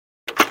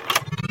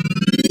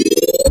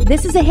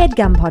This is a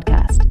HeadGum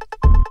podcast.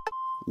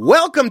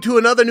 Welcome to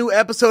another new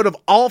episode of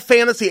All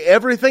Fantasy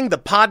Everything, the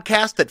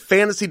podcast that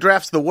fantasy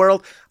drafts the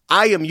world.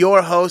 I am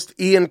your host,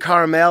 Ian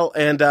Carmel,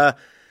 and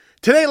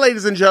today,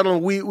 ladies and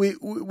gentlemen,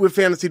 we're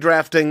fantasy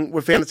drafting.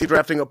 We're fantasy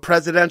drafting a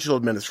presidential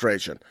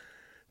administration.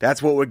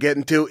 That's what we're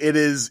getting to.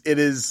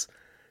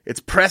 It's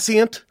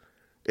prescient,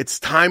 it's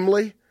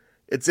timely,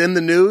 it's in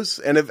the news,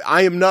 and if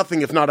I am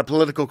nothing if not a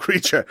political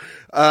creature,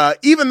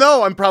 even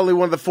though I'm probably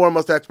one of the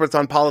foremost experts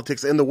on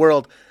politics in the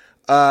world.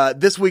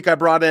 This week I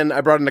brought in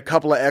a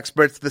couple of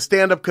experts. The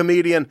stand-up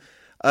comedian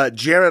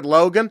Jared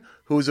Logan,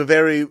 who's a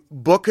very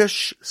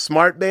bookish,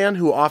 smart man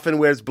who often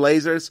wears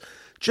blazers.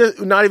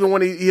 Not even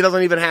when he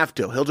doesn't even have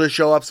to. He'll just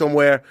show up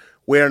somewhere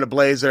wearing a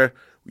blazer.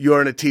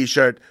 You're in a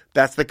t-shirt.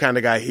 That's the kind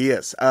of guy he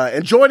is.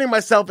 And joining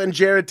myself and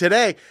Jared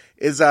today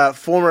is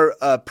former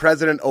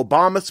President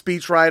Obama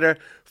speechwriter,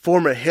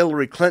 former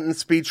Hillary Clinton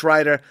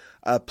speechwriter,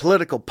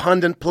 political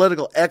pundit,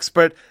 political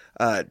expert,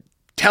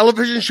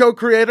 television show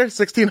creator,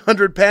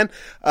 1600 Pen.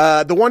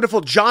 The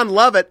wonderful John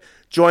Lovett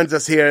joins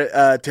us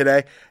here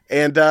today.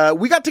 And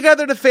we got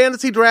together to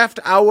fantasy draft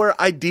our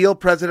ideal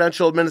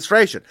presidential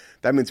administration.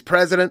 That means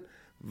president,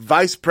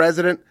 vice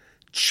president,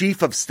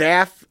 chief of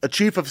staff. A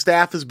chief of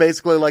staff is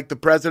basically like the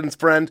president's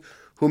friend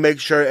who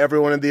makes sure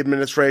everyone in the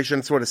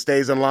administration sort of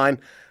stays in line.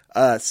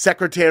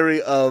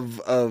 Secretary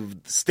of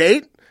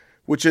State,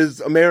 which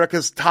is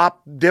America's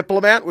top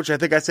diplomat, which I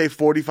think I say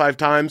 45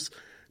 times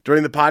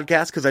during the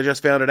podcast because I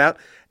just found it out.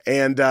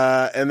 And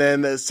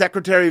then the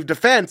Secretary of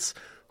Defense,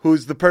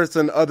 who's the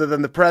person other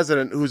than the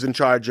president who's in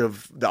charge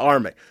of the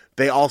army.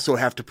 They also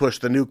have to push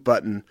the nuke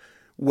button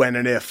when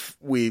and if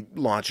we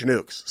launch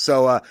nukes.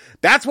 So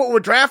that's what we're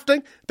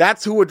drafting.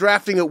 That's who we're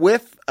drafting it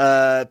with.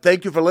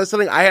 Thank you for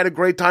listening. I had a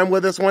great time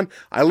with this one.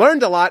 I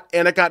learned a lot,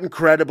 and it got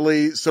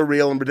incredibly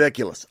surreal and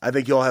ridiculous. I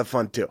think you'll have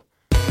fun, too.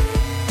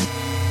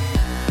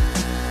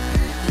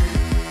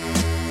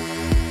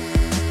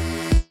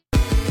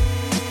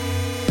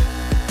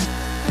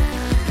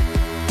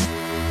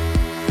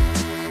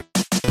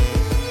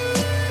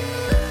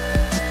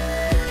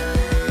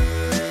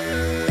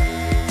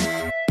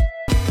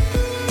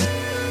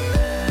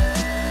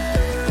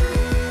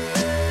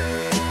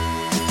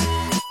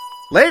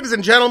 Ladies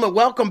and gentlemen,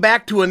 welcome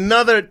back to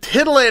another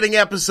titillating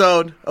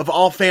episode of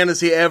All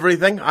Fantasy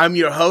Everything. I'm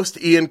your host,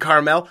 Ian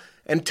Carmel,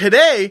 and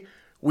today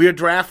we are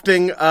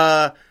drafting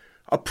a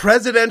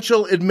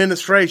presidential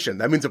administration.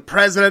 That means a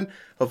president,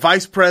 a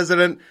vice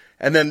president,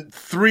 and then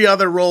three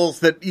other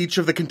roles that each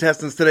of the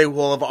contestants today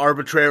will have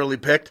arbitrarily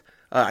picked.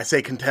 I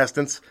say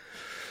contestants.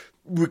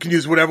 We can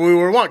use whatever we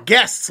want.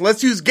 Guests.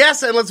 Let's use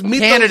guests and let's meet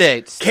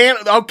candidates.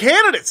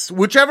 Candidates.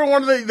 Whichever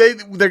one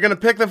they're going to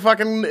pick the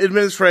fucking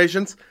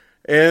administrations.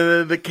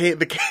 And the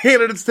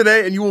candidates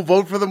today, and you will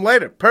vote for them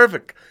later.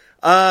 Perfect.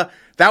 That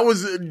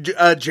was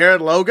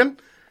Jared Logan,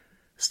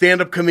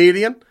 stand-up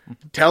comedian,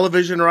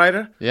 television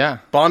writer. Yeah.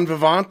 Bon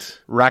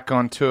vivant.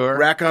 Raconteur.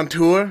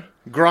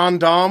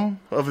 Grand dame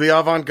of the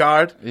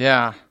avant-garde.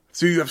 Yeah.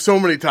 So you have so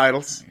many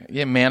titles.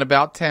 Yeah, man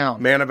about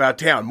town. Man about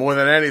town, more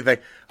than anything.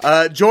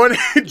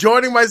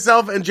 Joining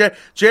myself and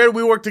Jared,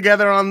 we worked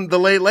together on The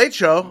Late Late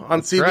Show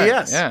on That's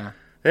CBS. Right.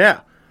 Yeah.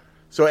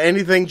 So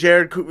anything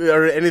James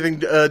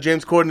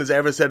Corden has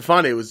ever said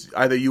funny, it was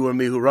either you or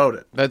me who wrote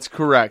it. That's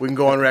correct. We can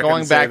go on record Going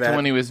and say back that. to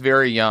when he was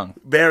very young.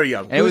 Very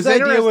young. And it was Whose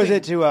idea interesting. was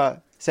it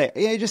to say,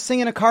 yeah, just sing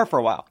in a car for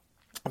a while?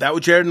 That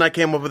was Jared and I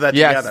came up with that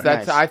Yes, together.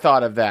 that's Nice. I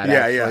thought of that, Yeah,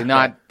 actually, yeah.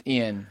 not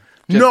Ian.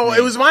 No, me.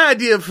 it was my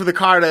idea for the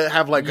car to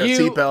have like a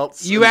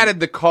seatbelts. You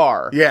added the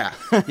car. Yeah.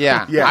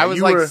 Yeah. Yeah, I was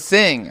you like, were-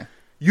 sing.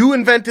 You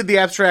invented the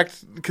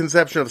abstract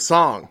conception of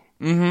song.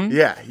 Mm-hmm.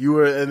 Yeah, you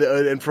were,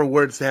 and for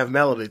words to have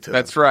melody to them.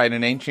 That's right,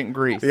 in ancient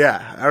Greece.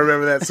 Yeah, I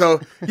remember that.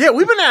 So, yeah,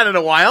 we've been at it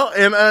a while,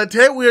 and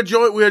today we are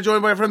joined by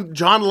my friend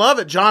John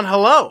Lovett. John,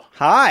 hello.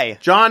 Hi.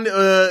 John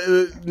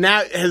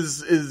now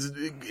is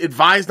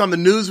advised on the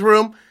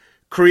Newsroom,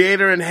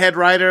 creator and head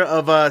writer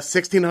of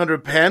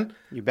 1600 Pen.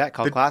 You bet.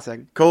 Cult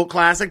classic. Cult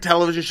classic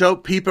television show.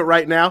 Peep it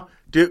right now.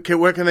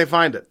 Where can they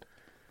find it?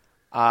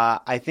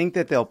 I think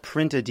that they'll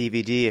print a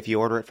DVD if you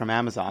order it from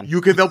Amazon.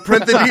 They'll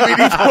print the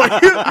DVD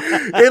for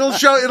you.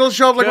 It'll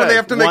show up like when they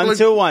have to make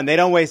 1-to-1. They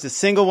don't waste a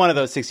single one of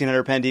those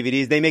 1600 Pen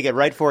DVDs. They make it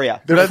right for you.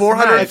 They're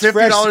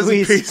 $450 a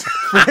piece.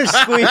 Fresh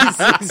squeeze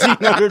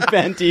 1600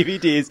 Pen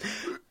DVDs.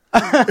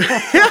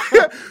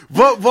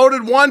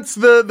 Voted once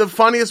the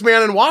funniest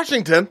man in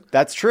Washington.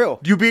 That's true.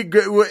 You beat,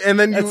 and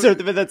then you.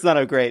 That's not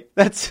a great.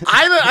 That's.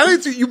 I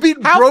think so. You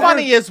beat. How Grover.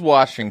 funny is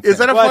Washington? Is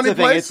that a Well, funny that's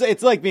the thing. place?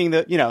 It's like being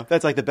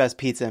that's like the best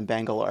pizza in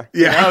Bangalore.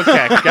 Yeah.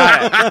 Okay,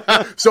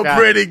 got it. So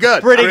pretty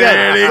good. Pretty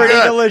good.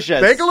 Pretty delicious.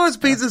 Bangalore's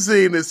pizza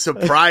scene is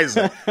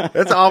surprising.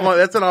 That's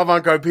an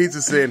avant-garde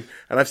pizza scene,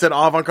 and I've said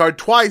avant-garde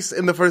twice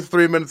in the first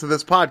 3 minutes of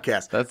this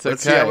podcast. That's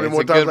Let's okay. see how many It's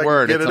more a times good I can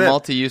word. get It's it a in.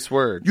 multi-use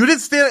word. You did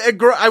stand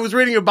at I was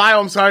reading your bio.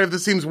 I'm sorry if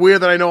this seems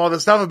weird that I know all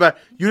this stuff about.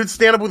 You did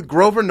stand up with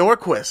Grover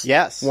Norquist.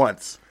 Yes.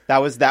 Once. That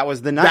was the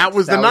night. That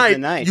was the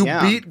night. You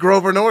yeah. beat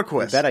Grover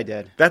Norquist. I bet I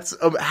did. That's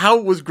how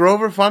was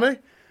Grover funny?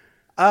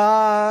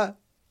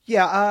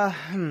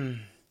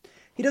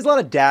 He does a lot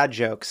of dad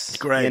jokes.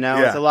 Great, You know,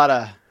 yeah. it's a lot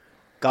of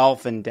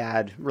golf and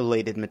dad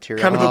related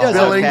material. Kind of He a does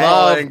Billy okay.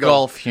 love angle.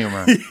 golf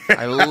humor.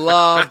 I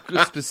love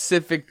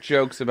specific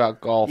jokes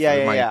about golf.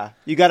 Yeah.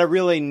 You got to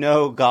really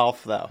know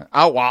golf, though.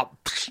 Oh, well,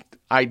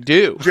 I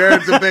do.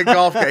 Jared's a big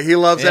golf guy. He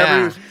loves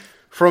Yeah.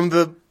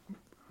 from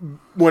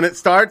when it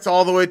starts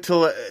all the way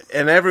till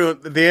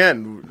the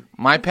end.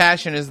 My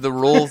passion is the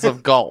rules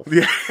of golf.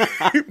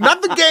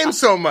 Not the game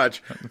so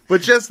much, but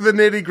just the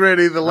nitty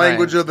gritty, the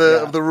language of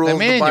the rules, the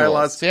manuals,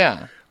 bylaws.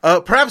 yeah.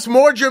 Perhaps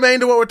more germane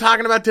to what we're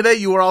talking about today,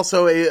 you were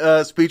also a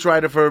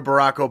speechwriter for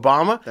Barack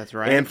Obama. That's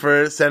right. And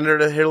for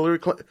Senator Hillary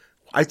Clinton.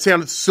 I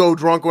sounded so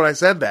drunk when I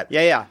said that.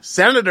 Yeah.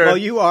 Senator Well,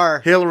 you are.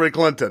 Hillary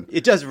Clinton.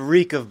 It does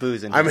reek of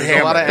booze in I'm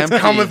here. a lot hammered. of It's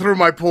empty- coming through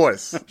my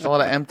pores. There's a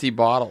lot of empty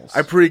bottles.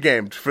 I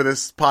pre-gamed for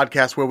this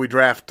podcast where we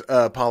draft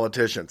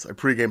politicians. I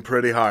pre-gamed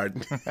pretty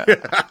hard.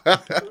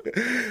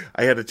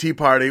 I had a tea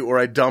party where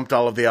I dumped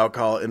all of the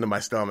alcohol into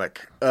my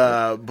stomach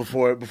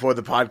before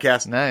the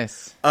podcast.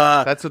 Nice.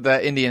 That's what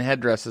that Indian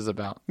headdress is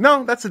about.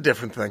 No, that's a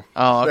different thing.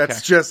 Oh, okay.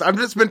 That's just I've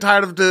just been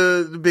tired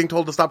of being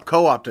told to stop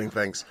co-opting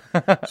things,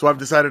 so I've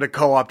decided to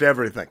co-opt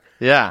everything.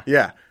 Yeah.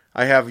 Yeah.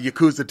 I have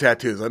Yakuza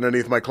tattoos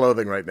underneath my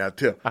clothing right now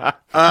too.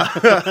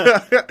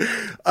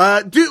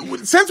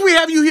 Since we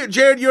have you here,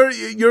 Jared,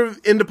 you're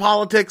into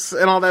politics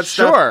and all that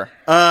stuff. Sure.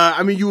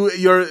 I mean,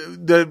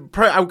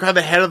 I'm kind of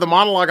the head of the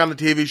monologue on the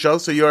TV show,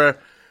 so you're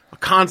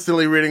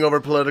constantly reading over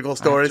political I have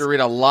stories. to read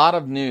a lot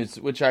of news,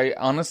 which I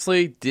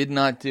honestly did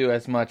not do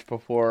as much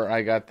before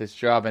I got this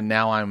job, and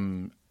now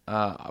I'm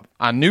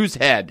a news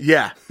head.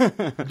 Yeah,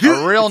 A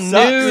real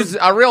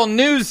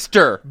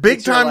newster. big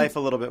Makes your time. life a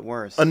little bit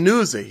worse. A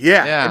newsie,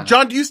 yeah. Yeah.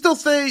 John, do you still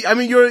stay? I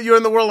mean, you're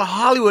in the world of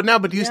Hollywood now,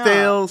 but do you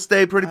still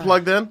stay pretty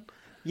plugged in?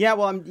 Yeah,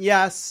 well,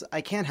 yes, I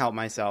can't help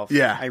myself.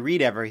 Yeah. I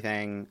read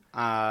everything.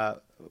 I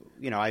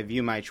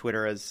view my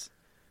Twitter as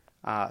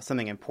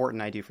something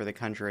important I do for the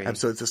country.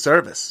 So it's a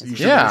service. You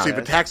should Yeah. receive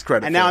a tax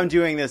credit. And for now it. I'm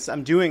doing this.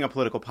 I'm doing a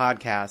political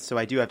podcast, so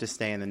I do have to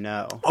stay in the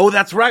know. Oh,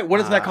 that's right. What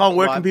is that called?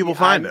 Where Well, can people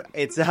find it?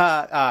 It's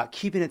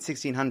Keeping It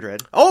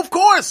 1600. Oh, of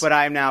course. But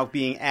I'm now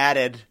being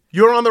added.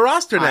 You're on the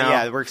roster now.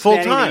 Yeah, we're full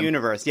expanding time. the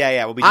universe.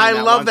 Yeah, we'll be doing I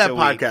that love once that a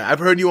podcast. week. I've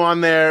heard you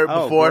on there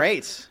Oh, before.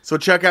 great. So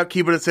check out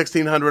Keep It at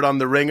 1600 on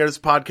the Ringers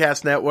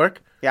Podcast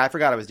Network. Yeah, I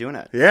forgot I was doing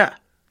it. Yeah.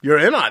 You're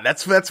in on it.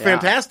 That's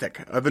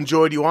fantastic. I've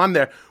enjoyed you on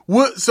there.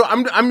 So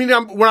we're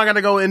not going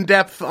to go in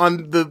depth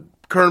on the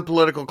current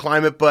political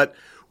climate, but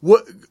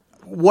what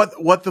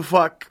the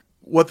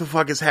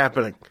fuck is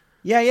happening?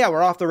 Yeah,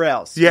 we're off the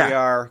rails. Yeah. We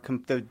are.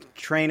 The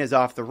train is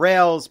off the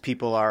rails.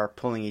 People are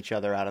pulling each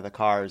other out of the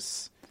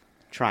cars,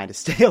 trying to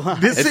stay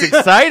alive. It's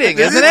exciting,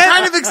 This isn't is it?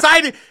 kind of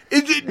exciting.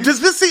 Does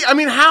this see? I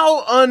mean,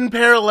 how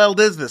unparalleled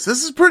is this?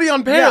 This is pretty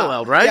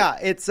unparalleled, right? Yeah,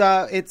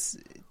 it's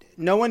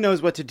no one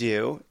knows what to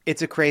do.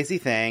 It's a crazy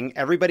thing.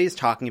 Everybody's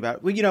talking about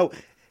it. Well,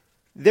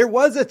 there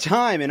was a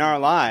time in our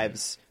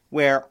lives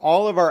where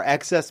all of our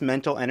excess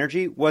mental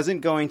energy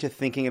wasn't going to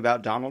thinking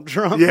about Donald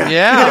Trump. Yeah.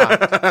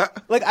 Yeah.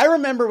 Like, I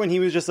remember when he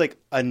was just like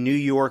a New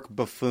York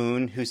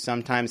buffoon who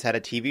sometimes had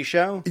a TV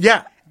show.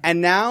 Yeah.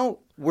 And now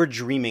we're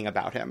dreaming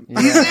about him.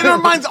 He's in our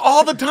minds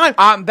all the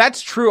time.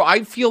 That's true.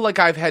 I feel like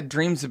I've had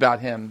dreams about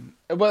him.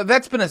 Well,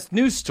 that's been a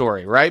news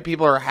story, right?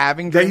 People are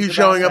having That dreams he's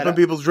about showing him. up in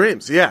people's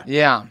dreams. Yeah.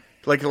 Yeah.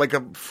 Like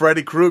a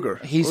Freddy Krueger.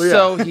 He's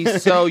Oh, yeah.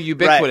 so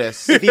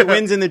ubiquitous. Right. If he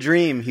wins in the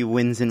dream, he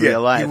wins in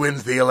real life. He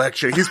wins the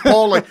election. He's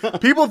polling.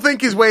 People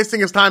think he's wasting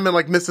his time in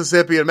like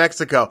Mississippi and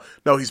Mexico.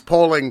 No, he's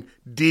polling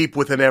deep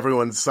within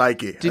everyone's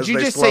psyche. Did as you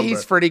they just say slumber.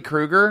 he's Freddy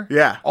Krueger?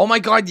 Yeah. Oh my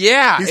God,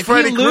 yeah. He's if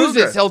Freddy he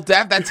loses,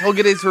 Krueger. he'll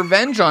get his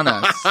revenge on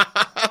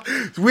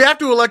us. We have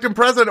to elect him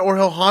president, or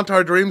he'll haunt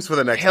our dreams for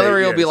the next. 8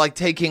 Hillary will be years. like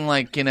taking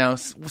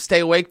stay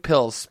awake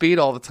pills, speed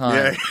all the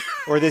time. Yeah.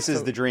 Or this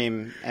is the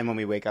dream, and when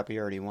we wake up, he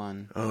already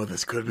won. Oh,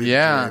 this could be.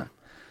 Yeah.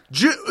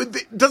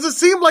 Does it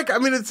seem like? I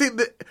mean,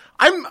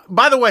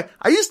 By the way,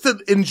 I used to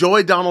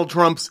enjoy Donald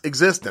Trump's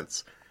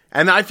existence,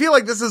 and I feel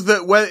like this is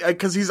the way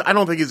because I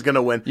don't think he's going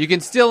to win. You can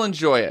still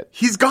enjoy it.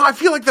 He's gone. I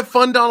feel like the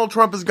fun Donald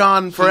Trump is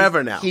gone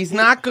forever now. He's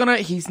not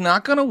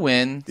gonna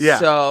win. Yeah.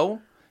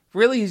 So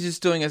really, he's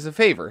just doing us a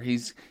favor.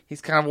 He's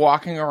kind of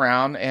walking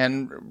around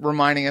and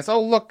reminding us,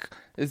 oh look,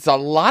 it's a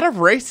lot of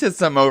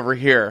racism over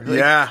here. Like,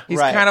 Yeah. he's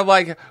Right. kind of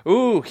like,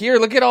 ooh, here,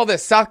 look at all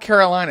this, South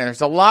Carolina.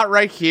 There's a lot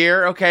right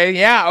here. Okay,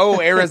 yeah.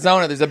 Oh,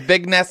 Arizona. There's a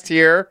big nest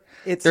here.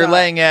 They're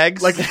laying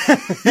eggs. Like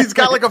he's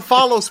got like a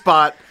follow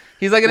spot.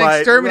 he's like an right,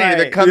 exterminator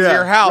that right. comes Yeah. to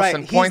your house Right.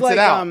 and He's points like, it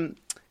out.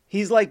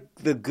 He's like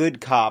the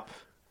good cop,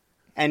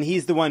 and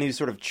he's the one who's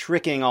sort of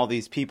tricking all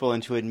these people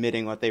into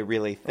admitting what they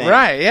really think.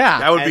 Right? Yeah.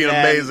 That would be And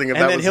then- amazing if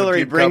and that then was Hillary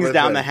the deep brings cover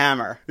down thing. the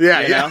hammer. Yeah,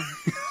 you yeah. know?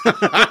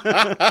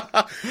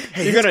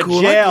 Hey, You're it's gonna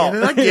cool. jail.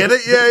 I get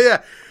it.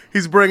 Yeah.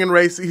 He's bringing the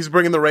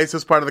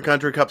racist part of the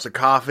country cups of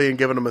coffee and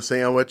giving him a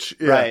sandwich.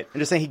 Yeah. Right. I'm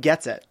just saying he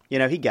gets it.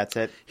 He gets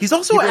it. He's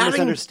also People adding.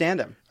 misunderstand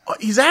him.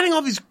 He's adding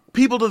all these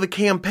people to the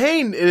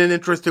campaign in an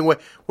interesting way,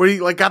 where he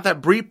like got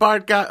that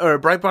Breitbart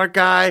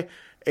guy,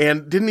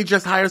 and didn't he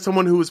just hire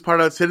someone who was part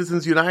of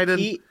Citizens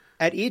United?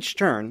 At each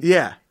turn,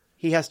 Yeah.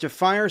 he has to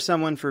fire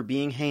someone for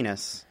being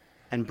heinous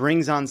and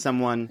brings on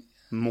someone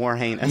more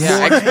heinous.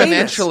 Yeah,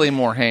 exponentially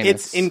more heinous.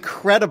 It's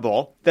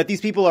incredible that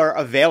these people are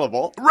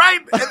available.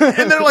 Right.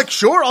 And they're like,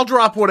 sure, I'll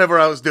drop whatever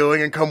I was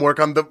doing and come work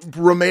on the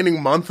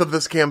remaining month of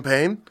this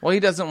campaign. Well, he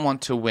doesn't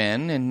want to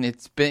win, and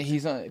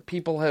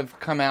people have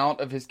come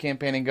out of his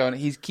campaign and gone,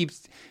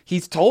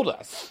 he's told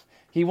us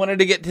he wanted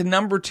to get to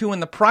number 2 in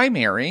the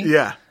primary.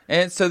 Yeah.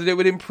 And so that it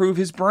would improve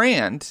his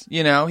brand.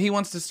 You know, he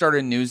wants to start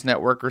a news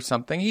network or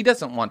something. He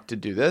doesn't want to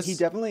do this. He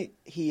definitely,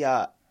 he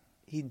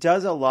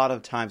does a lot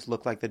of times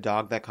look like the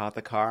dog that caught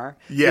the car.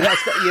 Yeah.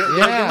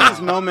 There's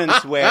these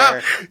moments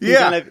where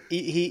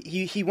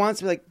he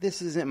wants to be like,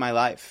 this isn't my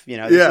life. You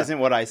know, this isn't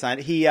what I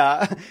signed. He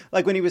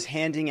like when he was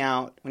handing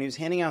out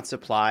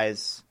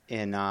supplies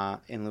in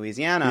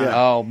Louisiana. Yeah.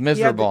 Oh,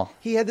 miserable.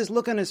 He had this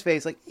look on his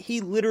face like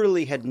he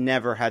literally had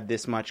never had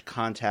this much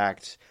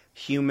contact,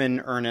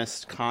 human,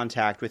 earnest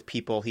contact with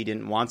people he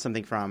didn't want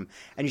something from.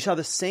 And you saw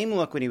the same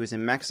look when he was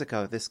in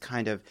Mexico, this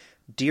kind of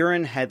deer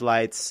in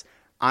headlights,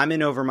 I'm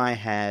in over my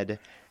head.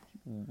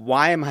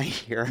 Why am I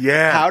here?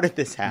 Yeah. How did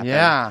this happen?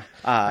 Yeah.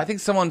 I think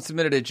someone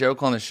submitted a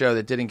joke on the show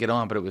that didn't get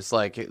on, but it was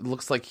like, it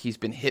looks like he's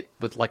been hit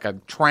with like a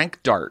tranq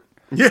dart.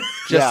 Yeah.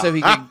 Just so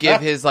he could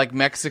give his like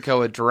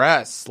Mexico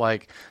address.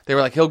 Like they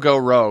were like, he'll go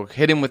rogue.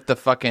 Hit him with the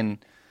fucking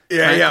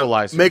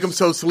tranquilizers. Make him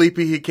so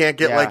sleepy he can't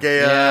get like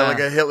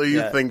a Hitler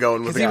Youth thing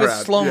going with Because the he crowd.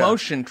 was slow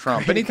motion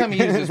Trump. Anytime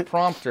he uses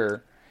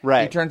prompter,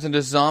 Right. he turns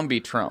into zombie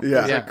Trump.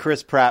 Yeah. Like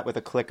Chris Pratt with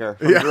a clicker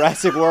from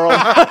Jurassic World.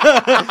 I'm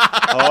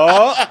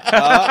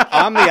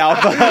the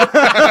alpha.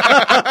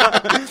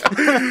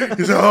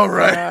 He's all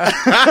right.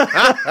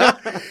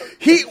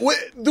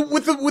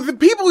 With the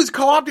people he's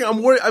co-opting,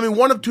 I'm worried. I mean,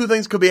 one of two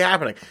things could be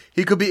happening.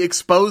 He could be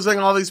exposing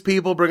all these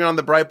people, bringing on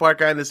the Breitbart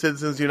guy and the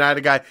Citizens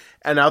United guy,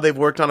 and now they've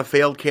worked on a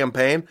failed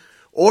campaign.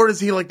 Or is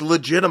he like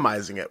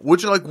legitimizing it?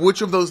 Which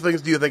of those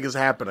things do you think is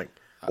happening?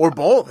 Or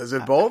both? Is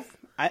it both?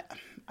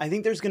 I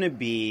think there's going to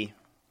be.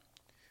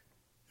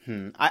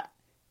 I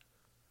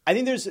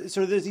think there's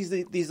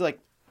these like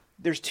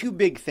there's two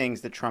big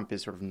things that Trump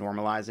is sort of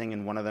normalizing,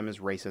 and one of them is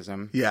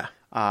racism. Yeah.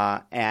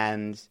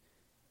 And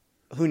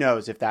who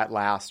knows if that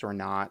lasts or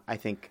not? I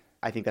think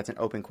that's an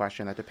open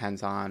question that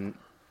depends on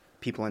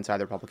people inside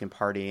the Republican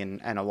Party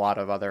and a lot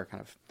of other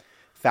kind of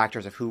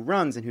factors of who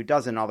runs and who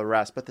doesn't and all the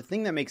rest. But the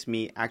thing that makes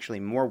me actually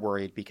more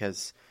worried,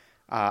 because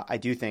I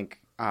do think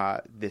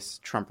this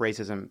Trump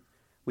racism,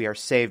 we are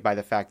saved by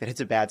the fact that it's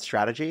a bad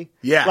strategy.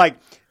 Yeah. Like,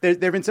 there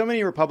have been so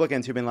many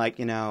Republicans who've been like,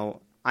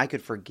 I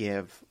could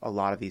forgive a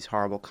lot of these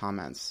horrible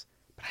comments,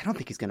 but I don't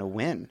think he's going to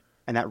win.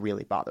 And that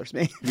really bothers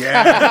me.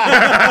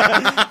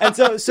 Yeah. And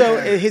so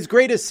his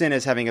greatest sin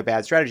is having a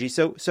bad strategy.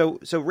 So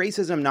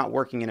racism not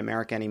working in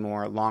America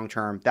anymore long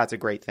term, that's a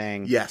great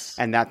thing. Yes.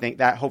 And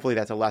that hopefully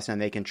that's a lesson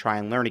they can try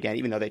and learn again,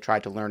 even though they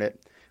tried to learn it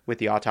with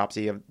the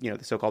autopsy of, the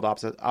so-called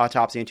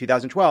autopsy in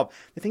 2012.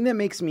 The thing that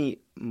makes me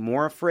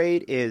more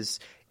afraid is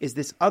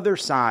this other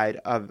side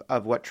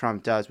of what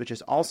Trump does, which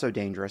is also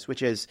dangerous,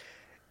 which is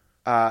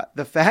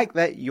the fact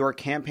that your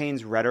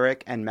campaign's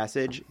rhetoric and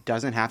message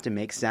doesn't have to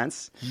make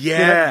sense.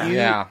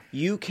 Yeah.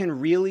 You can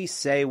really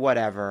say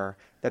whatever,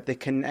 that the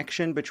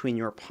connection between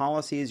your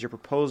policies, your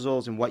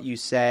proposals, and what you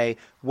say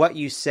and what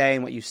you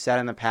said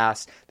in the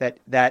past,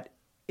 that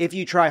if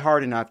you try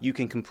hard enough, you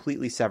can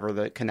completely sever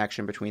the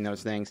connection between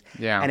those things.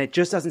 Yeah. And it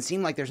just doesn't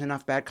seem like there's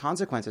enough bad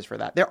consequences for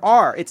that. There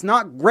are. It's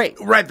not great.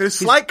 Right. There's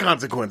slight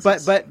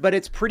consequences. But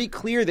it's pretty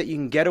clear that you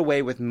can get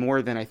away with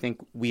more than I think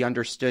we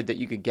understood that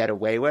you could get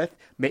away with,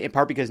 in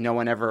part because no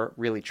one ever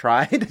really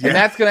tried. And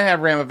that's going to have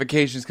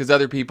ramifications because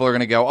other people are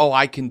going to go, oh,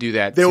 I can do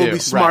that there too. will be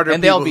smarter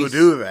And people who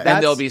do that.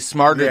 And they'll be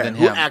smarter than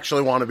who him.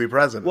 actually want to be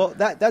president. Well,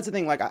 that's the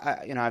thing. Like,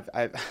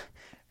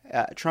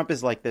 Trump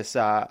is like this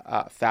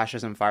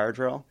fascism fire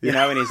drill,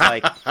 and he's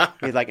like,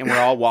 and we're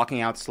all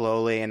walking out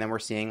slowly, and then we're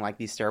seeing like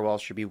these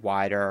stairwells should be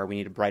wider, or we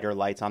need brighter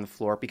lights on the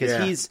floor,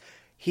 because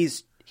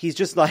he's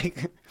just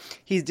like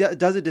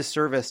does a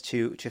disservice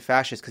to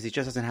fascists because he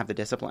just doesn't have the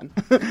discipline.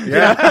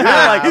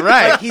 Right.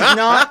 Like, he's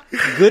not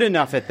good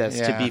enough at this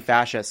to be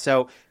fascist.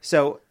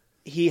 So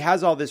he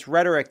has all this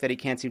rhetoric that he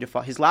can't seem to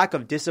follow. His lack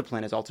of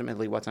discipline is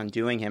ultimately what's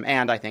undoing him.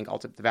 And I think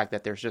the fact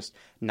that there's just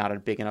not a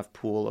big enough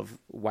pool of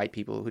white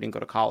people who didn't go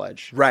to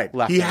college. Right.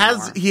 Left He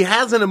anymore.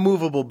 has an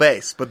immovable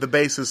base, but the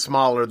base is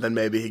smaller than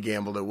maybe he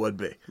gambled it would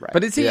be. Right.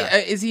 But is he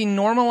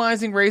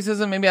normalizing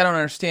racism? Maybe I don't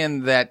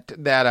understand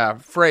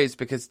that phrase,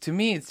 because to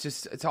me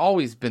it's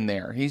always been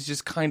there. He's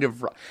just kind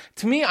of,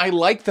 to me, I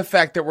like the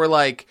fact that we're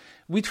like,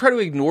 we try to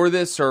ignore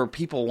this, or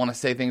people want to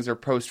say things are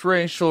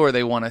post-racial, or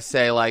they want to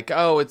say like,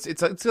 oh,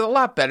 it's a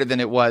lot better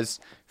than it was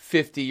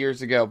 50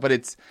 years ago, but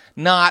it's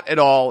not at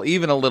all,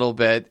 even a little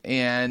bit.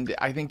 And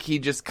I think he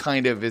just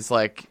kind of is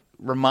like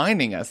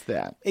reminding us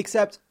that.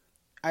 Except,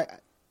 I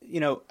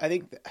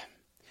think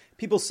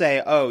people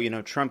say,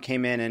 oh, Trump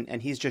came in and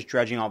he's just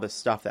dredging all this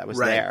stuff that was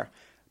there.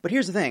 But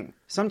here's the thing.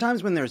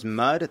 Sometimes when there's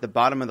mud at the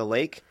bottom of the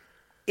lake,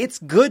 it's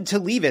good to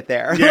leave it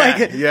there.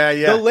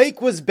 The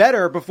lake was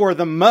better before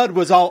the mud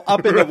was all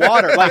up in the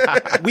water.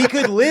 Like, we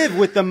could live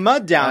with the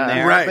mud down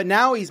there, right. But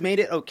now he's made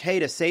it okay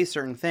to say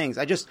certain things.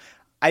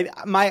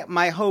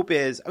 My hope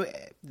is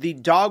the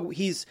dog.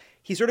 He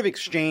sort of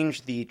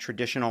exchanged the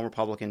traditional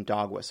Republican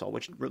dog whistle,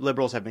 which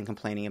liberals have been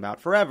complaining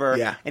about forever.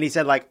 Yeah. And he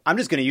said, like, I'm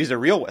just going to use a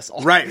real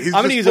whistle. Right. I'm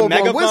going to use a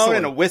megaphone whistling.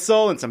 and a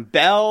whistle and some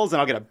bells,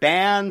 and I'll get a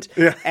band.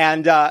 Yeah.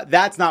 And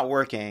that's not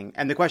working.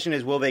 And the question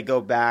is, will they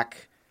go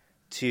back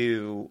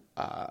to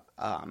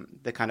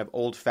the kind of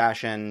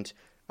old-fashioned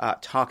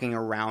talking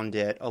around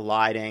it,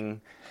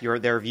 eliding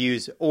their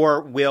views,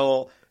 or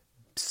will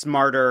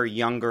smarter,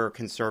 younger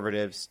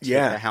conservatives take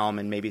the helm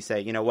and maybe say,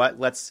 you know what,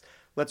 let's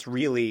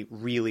really,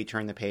 really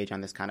turn the page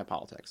on this kind of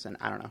politics? And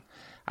I don't know.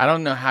 I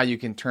don't know how you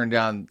can turn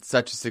down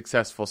such a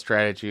successful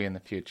strategy in the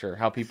future.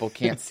 How people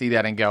can't see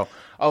that and go,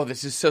 oh,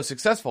 this is so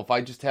successful. If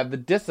I just have the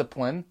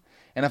discipline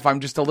and if I'm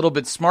just a little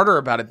bit smarter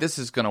about it, this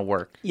is going to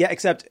work. Yeah,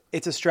 except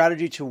it's a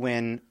strategy to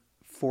win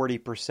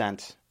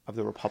 40% of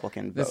the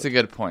Republican vote. That's a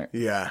good point.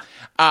 Yeah.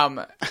 On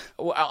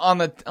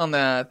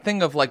the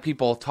thing of like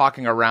people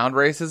talking around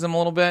racism a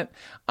little bit,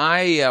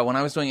 when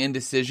I was doing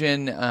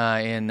Indecision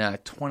in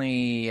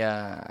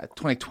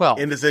 2012.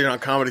 Indecision on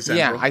Comedy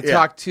Central. Yeah, I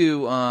talked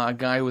to a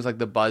guy who was like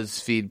the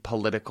BuzzFeed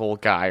political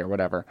guy or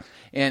whatever.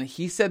 And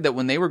he said that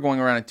when they were going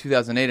around in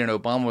 2008 and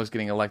Obama was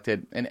getting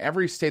elected, in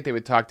every state they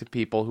would talk to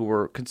people who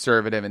were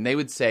conservative and they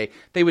would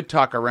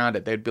talk around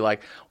it. They'd be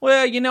like,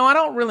 well, you know, I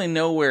don't really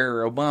know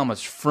where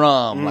Obama's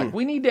from. Like,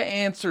 we need to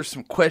answer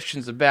some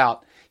questions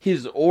about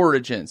his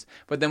origins.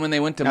 But then when they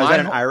went to now, is that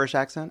an Irish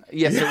accent?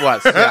 Yes, it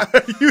was. Yeah.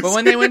 But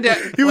when they went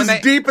to... He was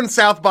deep in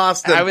South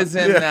Boston. I was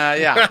in...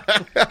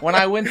 When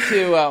I went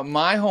to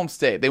my home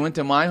state, they went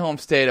to my home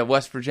state of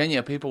West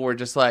Virginia, people were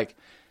just like,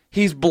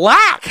 he's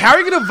black. How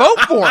are you going to vote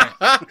for him?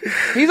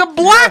 He's a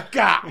black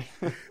guy.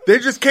 They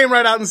just came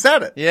right out and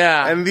said it.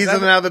 Yeah. And these are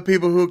now the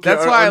people who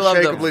That's are why I love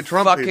unshakably the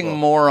Trump fucking people.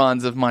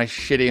 morons of my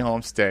shitty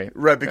home state.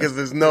 Right, because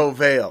there's no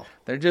veil.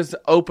 They're just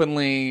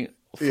openly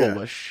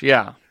foolish.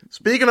 Yeah.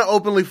 Speaking of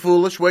openly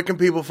foolish, where can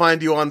people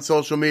find you on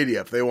social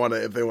media if they want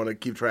to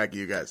keep track of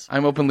you guys?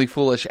 I'm openly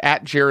foolish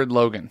at Jared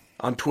Logan.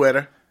 On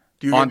Twitter?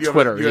 Do you have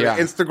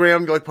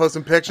Instagram? You like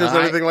posting pictures,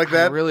 anything like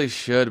that? I really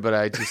should, but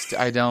I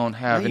don't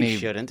have No, you any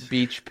shouldn't.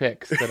 beach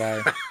pics that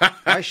I...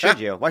 Why should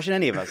you? Why should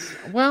any of us?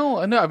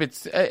 Well, no,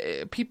 it's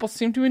people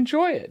seem to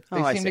enjoy it. They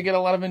I seem see. to get a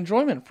lot of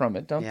enjoyment from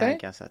it, don't Yeah, they? I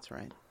guess that's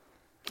right.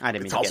 I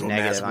didn't mean It's to also get a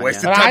negative massive on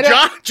waste you. of time.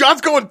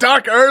 John's going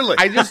dark early.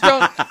 I just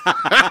don't.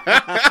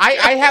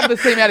 I have the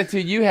same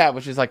attitude you have,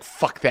 which is like,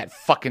 fuck that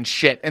fucking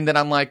shit. And then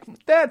I'm like,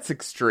 that's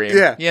extreme.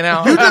 Yeah. You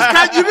know? You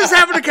just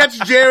happen to catch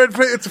Jared.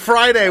 It's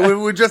Friday.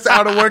 We're just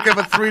out of work of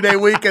a 3-day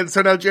weekend,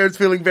 so now Jared's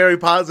feeling very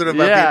positive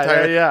about the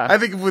entire... Yeah. I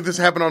think if this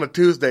happened on a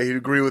Tuesday, he'd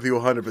agree with you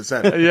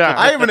 100%. Yeah.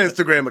 I have an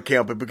Instagram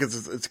account, but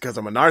because it's because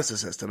I'm a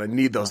narcissist and I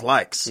need those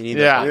likes. You need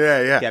Yeah.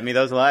 those. Yeah. Get me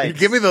those likes.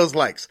 Give me those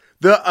likes.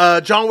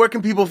 John, where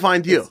can people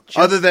find you?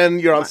 Other than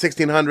you're on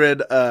 1600,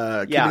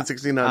 Keeping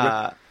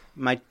 1600.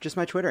 My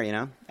Twitter, you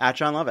know, at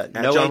John Lovett.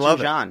 At No John H in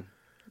Lovett. John.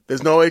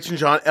 There's no H in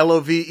John.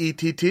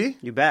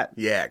 Lovett. You bet.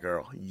 Yeah,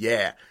 girl.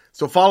 Yeah.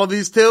 So follow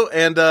these two,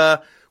 and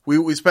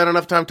we spent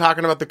enough time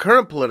talking about the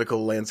current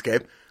political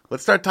landscape.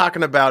 Let's start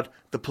talking about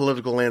the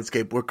political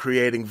landscape we're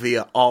creating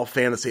via All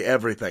Fantasy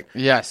Everything.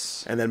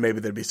 Yes. And then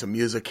maybe there'd be some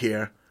music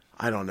here.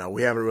 I don't know.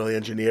 We haven't really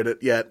engineered it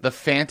yet. The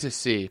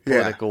fantasy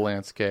political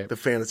landscape. The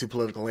fantasy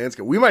political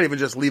landscape. We might even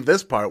just leave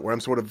this part where I'm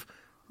sort of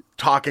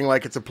talking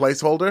like it's a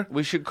placeholder.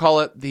 We should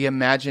call it the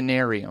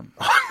Imaginarium.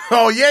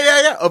 Oh,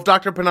 yeah. Of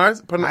Dr.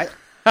 Panarsis? Right,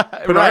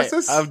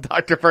 of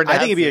Dr. Parnassus. I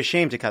think you'd be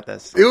ashamed to cut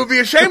this. It would be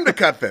a shame to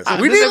cut this.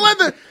 We need to let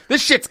the...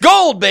 This shit's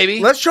gold,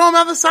 baby! Let's show them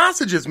how the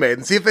sausage is made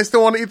and see if they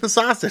still want to eat the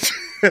sausage.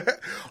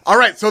 All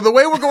right, so the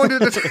way we're going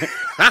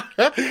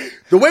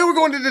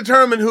to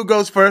determine who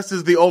goes first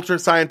is the ultra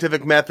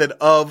scientific method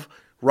of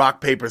rock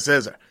paper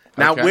scissors.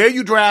 Now, Okay. where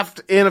you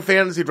draft in a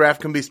fantasy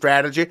draft can be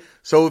strategy.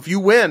 So if you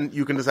win,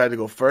 you can decide to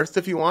go first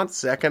if you want,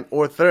 second,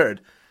 or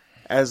third.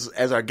 As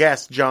our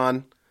guest,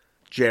 John,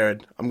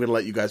 Jared, I'm going to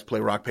let you guys play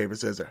rock paper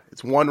scissors.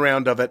 It's one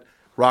round of it,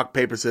 rock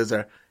paper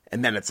scissors,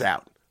 and then it's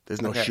out.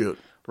 There's no shoot.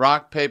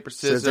 Rock, paper,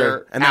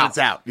 scissor, and then it's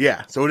out.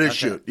 Yeah, so it is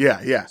shoot.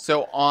 Yeah.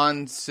 So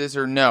on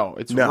scissor, no.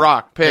 It's No.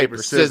 rock, paper,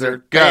 scissor,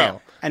 go. bam.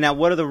 And now,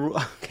 what are the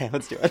rules? Okay,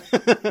 let's do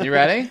it. You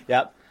ready?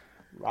 Yep.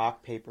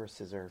 Rock, paper,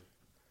 scissors.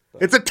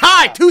 It's a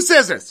tie. 2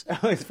 scissors. I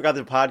always forgot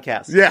the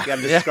podcast. Yeah. You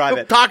gotta describe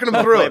it. Talking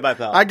them through Play it. by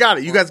play. I got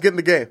it. You guys get in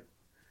the game.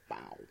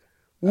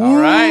 All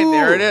right, Ooh.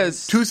 there it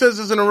is. 2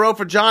 scissors in a row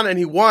for John, and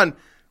he won. Do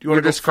you want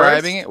We're to go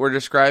describing first? it. We're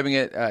describing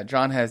it.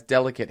 John has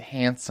delicate,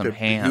 handsome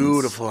hands.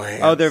 Beautiful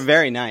hands. Oh, they're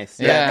very nice.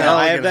 Yeah. No,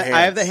 I have Elegant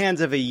I have the hands.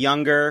 hands of a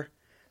younger,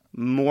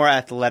 more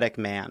athletic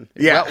man.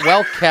 Yeah.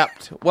 Well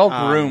kept, well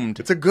groomed.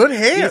 It's a good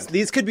hand.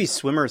 These could be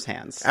swimmers'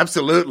 hands.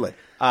 Absolutely.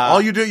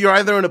 All you do, you're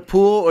either in a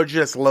pool or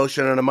just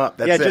lotioning them up.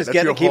 That's Yeah, it. just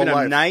That's your keeping whole them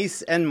life.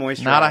 nice and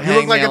moisturized. Not a You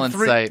look like hangnail a in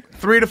 3 sight.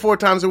 3 to 4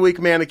 times a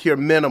week manicure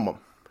minimum.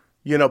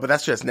 You know, but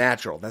that's just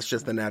natural. That's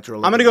just the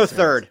natural. I'm going to go look of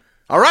those hands. third.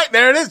 All right,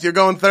 there it is. You're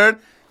going third.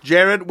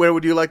 Jared, where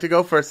would you like to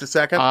go first or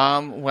second?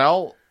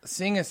 Well,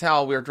 seeing as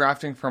how we're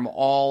drafting from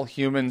all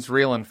humans,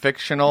 real and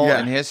fictional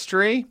Yeah. in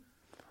history,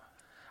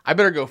 I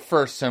better go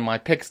first so my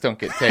picks don't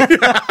get taken.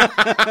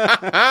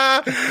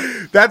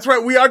 That's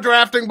right. We are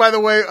drafting, by the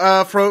way,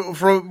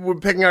 we're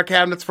picking our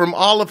candidates from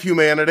all of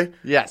humanity.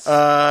 Yes.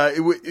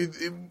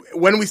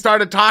 When we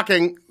started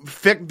talking,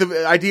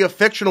 the idea of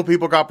fictional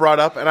people got brought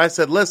up, and I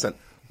said, listen,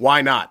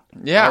 why not?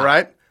 Yeah. All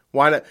right?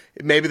 Why not?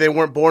 Maybe they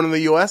weren't born in the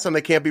U.S. and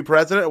they can't be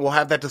president, and we'll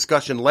have that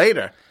discussion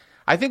later.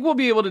 I think we'll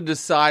be able to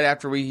decide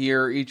after we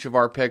hear each of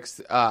our picks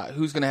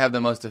who's going to have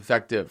the most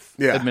effective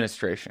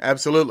administration.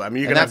 Absolutely. I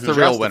mean, you're And going to have that's to the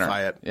real justify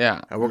winner. it.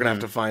 Yeah. And we're going to have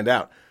to find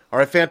out. All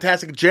right,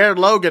 fantastic. Jared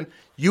Logan,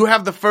 you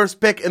have the first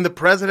pick in the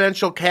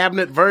presidential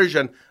cabinet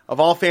version of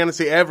All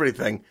Fantasy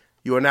Everything.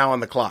 You are now on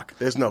the clock.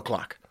 There's no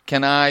clock.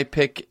 Can I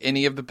pick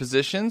any of the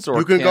positions, or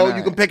You can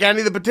pick any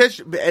of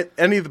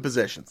the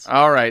positions.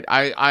 All right.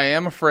 I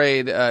am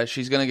afraid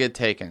she's going to get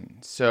taken.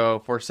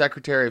 So for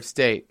Secretary of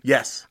State,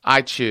 Yes.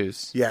 I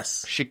choose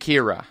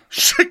Shakira,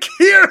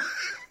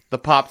 the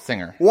pop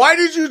singer. Why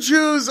did you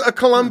choose a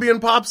Colombian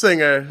pop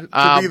singer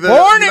to be the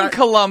Born in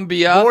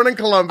Colombia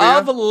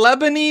of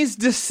Lebanese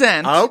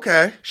descent.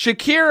 Okay.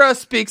 Shakira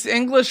speaks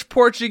English,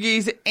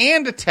 Portuguese,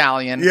 and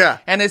Italian. Yeah.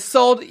 And has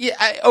sold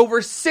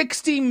over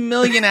 60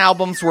 million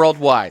albums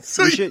worldwide.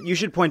 So You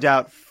should point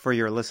out for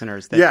your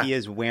listeners that he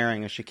is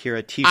wearing a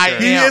Shakira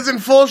t-shirt. he is in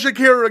full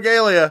Shakira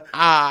regalia.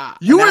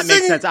 You were that makes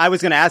singing. sense. I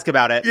was going to ask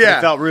about it. Yeah.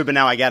 It felt rude, but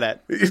now I get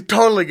it. You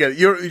totally get it.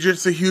 You're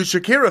just a huge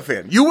Shakira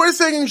fan. You were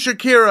singing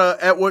Shakira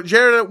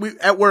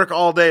at work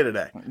all day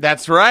today.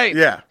 That's right.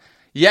 Yeah.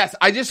 Yes,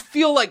 I just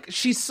feel like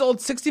she's sold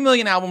 60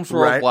 million albums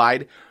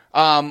worldwide.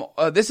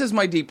 This is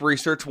my deep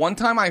research. One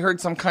time I heard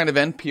some kind of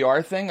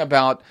NPR thing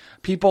about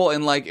people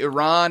in like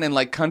Iran and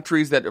like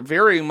countries that are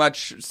very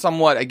much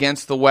somewhat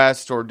against the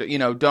West or,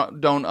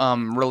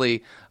 don't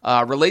really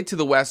relate to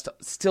the West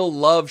still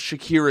love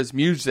Shakira's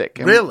music.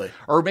 Really?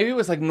 Or maybe it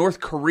was like North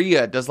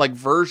Korea does like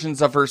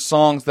versions of her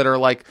songs that are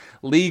like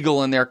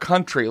legal in their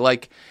country.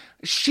 Like,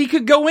 she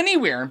could go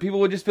anywhere and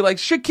people would just be like,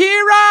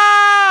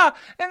 Shakira!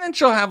 And then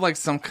she'll have like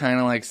some kind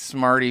of like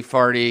smarty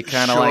farty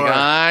kind of like,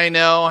 I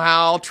know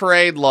how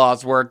trade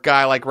laws work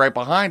guy like right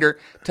behind her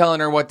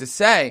telling her what to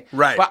say.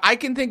 Right. But I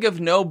can think of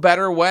no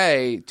better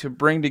way to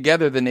bring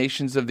together the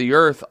nations of the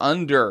earth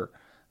under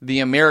the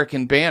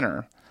American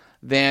banner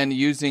than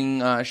using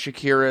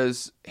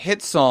Shakira's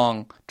hit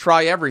song,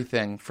 Try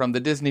Everything, from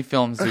the Disney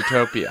film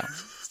Zootopia.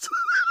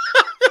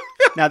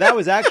 Now, that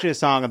was actually a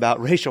song about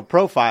racial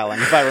profiling,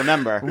 if I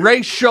remember.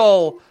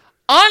 Racial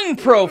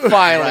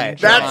unprofiling. Right.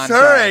 John. That's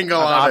her angle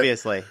on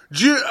Obviously.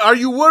 it. Are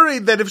you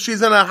worried that if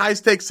she's in a high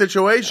stakes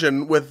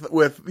situation with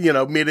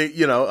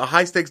a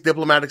high stakes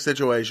diplomatic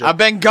situation, A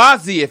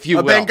Benghazi, if you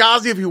will.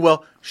 Benghazi, if you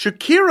will,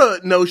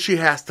 Shakira knows she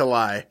has to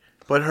lie,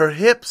 but her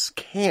hips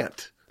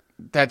can't.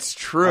 That's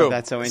true. Oh,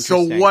 that's so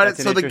interesting. So what? That's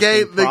an So the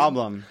interesting game,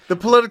 problem. the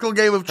political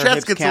game of Her chess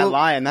hips gets can't a little.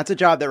 lie, and that's a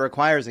job that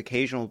requires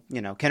occasional.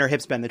 Can her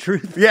hips bend the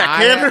truth?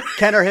 Yeah,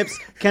 Can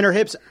her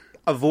hips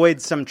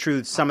avoid some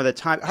truths some of the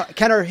time?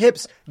 Can her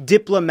hips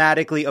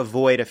diplomatically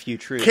avoid a few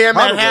truths? Can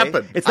that Probably.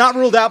 happen? It's not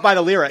ruled out by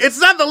the lyrics. It's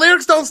not, the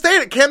lyrics don't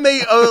state it. Can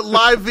they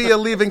lie via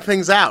leaving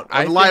things out?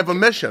 Live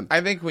omission?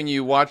 I think when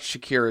you watch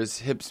Shakira's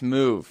hips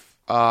move,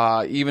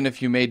 even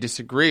if you may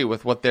disagree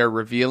with what they're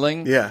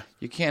revealing,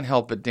 you can't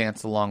help but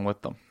dance along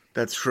with them.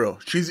 That's true.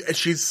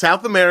 She's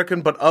South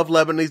American, but of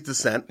Lebanese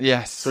descent.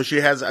 Yes. So she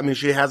has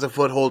a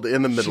foothold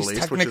in the Middle East. She's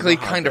technically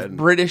which is a kind of hotbed.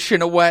 British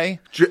in a way.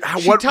 She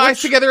what-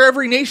 ties together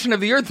every nation of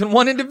the earth in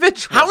one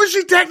individual. How is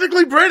she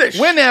technically British?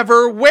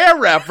 Whenever,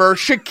 wherever,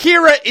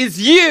 Shakira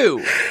is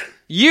you.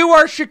 You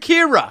are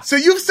Shakira. So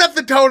you've set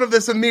the tone of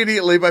this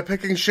immediately by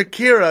picking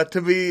Shakira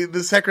to be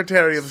the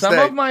Secretary of State. Some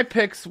of my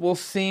picks will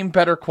seem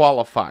better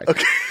qualified.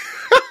 Okay.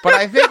 But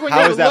I think when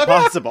How you is that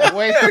possible?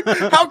 Wait,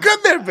 How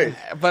could there be?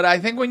 but I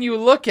think when you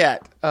look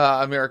at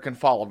American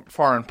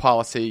foreign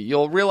policy,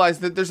 you'll realize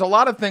that there's a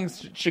lot of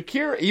things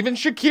even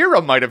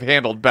Shakira might have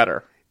handled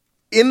better.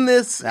 In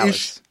this,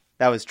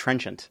 That was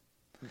trenchant.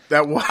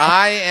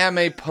 I am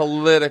a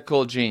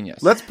political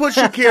genius. Let's put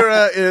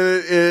Shakira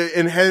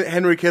in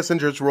Henry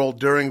Kissinger's role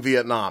during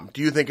Vietnam.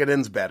 Do you think it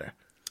ends better?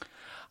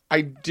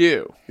 I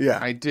do. Yeah.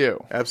 I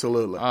do.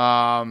 Absolutely.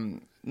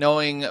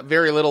 Knowing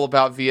very little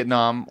about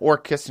Vietnam or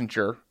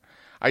Kissinger,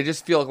 I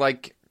just feel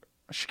like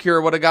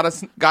Shakira would have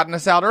gotten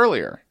us out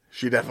earlier.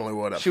 She definitely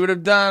would have. She would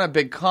have done a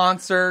big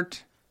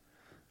concert.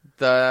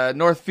 The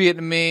North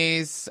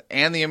Vietnamese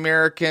and the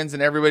Americans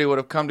and everybody would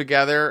have come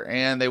together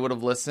and they would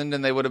have listened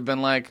and they would have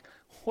been like,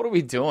 what are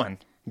we doing?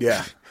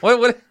 Yeah. What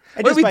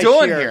are we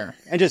doing here?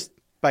 And just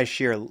by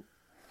sheer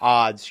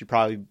odds, she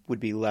probably would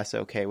be less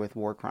okay with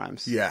war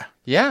crimes. Yeah.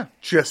 Yeah.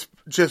 Just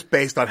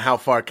based on how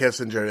far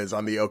Kissinger is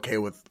on the okay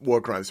with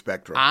war crime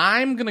spectrum.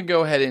 I'm going to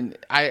go ahead and,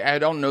 I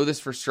don't know this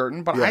for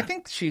certain, but Yeah. I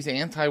think she's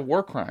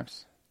anti-war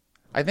crimes.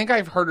 I think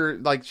I've heard her,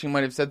 like, she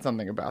might have said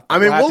something about that. I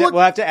mean, We'll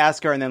have to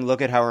ask her and then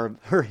look at how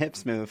her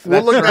hips move.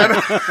 We'll look at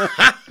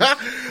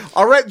it.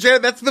 All right,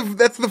 Jared, that's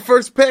the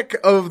first pick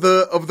of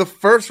the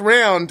first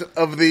round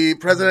of the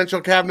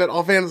presidential cabinet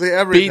all fantasy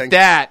everything. Beat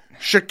that.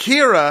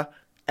 Shakira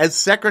as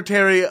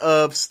Secretary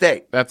of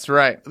State. That's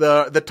right.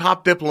 The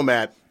top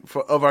diplomat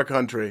of our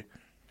country.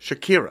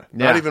 Shakira,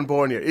 Yeah. not even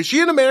born here. Is she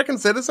an American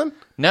citizen?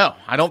 No,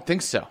 I don't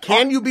think so.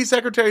 Can you be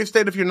Secretary of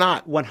State if you're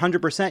not?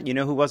 100%. You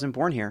know who wasn't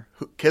born here?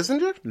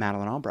 Kissinger?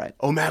 Madeleine Albright.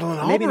 Oh, Madeleine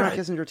Albright. Maybe not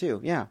Kissinger,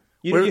 too. Yeah.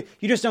 You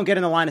just don't get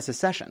in the line of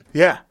secession.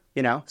 Yeah.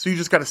 You know? So you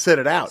just got to sit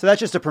it out. So that's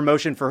just a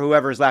promotion for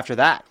whoever's after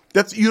that.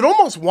 You'd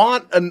almost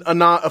want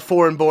a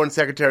foreign-born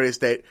Secretary of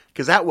State,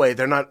 because that way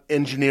they're not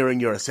engineering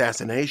your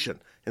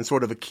assassination in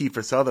sort of a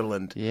Kiefer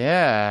Sutherland,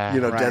 Yeah.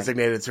 Right.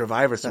 designated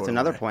survivor. That's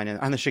another point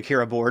on the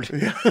Shakira board.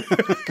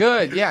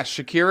 Good. Yeah,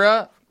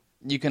 Shakira,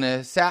 you can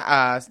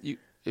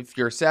if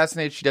you're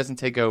assassinated, she doesn't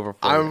take over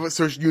for you.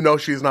 So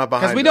she's not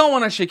behind. Because we don't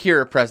want a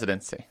Shakira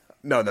presidency.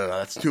 No,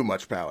 that's too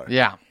much power.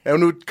 Yeah.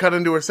 And it would cut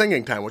into her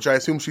singing time, which I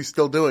assume she's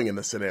still doing in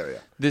this scenario.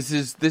 This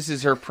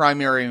is her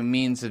primary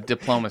means of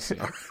diplomacy.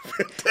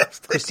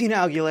 Fantastic. Christina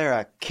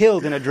Aguilera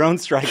killed in a drone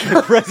strike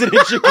by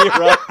President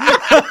Shakira.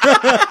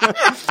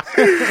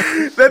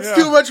 That's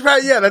too much power.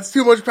 Yeah, that's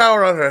too much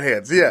power on her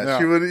hands. Yeah.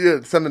 She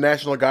would send the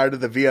National Guard to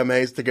the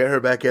VMAs to get her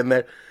back in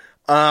there.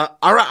 All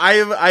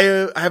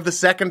right, I have the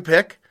second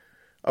pick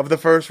of the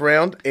first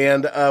round,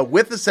 and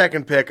with the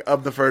second pick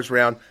of the first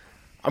round,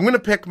 I'm going to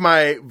pick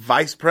my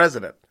vice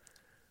president,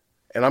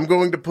 and I'm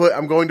going to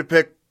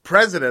pick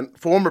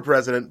former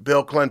President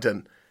Bill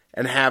Clinton,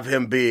 and have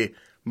him be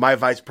my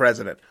vice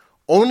president.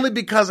 Only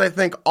because I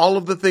think all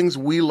of the things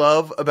we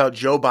love about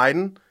Joe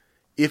Biden,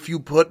 if you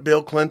put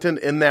Bill Clinton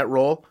in that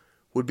role,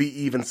 would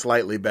be even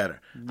slightly better.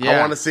 Yeah. I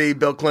want to see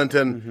Bill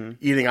Clinton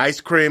eating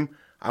ice cream.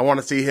 I want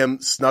to see him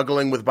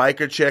snuggling with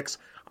biker chicks.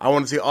 I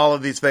want to see all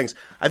of these things.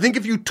 I think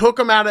if you took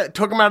him out of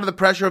the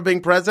pressure of being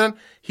president,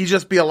 he'd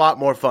just be a lot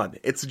more fun.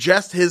 It's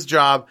just his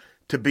job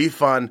to be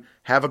fun,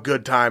 have a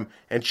good time,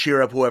 and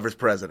cheer up whoever's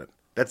president.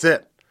 That's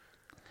it.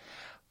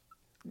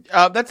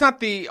 That's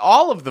not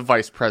all of the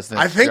vice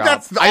president's I think job.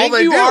 that's all I think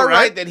they you do, are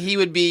right? that he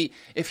would be,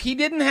 if he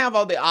didn't have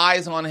all the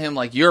eyes on him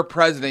like you're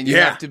president, you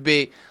have to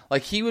be,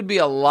 like he would be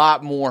a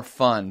lot more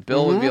fun.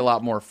 Bill would be a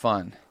lot more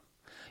fun.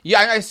 Yeah,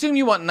 I assume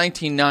you want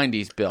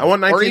 1990s Bill. I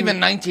want or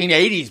even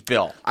 1980s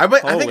Bill. I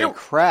think Holy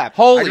crap.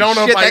 Holy I don't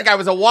know shit, if that guy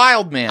was a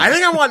wild man. I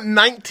think I want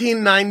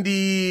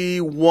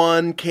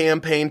 1991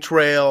 campaign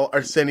trail,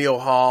 Arsenio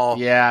Hall.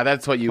 Yeah,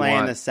 that's what you Playing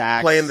want. the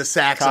sax. Playing the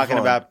saxophone. Talking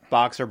about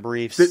boxer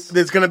briefs.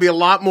 There's going to be a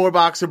lot more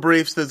boxer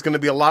briefs. There's going to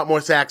be a lot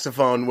more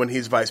saxophone when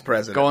he's vice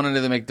president. Going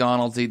into the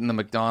McDonald's, eating the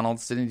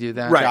McDonald's. Didn't he do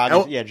that?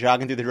 Right.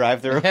 Jogging through the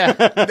drive-thru.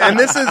 And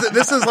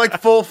this is like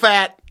full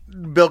fat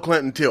Bill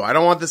Clinton too. I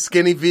don't want the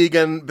skinny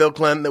vegan Bill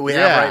Clinton that we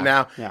have right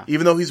now. Yeah.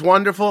 Even though he's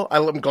wonderful,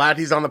 I'm glad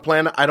he's on the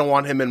planet. I don't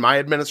want him in my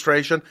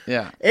administration.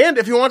 Yeah. And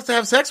if he wants to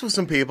have sex with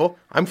some people,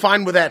 I'm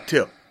fine with that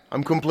too.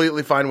 I'm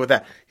completely fine with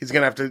that. He's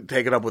going to have to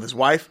take it up with his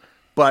wife.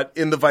 But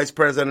in the vice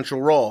presidential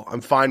role,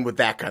 I'm fine with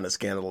that kind of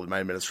scandal in my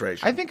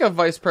administration. I think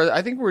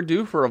we're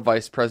due for a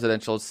vice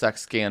presidential sex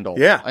scandal.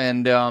 Yeah.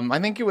 And I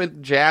think it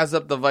would jazz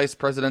up the vice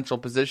presidential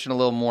position a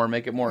little more,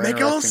 make it more Make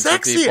it a little interesting for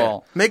sexier.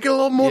 people. Make it a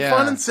little more Yeah.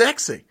 fun and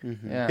sexy.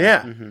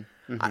 Yeah.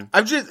 Yeah.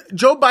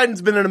 Joe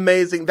Biden's been an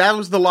amazing. That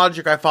was the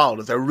logic I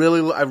followed.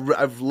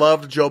 I've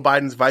loved Joe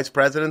Biden's vice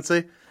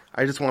presidency.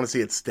 I just want to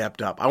see it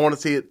stepped up. I want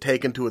to see it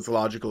taken to its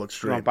logical You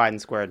extreme. want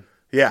Biden squared.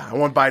 Yeah, I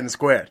want Biden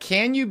squared.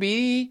 Can you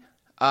be?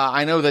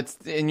 I know that's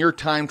in your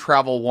time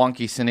travel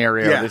wonky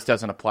scenario. Yeah. This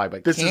doesn't apply,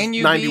 but This can is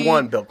you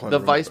 91, be Bill Clinton,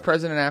 the vice remember.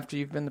 president after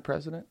you've been the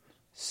president?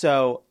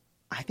 So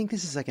I think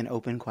this is like an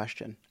open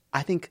question.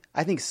 I think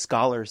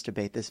scholars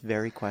debate this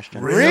very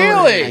question.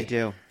 Really?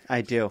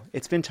 I do.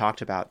 It's been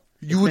talked about.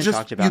 You would just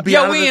talked about. you'd be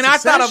out of the and I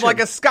thought of succession. like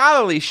a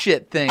scholarly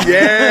shit thing.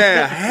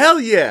 Yeah,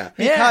 hell yeah.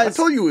 I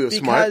told you we were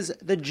smart. Because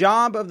the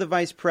job of the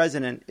vice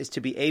president is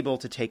to be able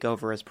to take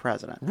over as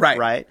president. Right.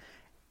 Right?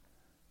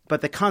 But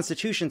the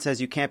Constitution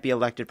says you can't be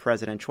elected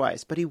president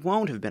twice. But he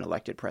won't have been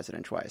elected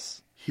president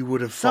twice. He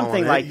would have Something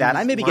fallen like in. that.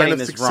 He I may be might getting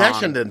have this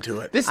successioned wrong. into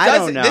it. This I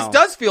don't know.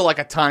 does feel like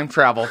a time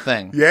travel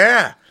thing.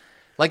 Yeah.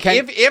 Like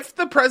if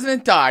the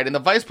president died and the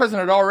vice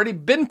president had already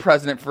been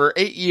president for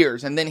 8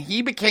 years and then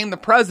he became the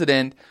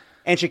president,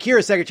 And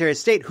Shakira's Secretary of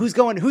State, who's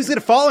going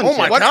to fall into? Oh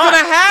my What's God. gonna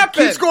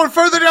happen? Keeps going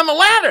further down the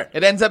ladder.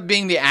 it ends up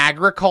being the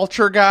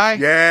agriculture guy.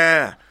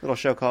 Yeah. Little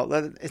show called,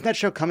 isn't that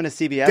show coming to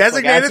CBS?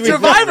 Designated Like,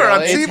 Survivor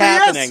on It's CBS.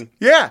 happening.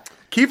 Yeah.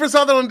 Kiefer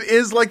Sutherland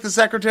is like the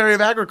Secretary of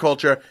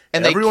Agriculture.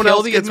 And they everyone kill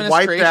else the gets wiped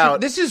administration.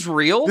 out. This is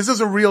real. This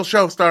is a real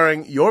show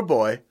starring your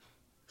boy,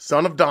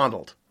 son of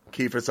Donald,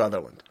 Kiefer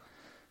Sutherland.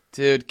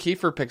 Dude,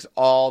 Kiefer picks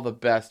all the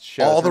best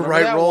shows. All the Remember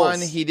right that roles.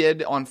 one he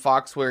did on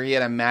Fox where he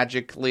had a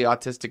magically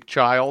autistic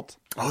child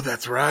Oh,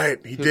 that's right.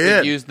 He who did.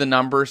 could use the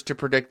numbers to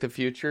predict the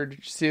future. Did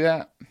you see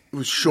that? It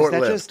was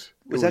short-lived.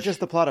 Was that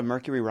just the plot of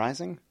Mercury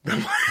Rising?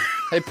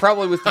 It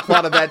probably was the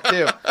plot of that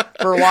too.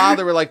 For a while,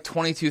 there were like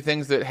 22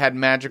 things that had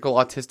magical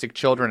autistic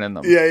children in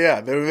them.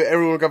 Yeah.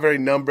 Everyone got very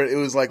numbered. It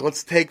was like,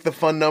 let's take the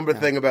fun number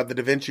thing about the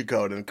Da Vinci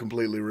Code and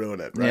completely ruin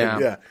it, right?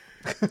 Yeah.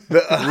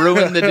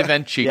 Ruin the Da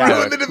Vinci Yeah. Code.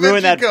 Ruin the Da Vinci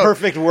Ruin that Code.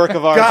 perfect work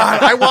of art.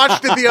 God, I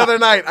watched it the other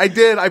night. I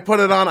did. I put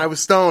it on. I was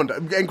stoned.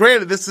 And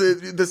granted,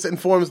 this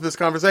informs this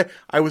conversation.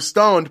 I was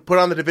stoned, put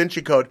on the Da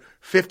Vinci Code,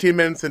 15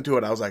 minutes into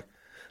it. I was like,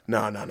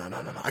 no.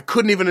 I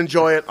couldn't even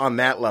enjoy it on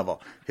that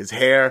level. His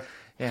hair,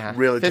 Yeah,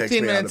 really takes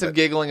 15 me out minutes of of it.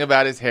 giggling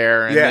about his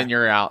hair, and then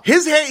you're out.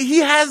 His hair, he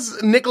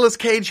has Nicolas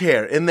Cage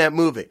hair in that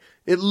movie.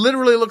 It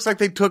literally looks like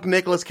they took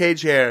Nicolas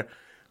Cage hair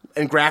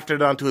and grafted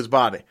it onto his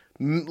body.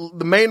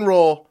 The main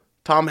role,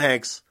 Tom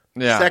Hanks.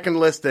 Yeah. Second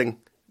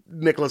listing,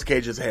 Nicolas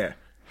Cage's hair.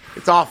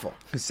 It's awful.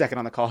 Second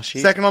on the call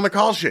sheet. Second on the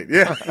call sheet,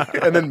 yeah.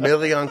 And then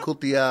Million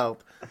Coutial.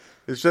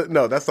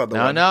 No, that's not the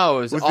one. No,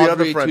 it was What's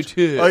Audrey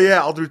Tautou. Oh,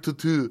 yeah, Audrey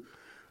Tautou.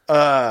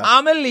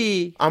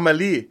 Amelie.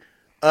 Amelie.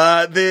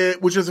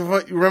 Which is, you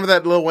remember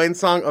that Lil Wayne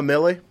song,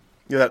 Amelie?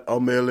 Yeah, that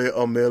Amelie,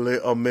 Amelie,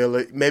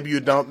 Amelie. Maybe you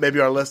don't, maybe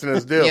our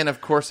listeners do. Yeah, and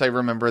of course I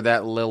remember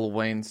that Lil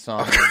Wayne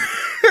song.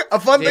 A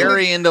fun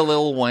Very thing. into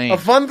Lil Wayne. A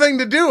fun thing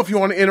to do if you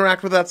want to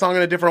interact with that song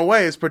in a different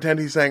way is pretend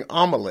he's saying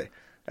Amelie.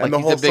 And like the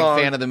he's whole a big song,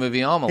 fan of the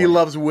movie Amelie. he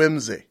loves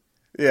whimsy.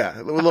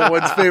 Yeah, Lil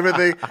Wayne's favorite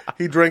thing.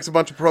 He drinks a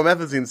bunch of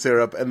promethazine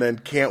syrup and then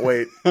can't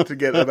wait to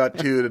get about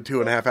 2 to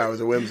 2.5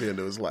 hours of whimsy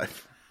into his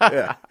life.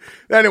 Yeah.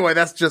 Anyway,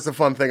 that's just a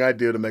fun thing I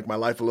do to make my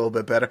life a little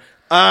bit better.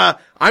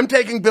 I'm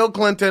taking Bill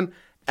Clinton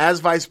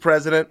as vice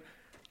president,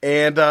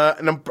 and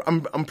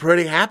I'm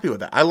pretty happy with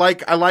that. I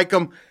like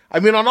him. I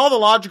mean, on all the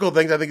logical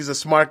things, I think he's a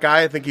smart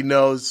guy. I think he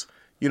knows,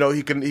 he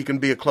can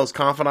be a close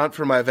confidant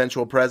for my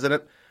eventual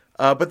president.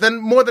 But then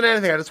more than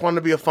anything, I just want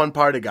him to be a fun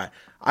party guy.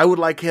 I would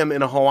like him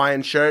in a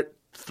Hawaiian shirt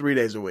 3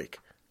 days a week.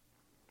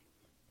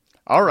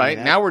 All right,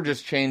 Yeah. now we're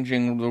just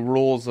changing the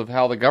rules of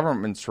how the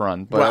government's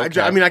run. But Well,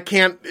 okay. I mean, I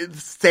can't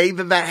say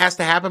that has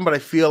to happen, but I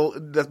feel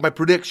that my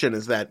prediction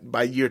is that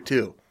by year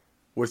 2,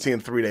 we're seeing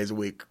 3 days a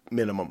week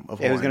minimum of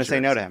Hawaiian Who's going to say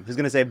shirts. no to him? Who's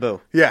going to say boo?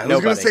 Yeah, who's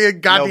going Nobody. to say a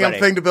goddamn Nobody.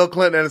 thing to Bill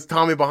Clinton and his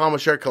Tommy Bahama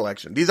shirt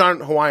collection? These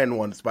aren't Hawaiian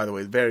ones, by the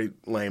way. Very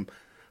lame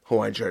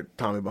Hawaiian shirt,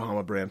 Tommy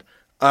Bahama brand.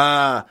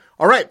 All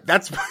right,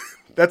 that's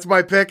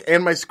my pick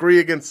and my scree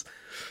against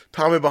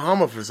Tommy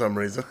Bahama for some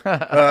reason.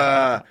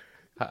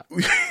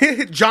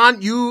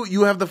 John,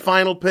 you have the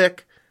final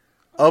pick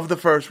of the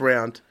first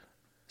round.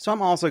 So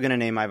I'm also going to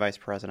name my vice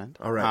president.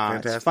 All right,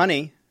 fantastic. It's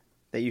funny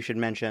that you should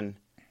mention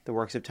the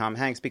works of Tom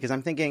Hanks because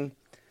I'm thinking,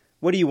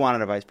 what do you want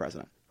in a vice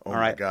president? Oh, All my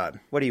right? God.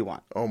 What do you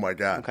want? Oh, my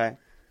God. Okay.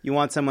 You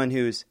want someone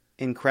who's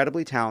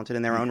incredibly talented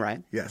in their own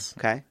right. Yes.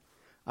 Okay.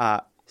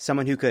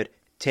 Someone who could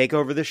take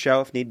over the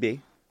show if need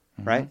be.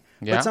 Right.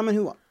 Yeah. But someone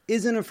who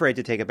isn't afraid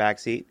to take a back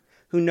seat,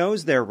 who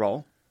knows their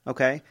role.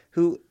 Okay.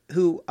 Who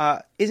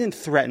isn't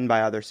threatened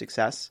by other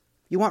success.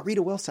 You want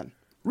Rita Wilson.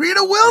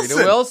 Rita Wilson.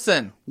 Rita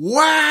Wilson.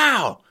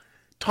 Wow.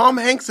 Tom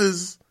Hanks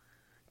is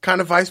kind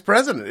of vice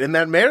president in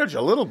that marriage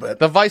a little bit.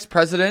 The vice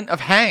president of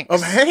Hanks.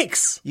 Of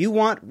Hanks. You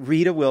want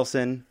Rita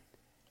Wilson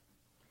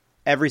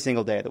every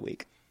single day of the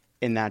week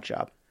in that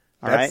job.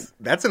 All right.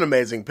 That's an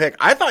amazing pick.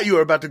 I thought you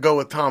were about to go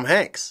with Tom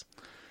Hanks.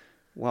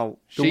 Well,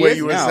 The She way is,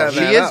 you were no, setting she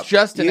that is up.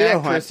 just an You know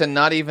actress what? and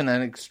not even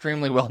an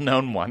extremely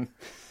well-known one.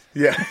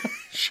 Yeah.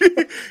 She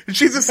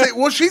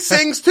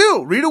sings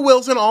too. Rita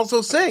Wilson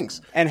also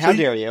sings. and how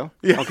dare you?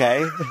 Yeah.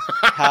 Okay.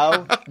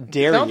 How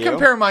dare Don't you?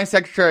 compare my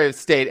Secretary of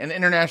State, an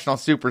international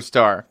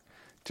superstar,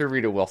 to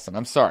Rita Wilson.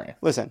 I'm sorry.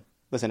 Listen.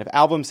 If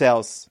album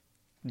sales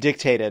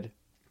dictated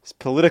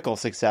political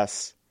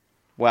success,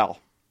 well,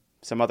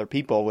 some other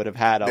people would have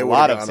had a They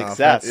lot would've of gone off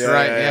success. that. Yeah,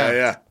 Right, yeah, yeah.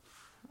 yeah.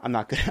 I'm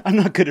not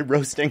good at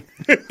roasting.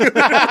 Too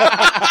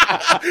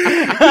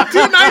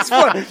nice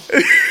for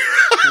it.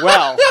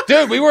 Well,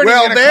 Dude, we weren't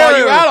Well, even going to call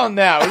there- you out on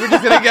that. We were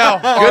just going to go,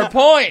 good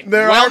point.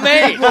 There Well are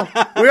made. people-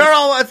 we are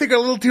all, I think, a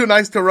little too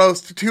nice to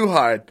roast too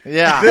hard.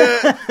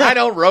 Yeah. I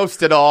don't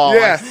roast at all.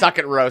 Yeah. I suck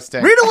at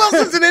roasting. Rita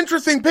Wilson's an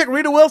interesting pick.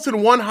 Rita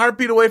Wilson, one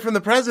heartbeat away from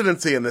the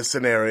presidency in this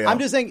scenario. I'm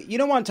just saying, you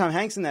don't want Tom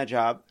Hanks in that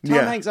job. Tom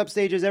Yeah. Hanks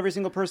upstages every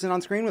single person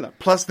on screen with him.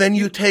 Plus, then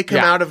you take him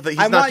Yeah. out of the. He's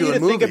I not want you doing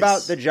to think movies.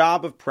 about the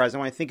job of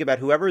president. When I think about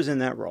whoever's in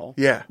that role.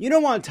 Yeah. You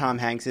don't want Tom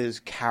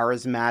Hanks's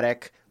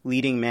charismatic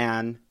leading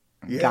man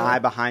guy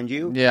behind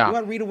you. Yeah. You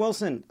want Rita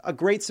Wilson, a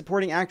great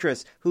supporting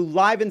actress who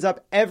livens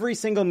up every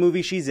single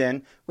movie she's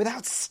in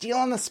without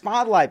stealing the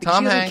spotlight because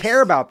she doesn't care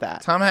about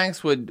that. Tom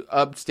Hanks would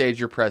upstage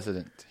your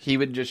president. He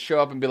would just show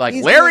up and be like,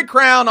 He's Larry like-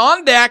 Crown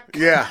on deck.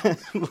 Yeah.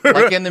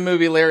 Like in the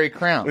movie Larry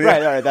Crown.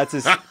 Right. That's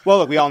his. Well,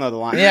 look, we all know the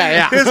line.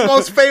 Yeah. His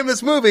most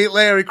famous movie,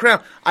 Larry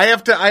Crown. I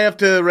have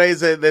to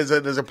raise a. There's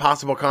a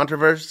possible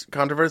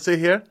controversy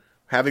here.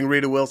 Having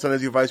Rita Wilson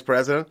as your vice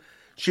president.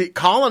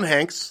 Colin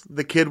Hanks,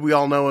 the kid we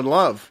all know and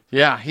love.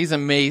 Yeah, he's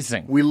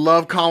amazing. We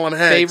love Colin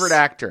Hanks. Favorite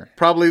actor.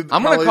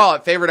 I'm going to call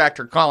it favorite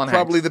actor Colin Hanks.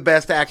 probably the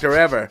best actor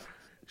ever.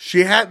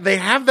 They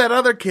have that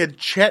other kid,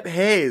 Chet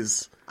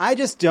Hayes. I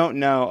just don't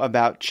know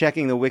about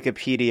checking the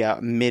Wikipedia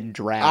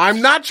mid-draft.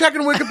 I'm not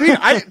checking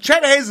Wikipedia.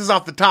 Chet Hayes is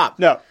off the top.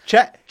 No,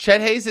 Chet.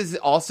 Chet Hayes is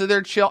also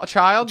their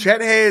child?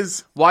 Chet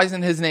Hayes. Why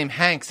isn't his name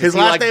Hanks? Is His he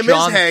last like name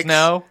Jon is Hanks.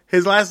 Snow?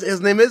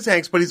 His name is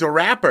Hanks, but he's a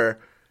rapper,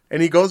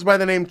 and he goes by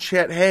the name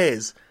Chet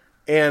Hayes,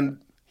 and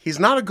he's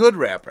not a good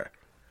rapper.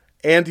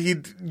 And he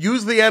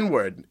used the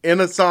N-word in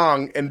a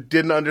song and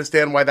didn't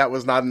understand why that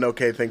was not an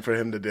okay thing for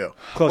him to do.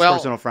 Close Well-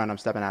 personal friend. I'm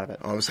stepping out of it.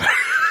 Oh, I'm sorry.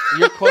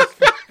 You're close.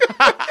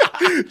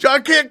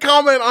 John can't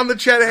comment on the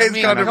Chet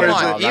Hayes controversy.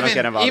 Come on. I don't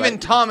get involved. Even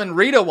Tom and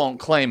Rita won't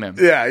claim him.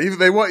 Yeah,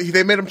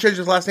 they made him change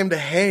his last name to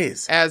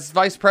Hayes. As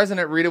vice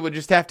president, Rita would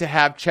just have to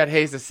have Chet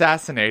Hayes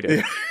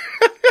assassinated.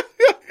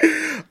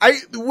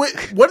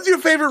 What is your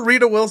favorite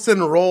Rita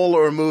Wilson role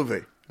or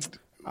movie?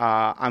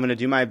 I'm going to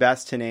do my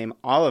best to name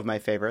all of my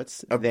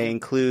favorites. They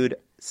include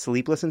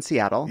Sleepless in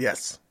Seattle.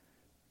 Yes.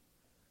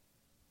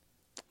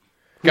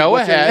 Go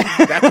ahead.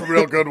 That's a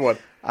real good one.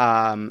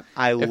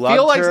 I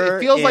loved her.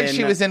 It feels like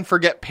she was in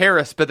Forget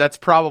Paris, but that's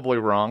probably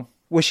wrong.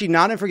 Was she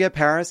not in Forget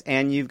Paris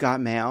and You've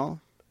Got Mail?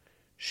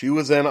 She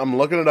was in, I'm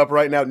looking it up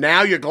right now.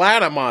 Now you're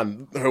glad I'm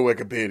on her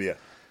Wikipedia.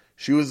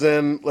 She was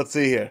in, let's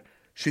see here.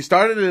 She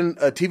started in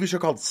a TV show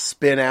called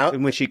Spin Out.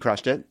 In which she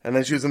crushed it. And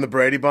then she was in The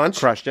Brady Bunch.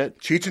 Crushed it.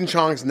 Cheech and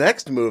Chong's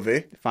next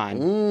movie.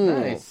 Fine.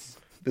 Nice.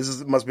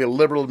 Must be a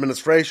liberal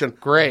administration.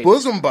 Great.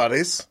 Bosom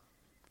Buddies,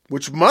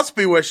 which must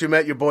be where she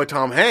met your boy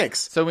Tom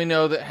Hanks. So we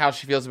know that how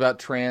she feels about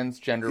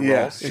transgender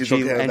Yeah. roles. She's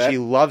okay with And that. she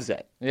loves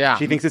it. Yeah.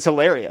 She thinks it's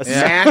hilarious.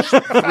 MASH,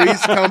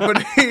 Three's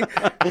Company,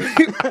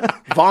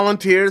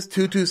 Volunteers,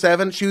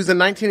 227. She was in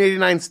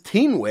 1989's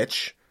Teen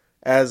Witch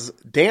as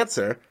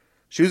dancer.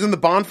 She was in The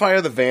Bonfire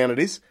of the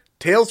Vanities,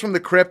 Tales from the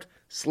Crypt,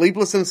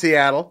 Sleepless in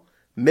Seattle,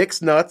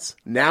 Mixed Nuts,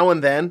 Now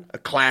and Then, a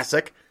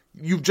classic.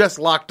 You've just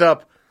locked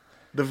up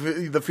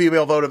the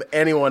female vote of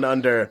anyone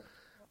under,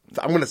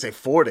 I'm going to say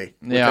 40,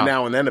 with the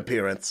Now and Then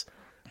appearance.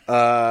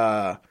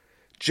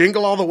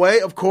 Jingle All the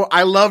Way, of course.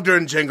 I loved her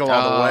in Jingle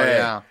All the Way.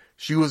 Yeah.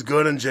 She was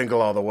good in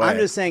Jingle All the Way. I'm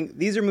just saying,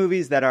 these are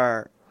movies that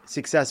are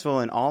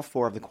successful in all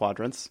four of the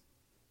quadrants.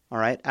 All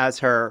right? As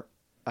her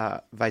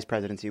vice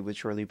presidency would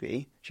surely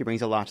be. She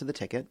brings a lot to the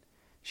ticket.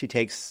 She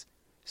takes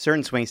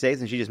certain swing states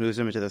and she just moves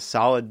them into the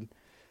solid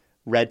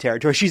red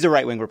territory. She's a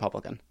right-wing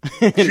Republican.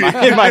 in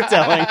my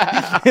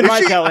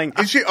telling.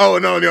 Is she? Oh,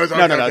 no. No.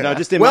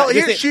 Just in well,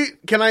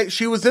 my,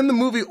 she was in the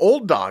movie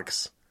Old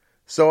Dogs.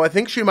 So I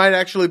think she might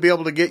actually be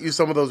able to get you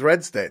some of those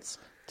red states.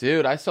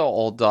 Dude, I saw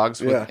Old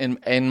Dogs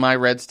in my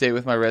red state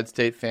with my red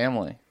state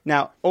family.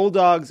 Now, Old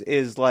Dogs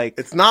is like...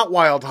 It's not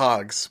Wild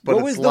Hogs, but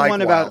what was it's the like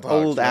one about Wild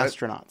Hogs, old right?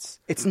 astronauts?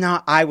 It's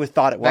not... I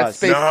thought it was. That's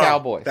Space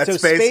Cowboys. That's so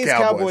Space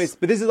Cowboys.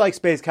 But this is like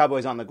Space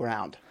Cowboys on the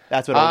ground.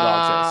 That's what Old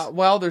Dogs is.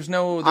 Well, there's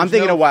no... I'm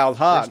thinking of Wild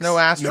Hogs. There's no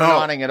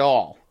astronauting at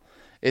all.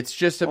 It's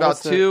just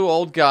about two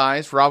old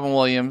guys, Robin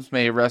Williams,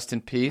 may he rest in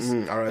peace,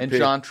 and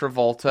John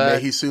Travolta. May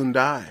he soon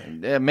die.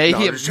 May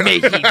he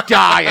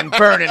die and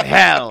burn in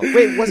hell.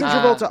 Wait, wasn't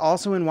Travolta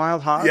also in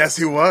Wild Hogs? Yes,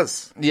 he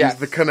was. Yes.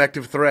 He's the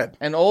connective thread.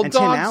 And Old And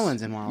Dogs. Tim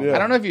Allen's in Wild Hogs. I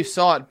don't know if you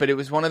saw it, but it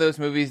was one of those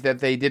movies that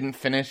they didn't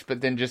finish,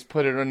 but then just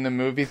put it in the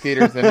movie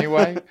theaters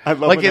anyway. I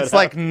love like when it's that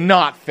like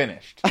not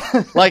finished.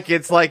 Like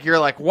it's like you're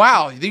like,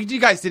 wow,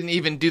 you guys didn't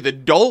even do the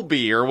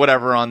Dolby or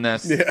whatever on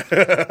this.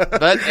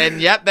 Yeah.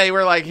 and yet they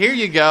were like, here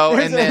you go,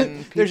 and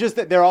then there's just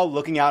that they're all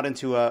looking out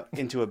into a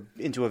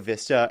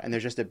vista, and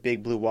there's just a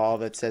big blue wall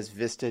that says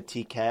Vista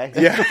TK.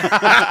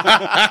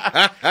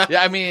 Yeah.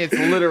 yeah, I mean it's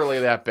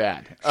literally that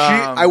bad.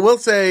 I will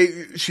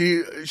say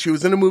she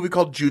was in a movie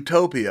called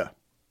Jutopia,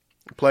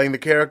 playing the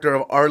character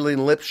of Arlene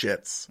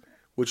Lipschitz,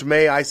 which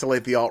may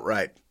isolate the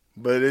alt-right.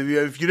 But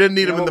if you didn't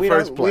need him in the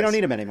first place. We don't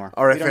need him anymore.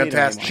 All right,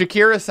 fantastic.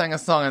 Shakira sang a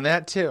song on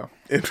that too.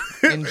 In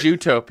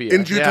Jutopia.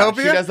 In Jutopia?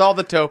 Yeah, she does all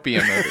the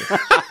Topia movies.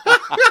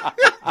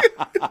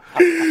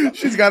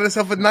 She's got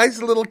herself a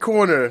nice little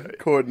corner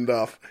cordoned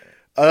off.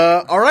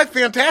 All right,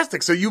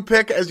 fantastic. So you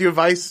pick as your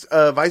vice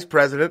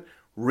president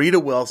Rita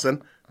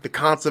Wilson, the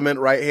consummate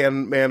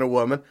right-hand man or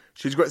woman.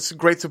 She's a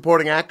great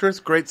supporting actress,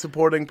 great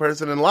supporting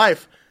person in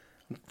life.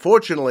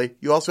 Fortunately,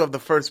 you also have the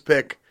first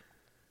pick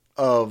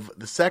of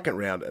the second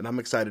round, and I'm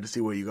excited to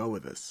see where you go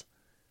with this.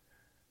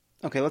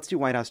 Okay, let's do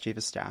White House Chief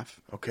of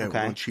Staff. Okay. We're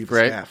on Chief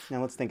Great. of Staff.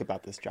 Now let's think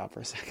about this job for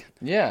a second.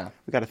 Yeah.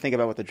 We got to think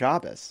about what the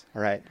job is.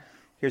 All right.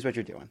 Here's what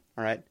you're doing.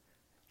 All right.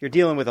 You're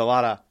dealing with a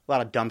lot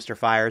of dumpster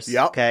fires.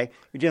 Yep. Okay.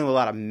 You're dealing with a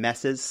lot of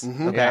messes.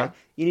 Okay. Yeah.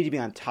 You need to be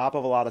on top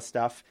of a lot of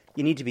stuff.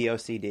 You need to be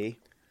OCD.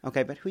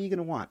 Okay. But who are you going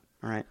to want?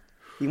 All right.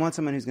 You want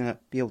someone who's going to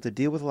be able to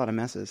deal with a lot of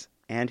messes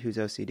and who's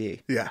OCD.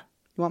 Yeah.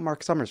 You want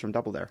Mark Summers from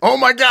Double Dare. Oh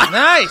my God!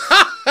 Nice.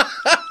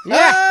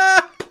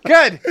 Yeah.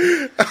 Good.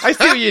 I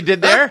see what you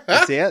did there.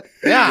 You see it?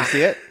 Yeah. You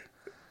see it?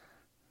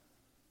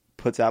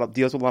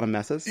 Deals with a lot of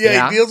messes.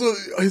 Yeah, he deals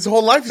with his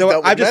whole life.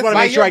 So I just want to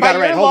make sure I got it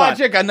right. By your Hold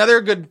logic,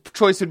 another good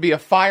choice would be a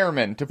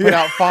fireman to put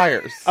out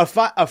fires.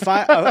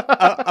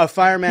 A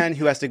fireman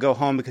who has to go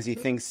home because he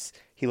thinks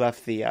he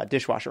left the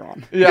dishwasher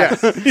on.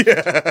 Yes.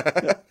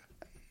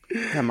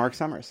 Yeah, Mark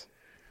Summers.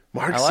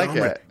 Mark I like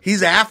Summers. it.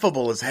 He's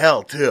affable as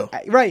hell too.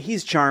 Right,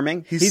 he's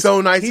charming. He's so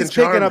nice and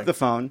charming. He's picking up the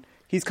phone.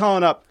 He's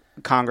calling up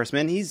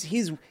congressmen. He's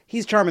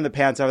charming the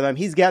pants out of them.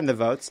 He's getting the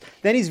votes.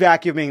 Then he's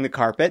vacuuming the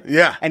carpet.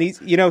 Yeah. And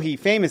he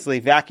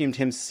famously vacuumed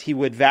him. He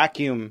would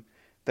vacuum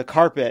the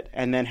carpet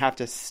and then have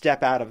to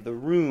step out of the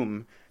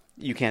room.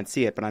 You can't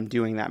see it, but I'm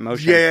doing that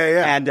motion.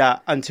 Yeah. And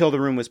until the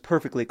room was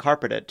perfectly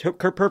carpeted,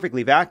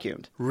 perfectly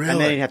vacuumed. Really?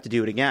 And then he'd have to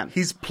do it again.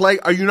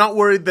 Are you not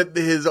worried that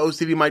his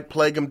OCD might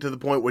plague him to the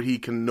point where he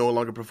can no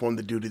longer perform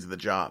the duties of the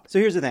job? So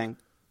here's the thing.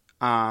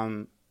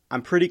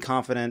 I'm pretty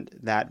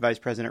confident that Vice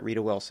President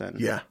Rita Wilson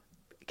Yeah.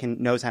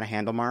 knows how to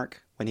handle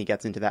Mark when he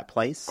gets into that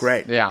place.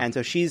 Great. Yeah. And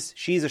so she's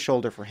a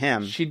shoulder for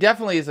him. She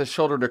definitely is a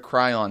shoulder to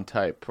cry on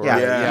type. Yeah.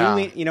 Yeah.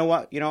 You know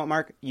what,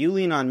 Mark? You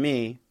lean on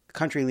me. The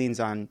country leans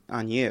on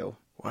you.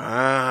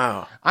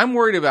 Wow. I'm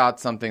worried about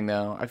something,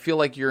 though. I feel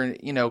like you're,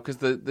 because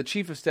the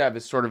chief of staff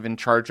is sort of in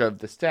charge of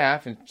the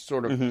staff and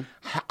sort of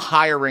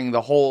hiring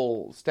the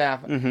whole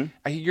staff. You're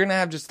going to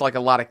have just like a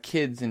lot of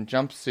kids in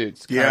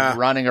jumpsuits kind of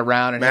running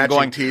around and him Matching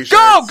going, t-shirts.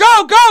 go,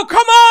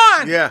 come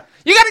on! Yeah.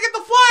 You got to get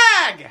the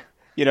flag!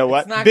 You know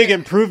what? not Big gonna-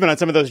 improvement on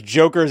some of those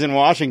jokers in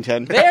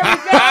Washington. There we go!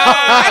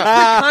 That's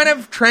the kind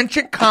of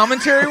trenchant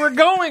commentary we're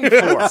going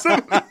for.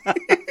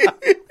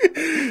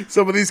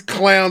 Some of these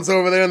clowns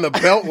over there in the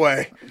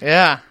Beltway.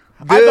 Yeah.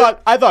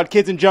 I thought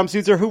kids in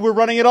jumpsuits are who were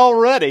running it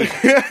already.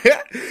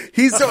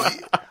 He's so.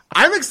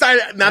 I'm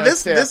excited. Now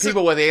this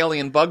people with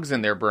alien bugs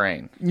in their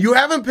brain. you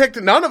haven't picked.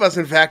 None of us,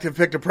 in fact, have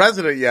picked a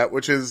president yet,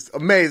 which is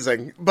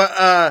amazing.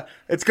 But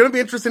it's going to be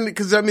interesting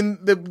because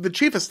the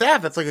chief of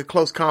staff, that's like a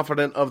close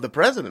confidant of the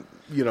president.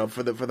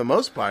 For the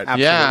most part.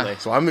 Yeah.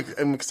 So I'm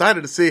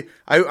excited to see.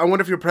 I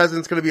wonder if your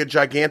president's going to be a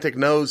gigantic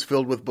nose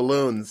filled with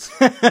balloons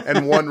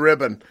and one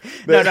ribbon.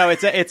 No,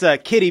 it's a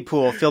kiddie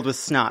pool filled with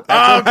snot.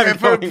 Oh,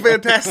 That's what I'm okay, going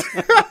with.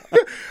 fantastic.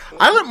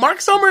 Mark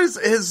Summers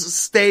has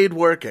stayed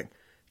working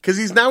because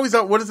he's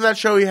on. What is that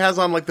show he has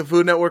on like the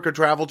Food Network or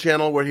Travel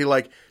Channel where he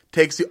like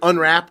takes you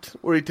Unwrapped,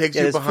 where he takes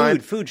Yeah, you there's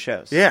behind food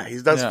shows. Yeah, he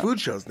does Yeah. food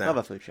shows now. Love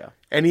a food show.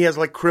 And he has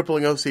like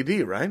crippling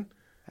OCD, right?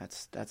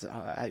 That's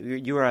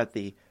you are at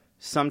the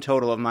sum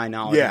total of my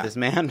knowledge Yeah. of this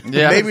man.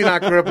 Yeah. Maybe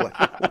not crippling.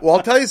 Well,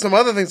 I'll tell you some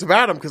other things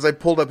about him because I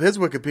pulled up his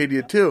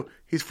Wikipedia too.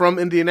 He's from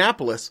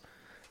Indianapolis,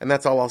 and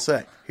that's all I'll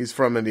say. He's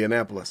from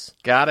Indianapolis.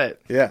 Got it.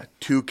 Yeah,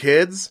 2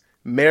 kids,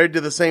 married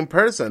to the same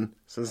person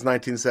since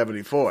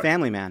 1974.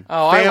 Family man.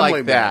 Oh, I Family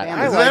like that. man.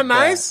 I Isn't like that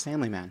nice?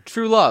 Family man.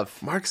 True love.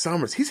 Mark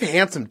Summers, he's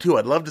handsome too.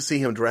 I'd love to see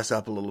him dress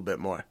up a little bit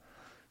more.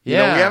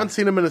 Yeah. We haven't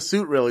seen him in a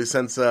suit really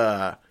since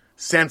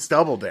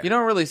Doubleday. You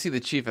don't really see the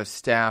chief of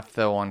staff,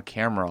 though, on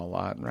camera a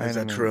lot, right? Is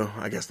that true?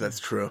 I guess that's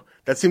true.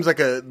 That seems like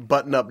a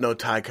button-up,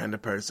 no-tie kind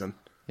of person.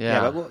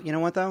 Yeah. But you know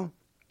what though?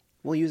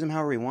 We'll use him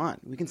however we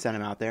want. We can send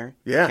him out there.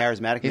 Yeah.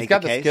 Charismatic. He's make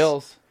got the the case.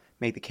 skills.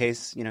 Make the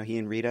case. He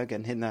and Rita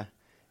getting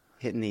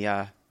hitting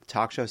the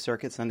talk show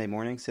circuit Sunday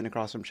morning, sitting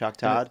across from Chuck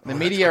Todd. The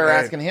media are great.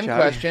 asking him Chuck.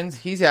 questions.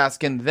 He's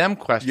asking them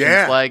questions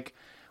Yeah. like,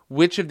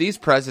 which of these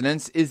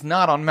presidents is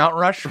not on Mount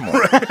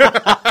Rushmore?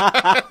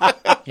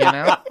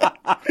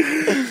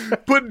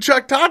 Putting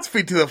Chuck Todd's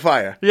feet to the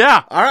fire.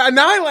 Yeah. All right.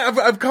 Now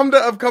I've come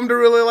to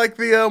really like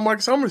the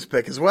Mark Summers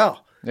pick as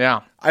well.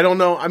 Yeah. I don't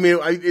know. I mean,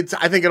 I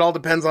think it all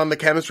depends on the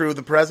chemistry with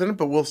the president,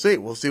 but we'll see.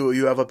 We'll see what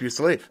you have up your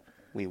sleeve.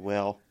 We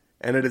will.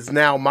 And it is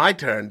now my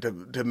turn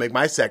to make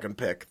my second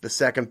pick, the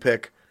second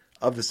pick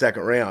of the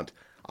second round.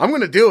 I'm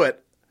going to do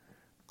it.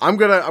 I'm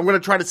gonna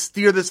try to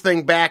steer this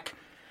thing back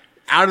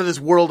out of this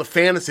world of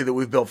fantasy that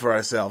we've built for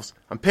ourselves.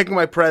 I'm picking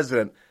my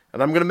president,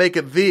 and I'm going to make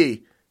it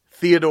the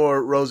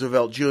Theodore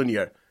Roosevelt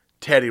Jr.,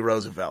 Teddy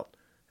Roosevelt.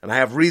 And I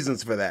have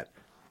reasons for that.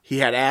 He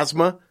had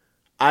asthma.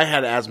 I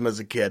had asthma as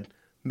a kid.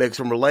 Makes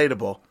him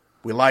relatable.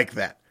 We like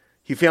that.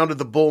 He founded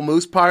the Bull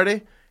Moose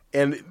Party,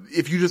 and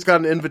if you just got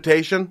an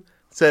invitation,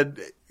 said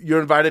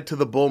you're invited to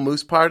the Bull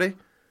Moose Party,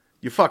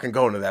 you're fucking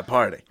going to that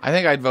party. I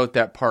think I'd vote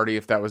that party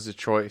if that was a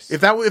choice.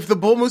 If the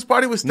Bull Moose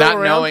Party was still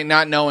around,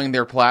 not knowing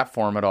their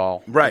platform at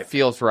all. Right. It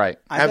feels right.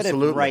 I bet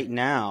Absolutely. if right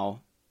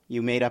now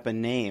you made up a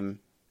name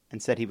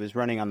and said he was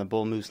running on the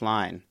Bull Moose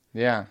line,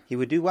 Yeah. he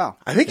would do well.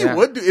 I think he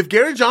would do. If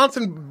Gary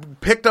Johnson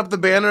picked up the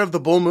banner of the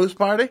Bull Moose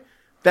Party,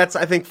 that's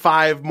I think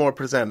 5% more.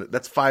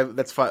 That's 5%.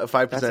 That's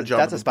 5% jump.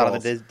 That's in a spot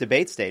polls. on the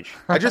debate stage.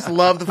 I just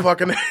love the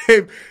fucking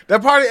name.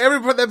 That party,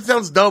 that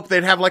sounds dope.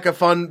 They'd have like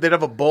they'd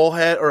have a bull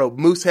head or a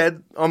moose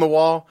head on the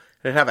wall.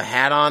 They'd have a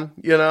hat on,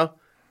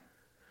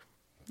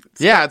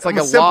 Yeah, it's like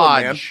I'm a simple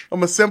lodge. man.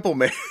 I'm a simple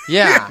man.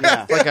 Yeah.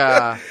 Yeah. It's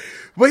like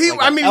But he,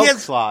 Like I an mean, he Elks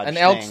has, Lodge an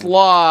thing. Elks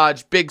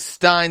Lodge, big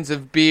steins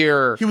of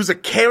beer. he was a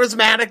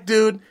charismatic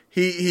dude.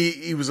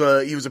 He was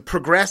a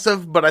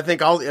progressive,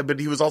 but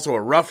he was also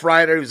a Rough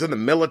Rider. He was in the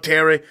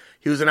military.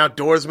 He was an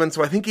outdoorsman.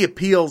 So I think he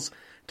appeals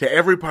to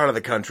every part of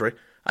the country.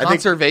 I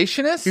think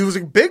Conservationist? he was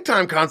a big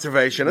time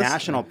conservationist.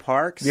 National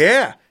parks.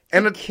 Yeah.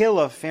 And Kill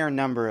a fair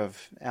number of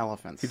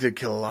elephants. he did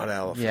kill a lot of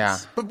elephants. Yeah.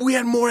 But we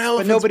had more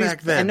But elephants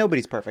back then.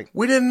 nobody's perfect.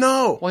 We didn't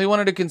know. Well, he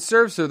wanted to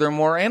conserve so there are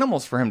more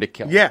animals for him to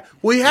kill. Yeah.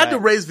 Well, he had to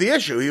raise the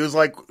issue. He was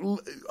like,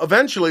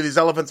 eventually these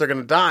elephants are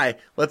going to die.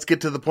 Let's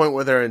get to the point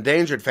where they're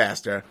endangered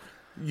faster.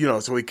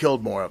 So he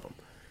killed more of them.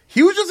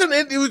 He was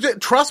he was a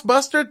trust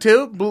buster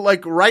too.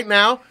 Like right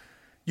now,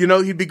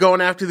 he'd be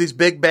going after these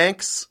big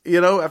banks,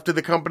 after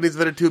the companies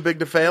that are too big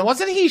to fail.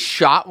 Wasn't he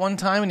shot one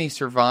time and he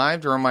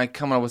survived? Or am I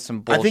coming up with some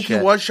bullshit? I think he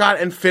was shot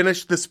and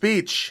finished the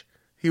speech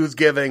he was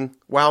giving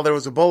while there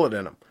was a bullet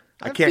in him.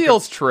 That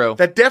feels true.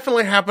 That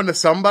definitely happened to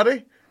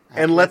somebody.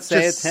 And let's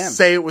say just it's him.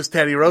 say it was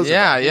Teddy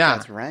Roosevelt. Yeah.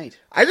 That's right.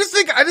 I just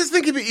think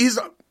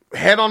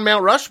head on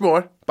Mount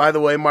Rushmore, by the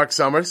way, Mark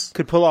Summers.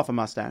 Could pull off a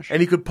mustache.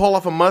 And he could pull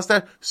off a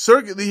mustache.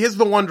 Here's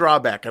the one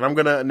drawback, and I'm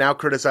going to now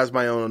criticize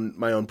my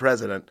own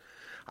president.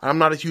 I'm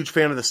not a huge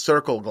fan of the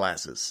circle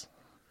glasses.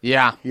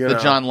 Yeah, You the know.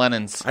 John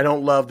Lennons. I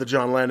don't love the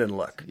John Lennon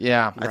look.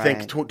 Yeah. I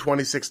think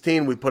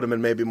 2016 we put him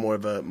in maybe more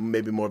of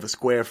a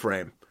square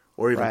frame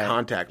or even Right.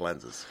 contact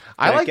lenses.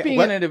 I like being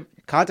in a...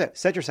 Contact.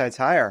 Set your sights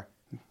higher.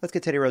 Let's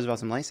get Teddy Roosevelt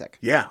some LASIK.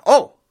 Yeah.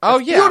 Oh,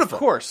 that's yeah, of beautiful.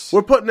 course.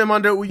 We're putting him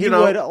under. He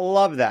would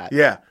love that.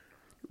 Yeah,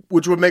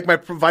 which would make my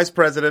vice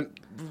president,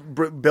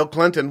 Bill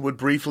Clinton, would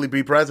briefly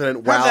be president.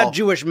 Have While that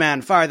Jewish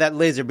man fire that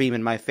laser beam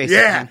in my face.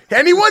 yeah,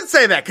 and he would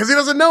say that because he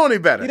doesn't know any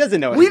better. He doesn't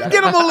know any We'd better.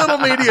 get him a little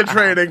media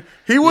training.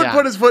 He would Yeah.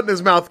 put his foot in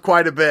his mouth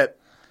quite a bit,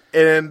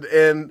 and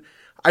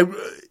I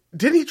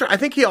didn't he try. I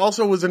think he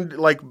also was in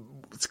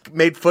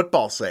made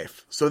football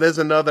safe. So there's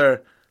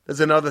another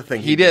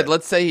thing He did.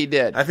 Let's say he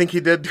did. I think he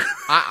did.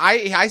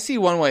 I see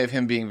one way of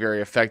him being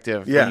very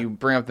effective Yeah. when you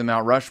bring up the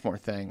Mount Rushmore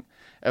thing.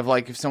 Of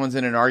if someone's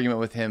in an argument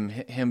with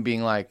him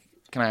being like,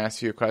 "Can I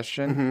ask you a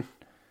question?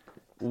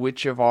 Mm-hmm.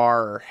 Which of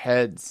our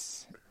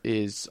heads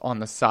is on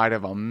the side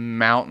of a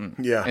mountain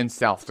Yeah. in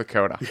South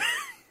Dakota?"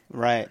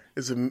 Right.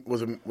 Was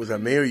that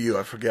me or you?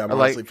 I forget. I'm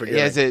honestly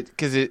forgetting. is it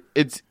because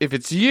it's if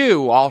it's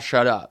you, I'll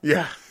shut up.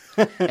 Yeah.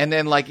 And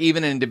then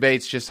even in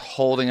debates, just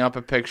holding up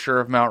a picture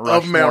of Mount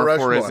Rushmore, Mount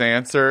for his Rushmore.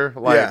 answer.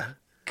 Yeah.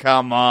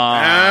 Come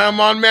on. I'm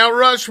on Mount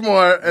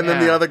Rushmore, and then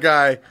Yeah. the other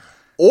guy.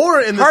 Or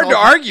in this Hard to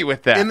argue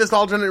with that. In this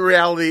alternate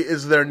reality,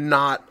 is there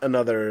not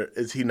another?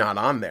 Is he not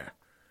on there?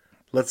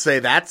 Let's say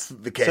that's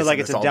the case. So in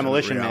it's this a alternate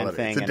Demolition Man reality.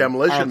 thing. It's a and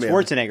Demolition Arnold Man.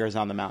 Schwarzenegger's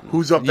on the mountain.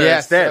 Who's up there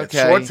Yes, instead?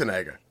 okay. It's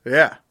Schwarzenegger.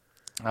 Yeah.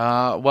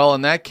 Well,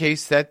 in that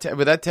case,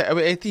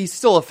 he's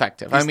still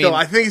effective. I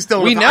think he's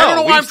still. We I know. don't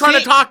know why I'm trying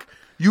to talk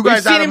you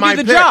guys We've seen out of him my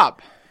do the pick.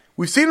 job.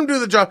 We've seen him do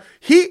the job.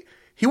 He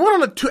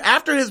went on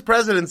after his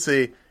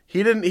presidency.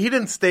 He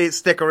didn't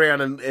stick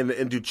around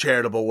and do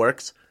charitable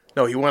works.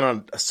 No, he went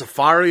on a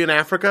safari in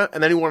Africa,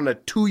 and then he went on a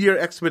 2-year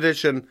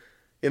expedition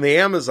in the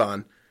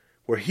Amazon,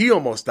 where he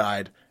almost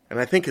died, and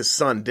I think his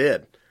son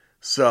did.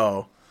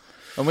 So,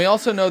 And we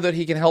also know that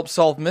he can help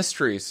solve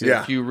mysteries.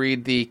 Yeah. If you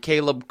read the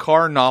Caleb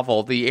Carr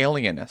novel, The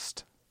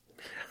Alienist,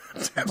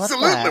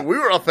 absolutely, that? we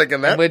were all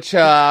thinking that. which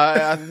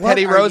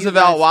Teddy you Roosevelt,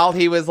 guys- while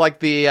he was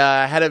the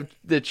head of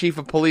the chief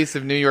of police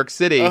of New York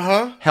City,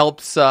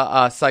 helps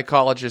a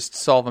psychologist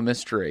solve a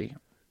mystery.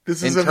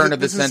 This in is turn of the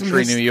this is some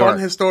century New York. fun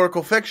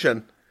historical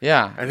fiction.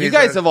 Yeah, And you he's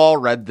guys a- have all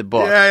read the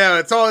book. Yeah,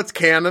 it's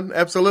canon,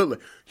 absolutely.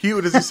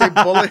 Does he say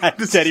bully?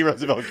 Teddy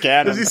Roosevelt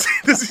cannon. Does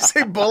he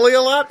say bully a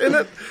lot in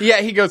it?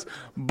 Yeah, he goes,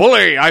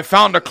 "Bully, I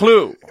found a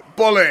clue.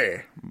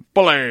 Bully.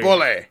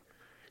 Bully."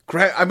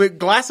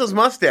 Glasses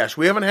mustache.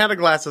 We haven't had a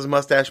glasses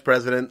mustache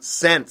president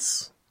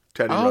since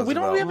Teddy Oh,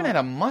 Roosevelt. we haven't had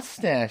a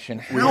mustache in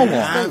how haven't.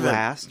 long? the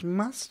last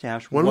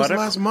mustache. When was What the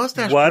a- last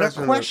mustache What a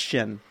president?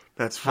 question.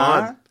 That's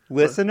Huh? fun.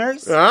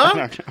 Listeners?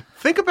 Huh?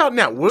 Think about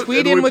now.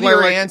 Tweet Do in we with play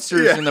your like-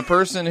 answers, Yeah. and the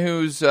person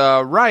who's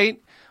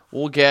right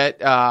will get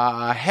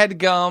a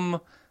headgum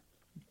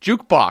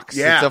jukebox.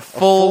 Yeah, It's a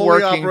full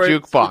fully working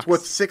operated- jukebox. It's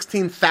worth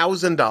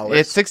 $16,000.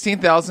 It's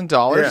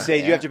 $16,000. Yeah.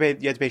 Say you have to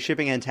pay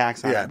shipping and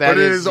tax on yeah, it. That but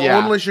it is- is yeah.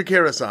 only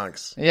Shakira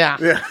songs. Yeah.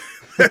 Yeah.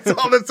 That's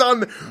all that's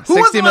on. Who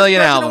was 60 the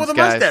million last president albums, with a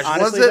guys. mustache?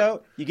 Honestly, was it?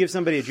 though, you give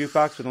somebody a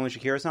jukebox with only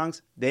Shakira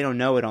songs, they don't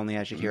know it only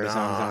has Shakira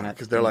songs on it.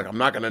 Because they're like, I'm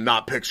not going to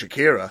not pick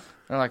Shakira.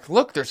 They're like,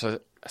 look, there's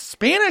a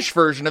Spanish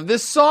version of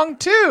this song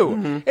too.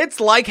 Mm-hmm. It's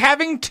like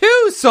having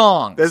two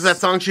songs. There's that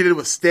song she did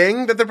with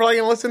Sting that they're probably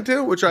going to listen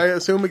to, which I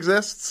assume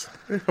exists.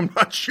 I'm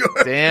not sure.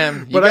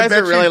 Damn, you But I guys bet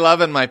are really she-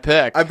 loving my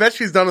pick. I bet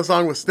she's done a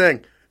song with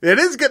Sting. It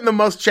is getting the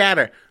most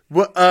chatter.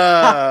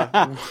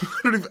 And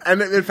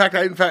in fact,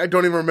 I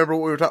don't even remember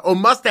what we were talking. Oh,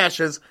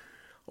 mustaches.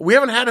 We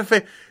haven't had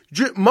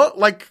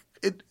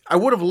I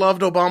would have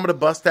loved Obama to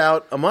bust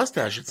out a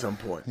mustache at some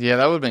point. Yeah,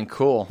 that would have been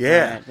cool.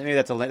 Yeah, Right. Maybe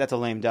that's a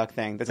lame duck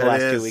thing. That's a That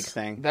last is. 2 weeks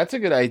thing. That's a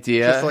good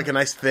idea. just like a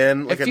nice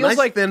thin, feels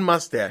like thin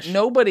mustache.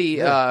 Nobody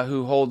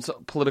who holds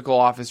political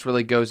office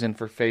really goes in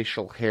for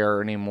facial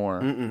hair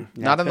anymore.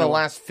 Not in the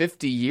last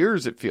 50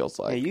 years, it feels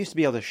Yeah, like. you used to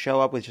be able to show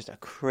up with just a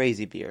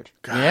crazy beard.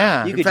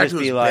 Yeah. You In could fact, just it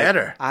be was like,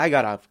 better. I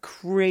got a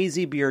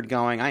crazy beard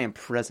going. I am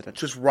president.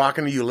 Just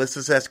rocking a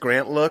Ulysses S.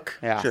 Grant look.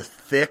 Yeah. Just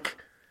thick.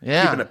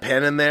 Yeah. Keeping a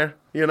pen in there,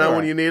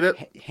 when you need it.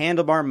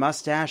 Handlebar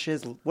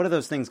mustaches. What are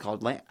those things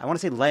called? I want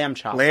to say lamb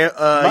chops. Yeah.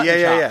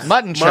 chops. Mutton chops.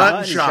 Mutton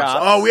Mutton chops. chops.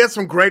 Oh, we had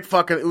some great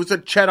fucking. It was a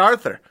Chet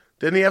Arthur.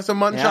 Didn't he have some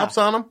mutton Yeah. chops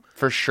on him?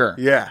 For sure.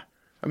 Yeah.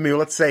 I mean,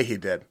 let's say he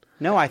did.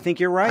 No, I think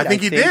you're right. I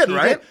think he did,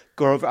 right?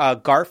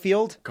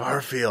 Garfield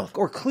Garfield.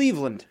 or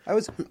Cleveland.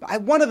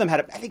 One of them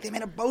had. I think they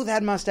both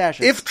had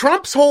mustaches. If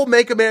Trump's whole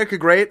 "Make America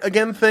Great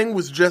Again" thing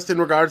was just in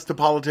regards to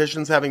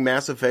politicians having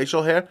massive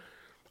facial hair,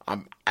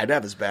 I'd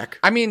have his back.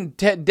 I mean,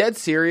 dead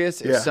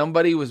serious. Yeah. If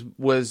somebody was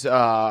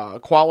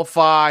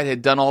qualified,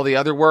 had done all the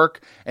other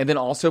work, and then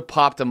also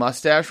popped a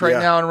mustache right Yeah.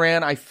 now and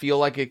ran, I feel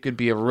like it could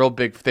be a real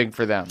big thing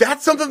for them.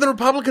 That's something the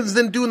Republicans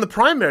didn't do in the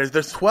primaries.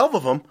 There's 12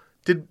 of them.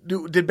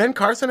 Did Ben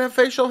Carson have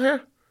facial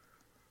hair?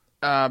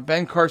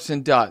 Ben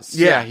Carson does.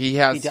 Yeah. He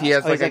has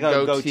like a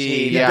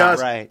goatee. He Yeah.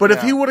 does. right. But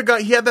if he would have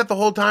got, he had that the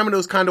whole time, and it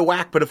was kind of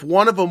whack. But if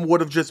one of them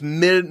would have just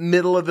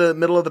middle of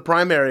the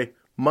primary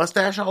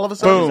mustache all of a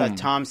sudden, Boom. A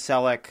Tom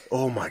Selleck,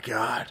 oh my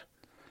god,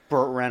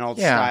 Burt Reynolds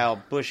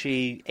style,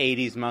 bushy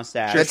 80s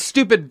mustache. That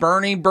stupid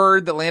Bernie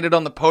bird that landed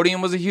on the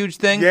podium was a huge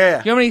thing. Yeah.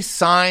 You know how many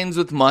signs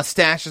with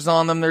mustaches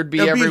on them there'd be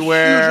it'd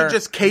everywhere? Be huge.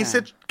 Just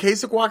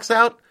Kasich walks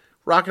out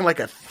rocking like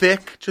a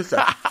thick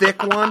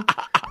one.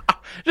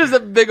 Just a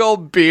big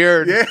old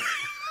beard. Yeah.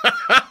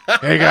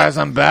 Hey guys,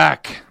 I'm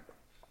back.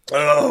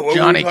 Oh, what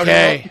Johnny were we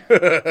K.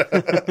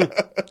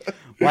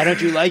 Why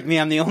don't you like me?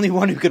 I'm the only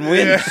one who can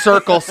win.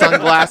 Circle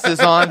sunglasses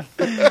on.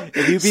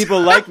 If you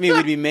people liked me,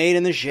 we'd be made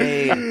in the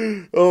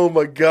shade. Oh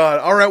my god!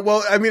 All right,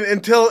 well, I mean,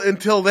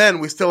 until then,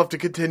 we still have to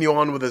continue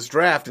on with this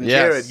draft. And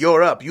Yes. Jared,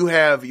 you're up. You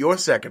have your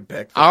second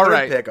pick, the All third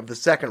right. pick of the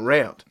second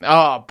round.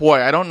 Oh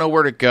boy, I don't know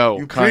where to go.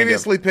 You kind of.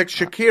 previously picked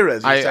Shakira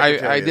as your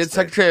Secretary I of did State.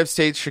 Secretary of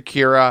State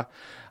Shakira.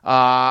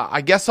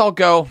 I guess I'll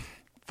go.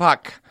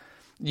 Fuck.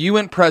 You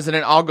went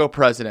president. I'll go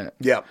president.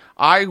 Yep.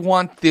 I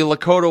want the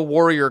Lakota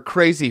warrior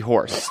Crazy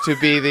Horse to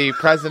be the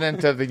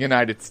president of the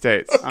United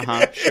States.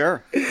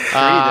 Sure.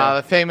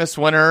 The famous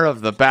winner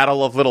of the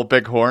Battle of Little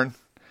Bighorn.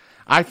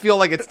 I feel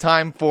like it's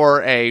time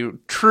for a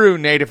true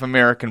Native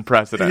American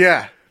president.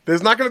 Yeah.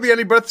 There's not going to be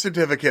any birth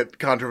certificate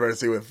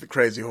controversy with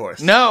Crazy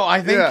Horse. No,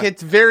 I think Yeah.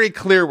 it's very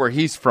clear where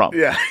he's from.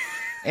 Yeah.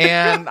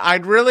 And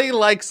I'd really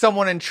like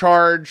someone in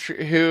charge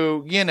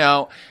who,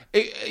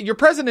 your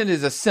president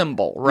is a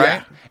symbol, right?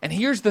 Yeah. And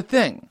here's the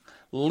thing.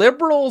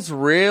 Liberals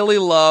really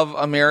love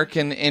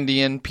American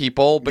Indian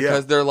people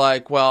because they're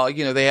like, well,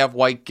 they have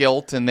white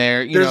guilt and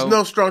There's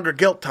no stronger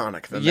guilt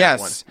tonic than that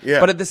one. Yes, Yeah.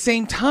 but at the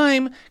same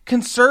time,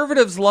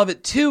 conservatives love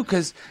it too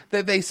because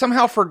they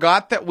somehow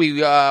forgot that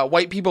we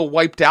white people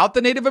wiped out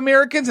the Native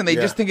Americans, and they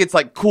just think it's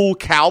like cool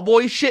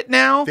cowboy shit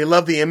now. They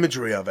love the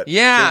imagery of it.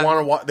 Yeah.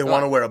 They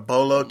want to wear a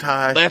bolo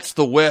tie. That's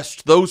the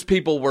West. Those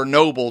people were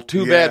noble.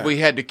 Too bad we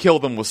had to kill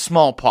them with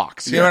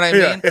smallpox. You know what I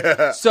mean?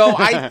 Yeah. So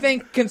I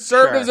think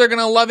conservatives are going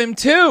to love him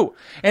too.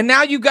 And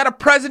now you've got a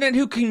president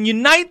who can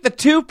unite the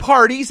two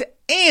parties,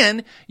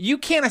 and you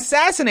can't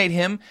assassinate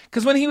him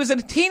because when he was a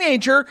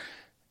teenager,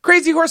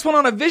 Crazy Horse went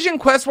on a vision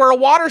quest where a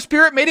water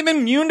spirit made him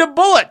immune to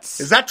bullets.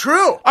 Is that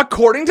true?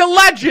 According to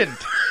legend.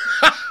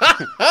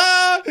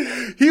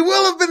 He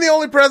will have been the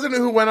only president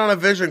who went on a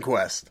vision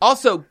quest.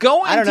 Also,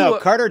 going I don't to know.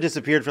 Carter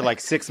disappeared for like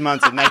 6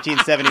 months in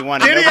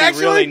 1971, and Did he nobody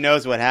actually? really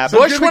knows what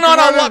happened. Bush Jimmy went on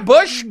Carter-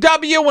 Bush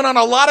W went on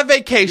a lot of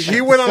vacations. He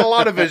went on a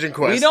lot of vision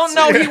quests. We don't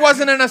know he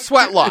wasn't in a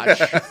sweat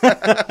lodge.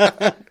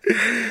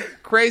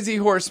 Crazy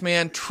Horse,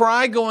 man.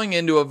 Try going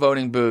into a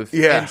voting booth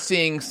and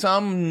seeing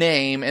some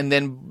name and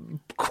then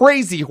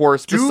Crazy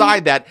Horse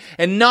beside that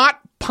and not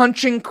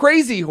punching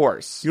Crazy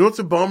Horse. You know what's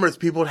a bummer is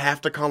people would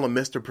have to call him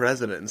Mr.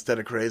 President instead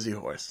of Crazy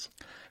Horse.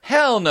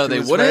 Hell no, they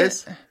his wouldn't.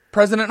 face?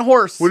 President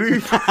Horse. What do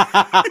you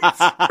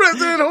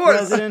President Horse.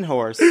 President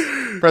Horse.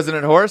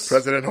 President Horse?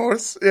 President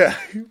Horse? Yeah.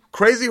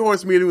 Crazy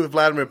Horse meeting with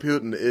Vladimir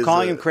Putin is...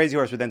 Calling him Crazy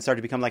Horse would then start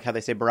to become like how they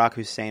say Barack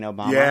Hussein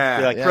Obama. Yeah.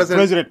 Be like, Yeah.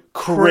 President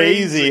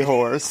Crazy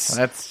Horse.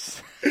 That's...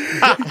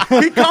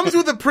 He comes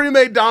with a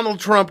pre-made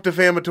Donald Trump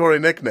defamatory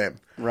nickname.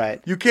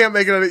 Right. You can't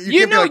make it... You You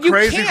can't know, be like you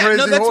Crazy can't. Crazy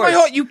No, that's Horse. my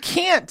whole... You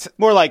can't.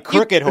 More like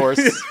Crooked Horse.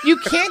 You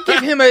can't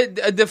give him a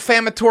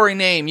defamatory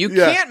name. You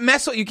Yeah. can't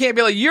mess with... You can't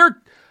be like,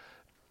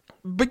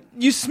 but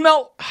you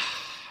smell...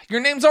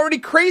 Your name's already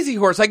Crazy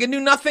Horse. I can do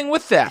nothing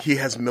with that. He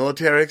has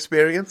military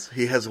experience.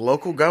 He has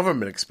local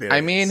government experience.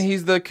 I mean,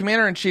 he's the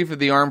commander-in-chief of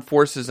the armed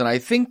forces, and I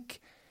think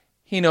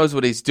he knows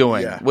what he's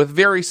doing. Yeah. With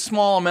very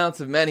small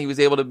amounts of men, he was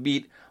able to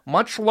beat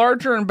much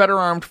larger and better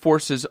armed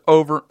forces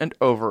over and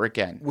over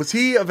again. Was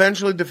he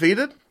eventually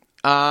defeated?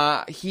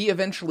 He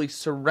eventually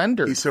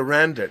surrendered. He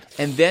surrendered.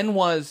 And then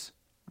was,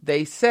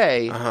 they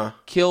say,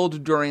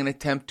 killed during an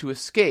attempt to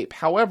escape.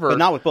 However... But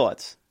not with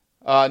bullets.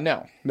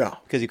 No. No.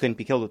 Because he couldn't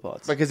be killed with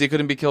bullets. Because he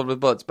couldn't be killed with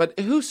bullets. But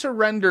who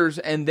surrenders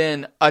and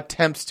then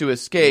attempts to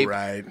escape?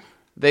 Right.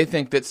 They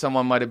think that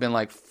someone might have been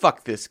like,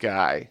 fuck this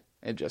guy,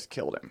 and just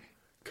killed him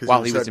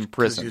while he was in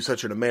prison. You're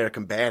such an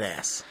American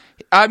badass.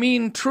 I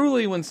mean,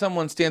 truly, when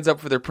someone stands up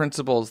for their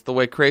principles the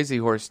way Crazy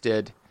Horse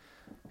did,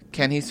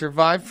 can he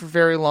survive for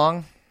very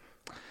long?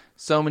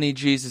 So many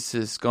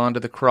Jesuses gone to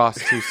the cross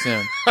too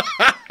soon.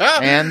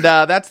 And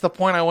that's the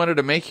point I wanted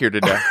to make here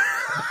today.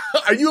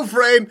 Are you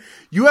afraid?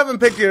 You haven't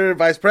picked your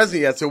vice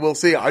president yet, so we'll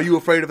see. Are you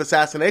afraid of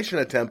assassination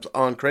attempts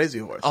on Crazy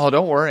Horse? Oh,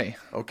 don't worry.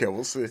 Okay,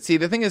 we'll see. See,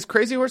 the thing is,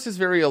 Crazy Horse is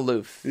very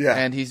aloof. Yeah.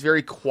 And he's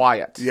very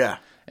quiet. Yeah.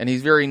 And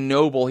he's very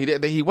noble.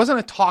 He wasn't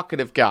a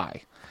talkative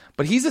guy.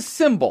 But he's a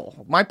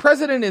symbol. My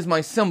president is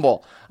my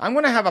symbol. I'm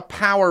going to have a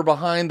power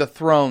behind the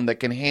throne that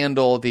can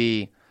handle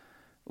the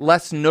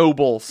less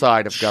noble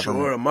side of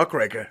government. Sure, a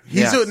muckraker.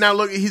 Yes. Now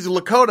look, he's a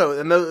Lakota,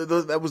 and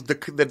that was the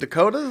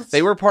Dakotas.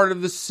 They were part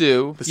of the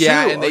Sioux. The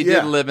yeah, Sioux, and they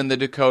yeah. did live in the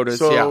Dakotas.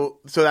 So,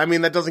 yeah. so I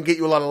mean, that doesn't get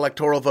you a lot of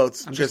electoral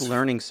votes. I'm just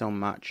learning so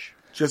much.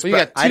 Just Well, you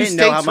got I two didn't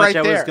know how states much right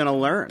I was there. going to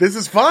learn. This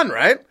is fun,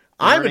 right?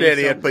 I'm an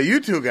idiot, but you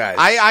two guys.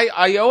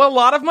 I owe a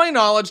lot of my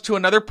knowledge to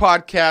another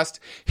podcast,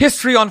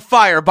 History on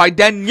Fire by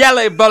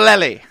Daniele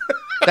Bolelli.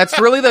 That's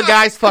really the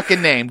guy's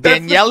fucking name,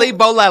 Daniele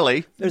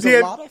Bolelli. There's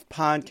a lot of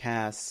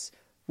podcasts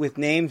with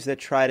names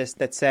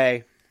that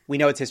say, we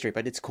know it's history,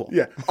 but it's cool.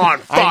 Yeah, on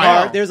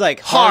fire. There's like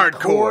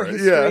hardcore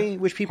history, yeah.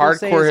 which people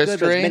say Hardcore is good,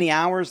 but history. it's many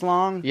hours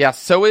long. Yeah,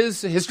 so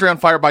is History on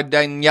Fire by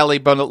Daniele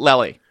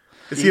Bolelli.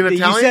 Is he an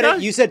Italian guy?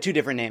 You said two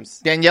different names.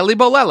 Daniele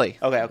Bolelli.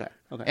 Okay.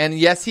 And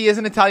yes, he is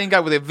an Italian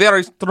guy with a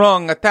very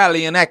strong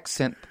Italian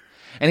accent.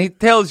 And he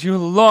tells you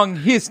long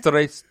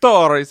history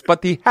stories,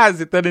 but he has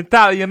it an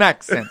Italian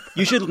accent.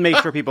 You should make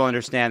sure people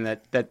understand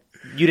that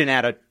you didn't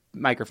add a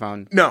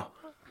microphone. No.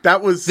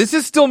 That was... This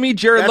is still me,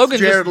 Jared Logan,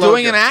 Jared just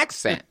doing Logan. an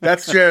accent.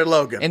 That's Jared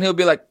Logan. And he'll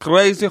be like,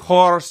 crazy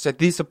horse at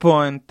this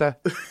point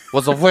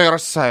was very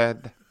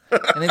sad.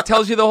 And it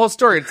tells you the whole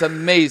story. It's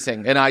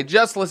amazing. And I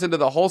just listened to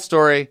the whole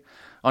story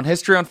on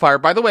History on Fire.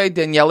 By the way,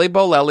 Daniele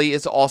Bolelli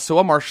is also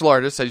a martial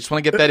artist. I just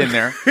want to get that in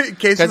there. In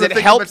case you were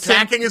thinking of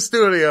attacking his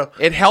studio.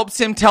 It helps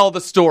him tell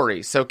the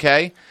stories,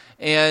 okay?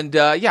 And,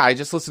 I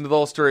just listened to the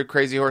whole story of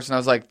Crazy Horse, and I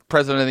was like,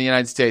 President of the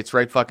United States,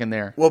 right fucking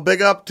there. Well,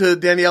 big up to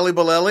Daniele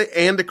Bolelli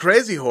and to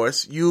Crazy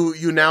Horse. You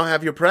now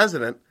have your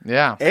president.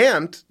 Yeah.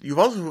 And you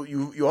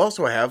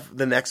also have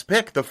the next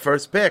pick, the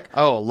first pick.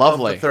 Oh,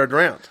 lovely. Of the third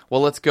round.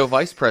 Well, let's go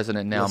vice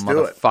president now, Let's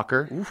do it.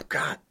 motherfucker. Ooh,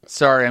 God.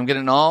 Sorry, I'm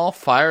getting all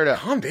fired up.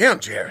 Calm down,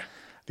 Jared.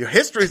 Your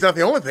history's not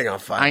the only thing on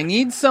fire. I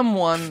need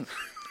someone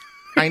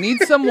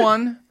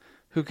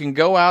who can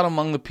go out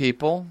among the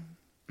people,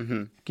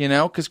 you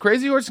know, because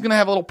Crazy Horse is going to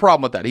have a little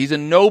problem with that. He's a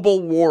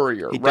noble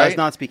warrior, He right? does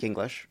not speak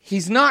English.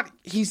 He's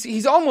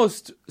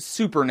almost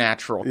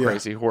supernatural,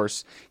 Crazy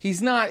Horse.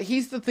 He's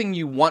the thing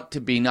you want to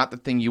be, not the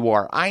thing you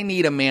are. I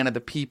need a man of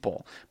the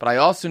people, but I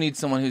also need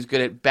someone who's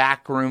good at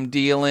backroom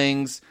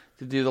dealings,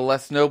 to do the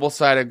less noble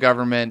side of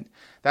government.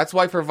 That's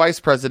why for vice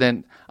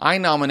president, I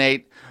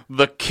nominate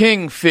the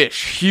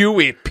Kingfish,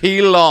 Huey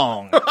P.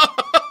 Long.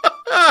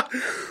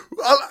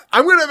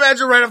 I'm going to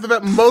imagine right off the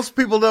bat, most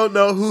people don't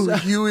know who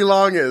Huey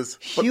Long is.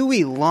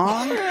 Huey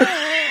Long?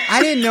 I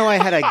didn't know I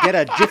had to get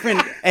a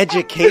different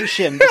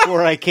education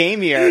before I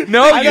came here.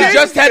 No, you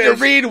just had to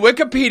read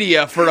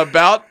Wikipedia for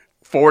about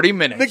 40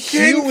 minutes. The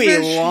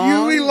Kingfish,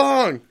 Huey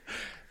Long.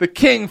 The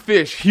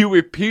Kingfish,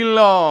 Huey P.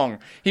 Long.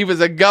 He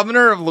was a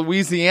governor of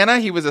Louisiana.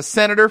 He was a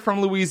senator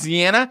from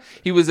Louisiana.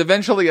 He was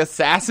eventually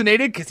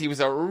assassinated because he was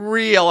a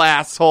real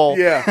asshole.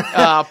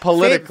 Yeah.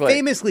 Politically.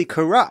 Famously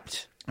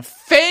corrupt.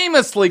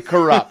 Famously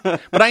corrupt.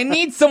 But I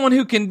need someone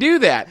who can do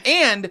that.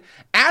 And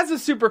as a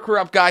super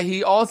corrupt guy,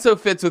 he also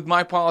fits with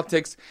my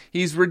politics.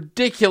 He's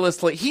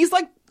ridiculously... He's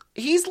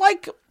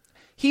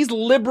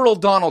liberal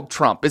Donald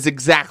Trump is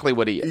exactly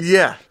what he is.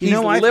 Yeah. He's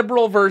a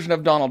liberal version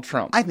of Donald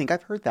Trump. I think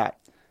I've heard that.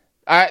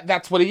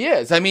 That's what he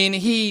is. I mean,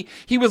 he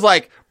was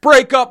like,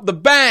 break up the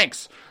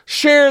banks,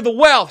 share the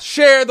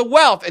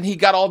wealth. And he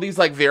got all these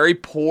like very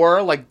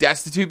poor, like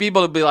destitute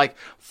people to be like,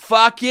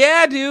 fuck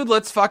yeah, dude,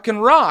 let's fucking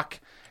rock.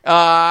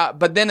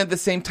 But then at the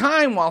same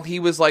time, while he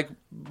was like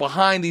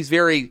behind these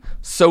very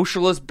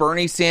socialist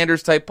Bernie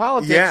Sanders type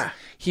politics,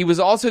 he was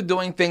also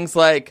doing things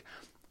like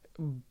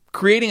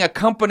creating a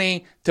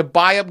company to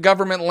buy up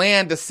government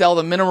land to sell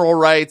the mineral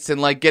rights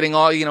and like getting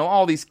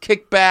all these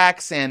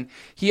kickbacks. And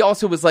he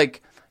also was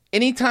like,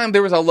 anytime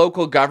there was a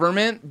local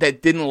government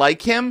that didn't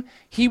like him,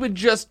 he would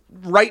just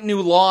write new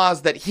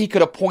laws that he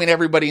could appoint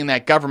everybody in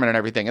that government and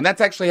everything. And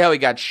that's actually how he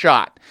got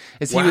shot.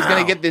 He was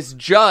going to get this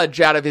judge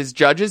out of his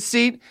judge's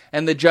seat,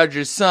 and the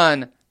judge's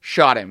son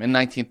shot him in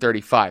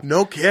 1935.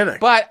 No kidding.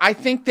 But I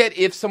think that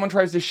if someone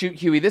tries to shoot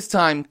Huey this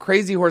time,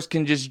 Crazy Horse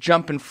can just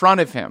jump in front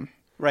of him.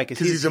 Right,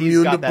 because he's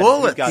immune to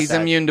bullets. He's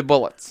immune to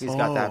bullets. He's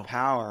got that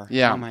power.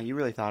 Yeah. Oh my, you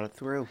really thought it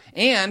through.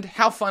 And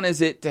how fun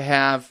is it to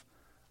have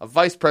a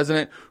vice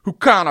president who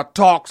kind of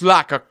talks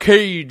like a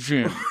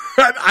Cajun?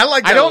 I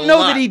like that. I don't know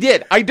that he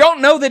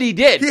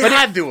did. He but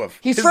had to have.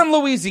 He's from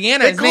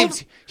Louisiana. His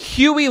name's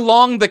Huey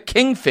Long the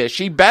Kingfish.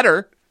 He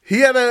better. He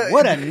had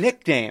What a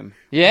nickname.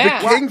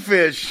 Yeah. The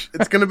Kingfish.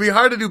 It's going to be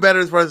hard to do better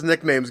as far as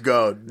nicknames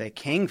go. The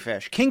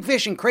Kingfish.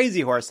 Kingfish and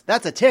Crazy Horse.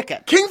 That's a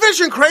ticket.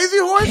 Kingfish and Crazy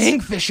Horse?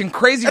 Kingfish and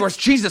Crazy Horse.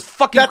 Jesus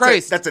fucking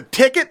Christ. That's a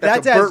ticket?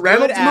 That's a as Burt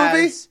Reynolds good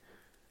movie? as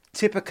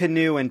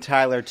Tippecanoe and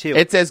Tyler, too.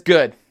 It's as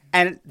good.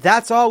 And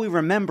that's all we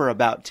remember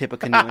about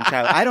Tippecanoe and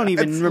Tyler. I don't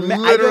even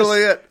remember.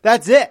 Literally it.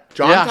 That's it.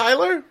 John Yeah.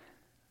 Tyler?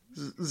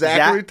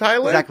 Zachary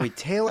Tyler? Zachary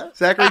Taylor?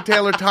 Zachary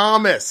Taylor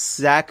Thomas.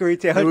 Zachary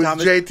Taylor Who's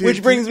Thomas. JT?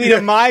 Which brings me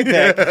to my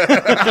pick.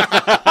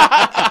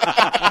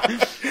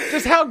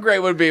 Just how great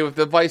would it be if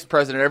the vice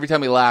president, every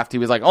time he laughed, he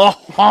was like, oh,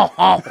 oh,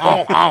 oh,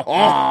 oh,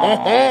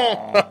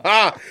 oh,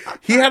 oh.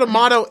 He had a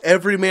motto,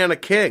 every man a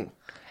king.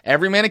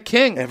 Every man a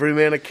king. Every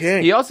man a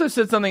king. He also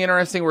said something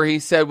interesting where he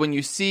said, when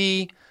you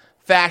see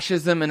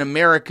fascism in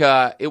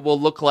America, it will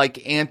look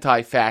like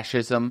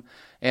anti-fascism.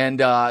 And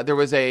there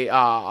was a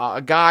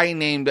guy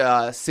named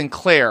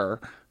Sinclair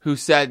who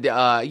said,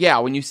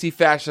 when you see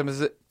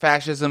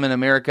fascism in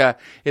America,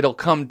 it'll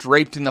come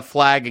draped in the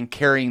flag and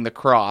carrying the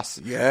cross,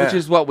 which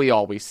is what we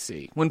always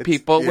see. When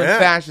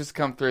fascists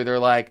come through, they're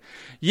like,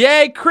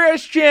 yay,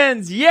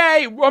 Christians,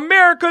 yay,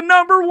 America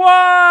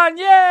 #1,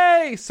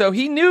 yay. So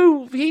he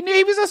knew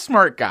he was a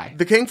smart guy.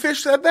 The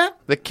Kingfish said that?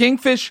 The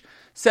Kingfish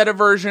said a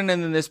version,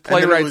 and then this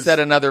playwright said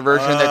another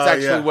version that's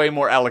actually way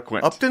more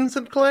eloquent. Upton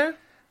Sinclair?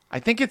 I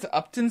think it's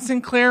Upton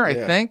Sinclair, I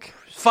think.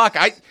 Fuck,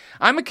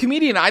 I'm a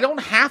comedian. I don't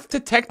have to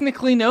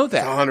technically know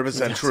that.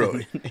 100%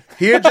 true.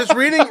 Here, just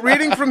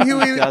reading from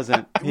Huey. He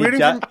doesn't.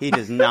 He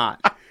does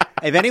not.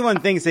 If anyone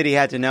thinks that he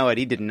had to know it,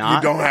 he did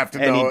not. You don't have to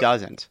know it. And he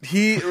doesn't.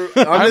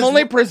 I'm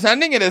only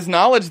presenting it as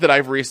knowledge that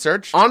I've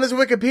researched. On his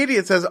Wikipedia,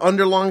 it says,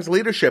 under Long's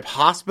leadership,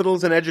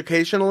 hospitals and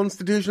educational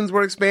institutions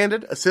were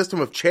expanded. A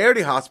system of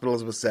charity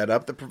hospitals was set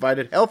up that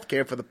provided health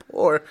care for the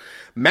poor.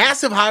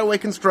 Massive highway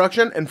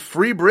construction and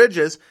free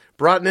bridges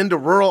brought an end to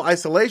rural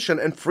isolation,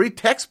 and free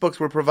textbooks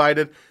were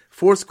provided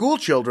for school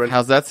children.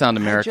 How's that sound,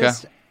 America?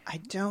 I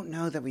don't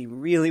know that we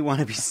really want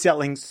to be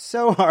selling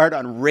so hard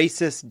on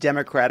racist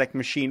Democratic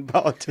machine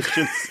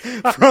politicians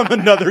from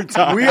another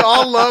time. We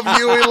all love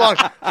Huey Long.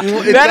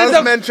 It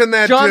does mention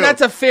that, John, too.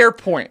 that's a fair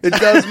point. It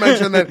does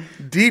mention that.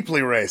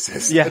 Deeply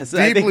racist. Yes.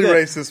 Deeply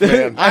racist,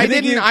 man.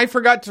 I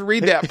forgot to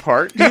read that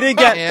part. He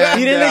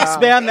didn't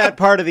expand that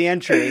part of the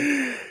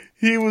entry.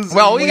 He was.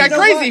 Well, we got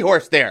Crazy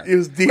Horse there. He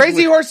was deeply,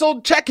 Crazy Horse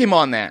will check him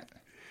on that.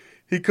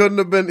 He couldn't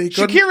have been.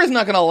 Shakira's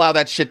not going to allow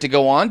that shit to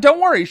go on. Don't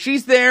worry.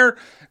 She's there.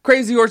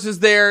 Crazy Horse is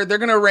there. They're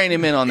going to rein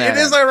him in on that.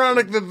 It is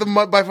ironic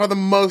that by far the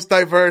most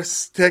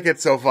diverse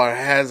ticket so far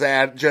has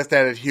just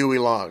added Huey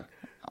Long.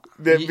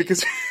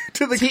 Because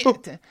to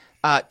the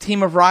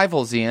Team of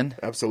Rivals, Ian.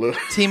 Absolutely.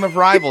 Team of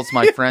Rivals,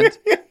 my friend.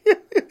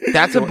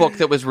 That's a book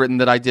that was written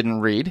that I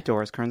didn't read.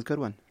 Doris Kearns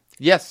Goodwin.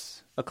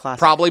 Yes. A classic.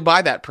 Probably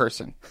by that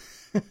person.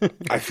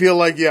 I feel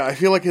like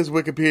his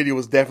Wikipedia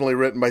was definitely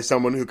written by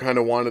someone who kind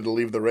of wanted to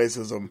leave the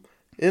racism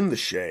in the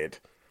shade.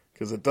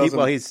 Because it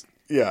doesn't...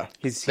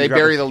 They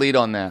bury the lead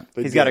on that.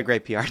 He's got a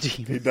great PR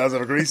team. He doesn't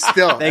agree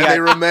still. They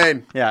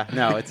remain. Yeah,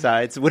 no,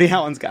 it's Woody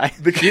Allen's guy.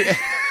 That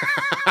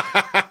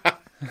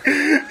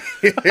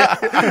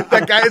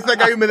guy is that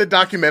guy who made a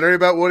documentary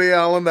about Woody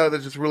Allen that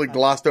just really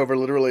glossed over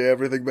literally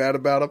everything bad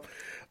about him.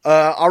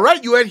 All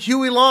right, you had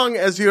Huey Long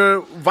as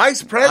your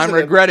vice president. I'm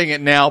regretting it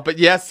now, but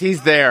yes,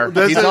 he's there.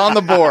 He's on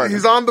the board.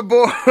 He's on the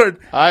board.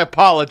 I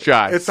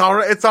apologize. It's all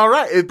right. It's all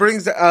right. It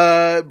brings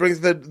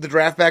the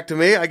draft back to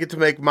me. I get to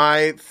make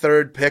my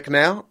third pick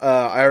now.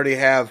 I already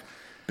have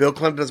Bill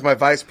Clinton as my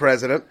vice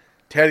president,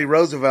 Teddy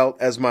Roosevelt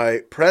as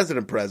my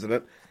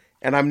president,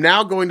 and I'm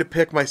now going to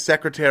pick my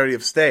Secretary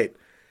of State.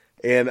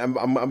 And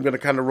I'm going to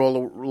kind of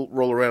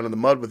roll around in the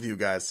mud with you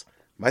guys.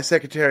 My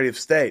Secretary of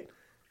State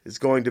is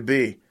going to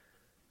be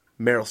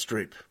Meryl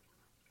Streep.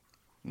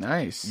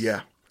 Nice.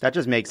 Yeah. That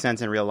just makes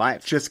sense in real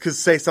life. Just because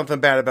say something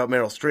bad about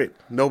Meryl Streep.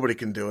 Nobody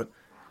can do it.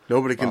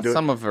 Nobody can do it.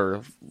 Some of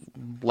her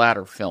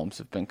latter films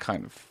have been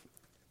kind of...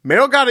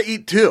 Meryl got to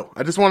eat, too.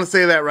 I just want to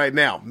say that right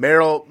now.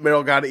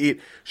 Meryl got to eat.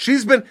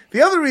 She's been...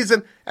 The other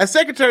reason, as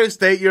Secretary of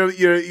State, you're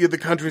the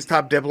country's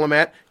top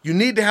diplomat. You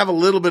need to have a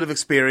little bit of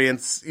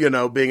experience,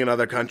 being in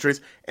other countries.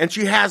 And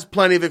she has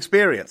plenty of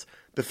experience.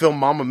 The film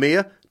Mamma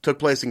Mia took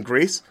place in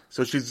Greece,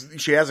 so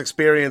she has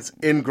experience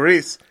in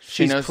Greece.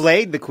 She's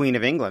played the Queen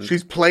of England.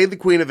 She's played the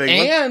Queen of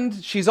England.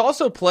 And she's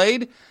also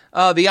played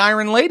the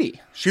Iron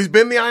Lady. She's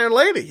been the Iron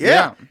Lady,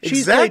 yeah.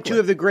 She's played two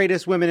of the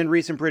greatest women in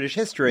recent British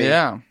history.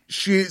 Yeah.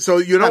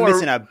 Not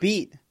missing a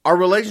beat. Our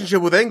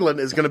relationship with England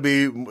is going to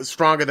be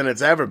stronger than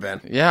it's ever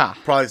been. Yeah.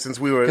 Probably since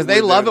we were... Because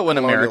they love it when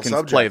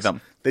Americans play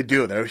them. They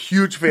do. They're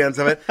huge fans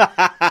of it.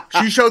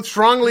 She showed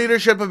strong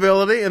leadership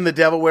ability in The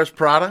Devil Wears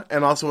Prada,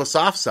 and also a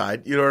soft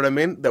side, you know what I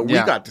mean, that we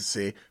got to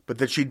see, but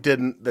that she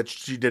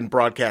didn't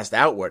broadcast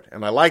outward.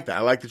 And I like that. I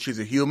like that she's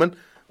a human,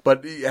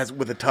 but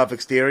with a tough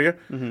exterior.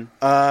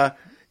 Mm-hmm.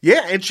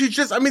 And she's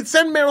just,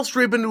 send Meryl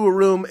Streep into a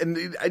room,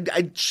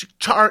 and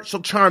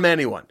she'll charm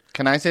anyone.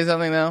 Can I say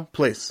something, though?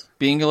 Please.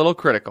 Being a little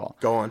critical.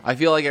 Go on. I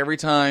feel like every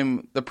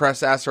time the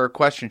press asks her a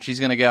question, she's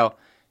going to go,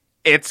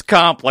 "It's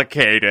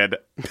complicated."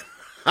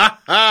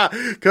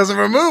 Because of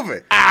her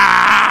movie.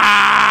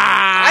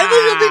 I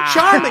think it'd be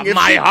charming.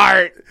 My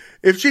heart.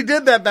 If she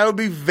did that, that would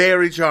be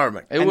very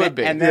charming. It would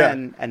be. And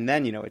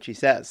then you know what she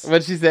says.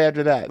 What'd she say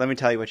after that? Let me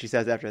tell you what she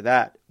says after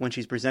that. When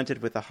she's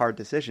presented with a hard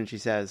decision, she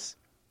says,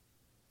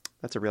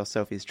 "That's a real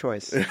Sophie's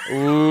choice."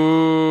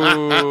 Ooh.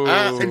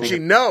 And she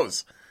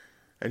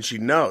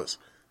knows.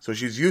 So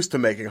she's used to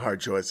making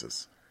hard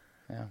choices.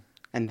 Yeah.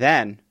 And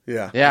then.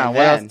 Yeah, what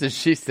else does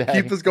she say?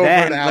 Keep this going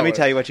for an hour. Let me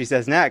tell you what she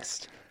says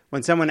next.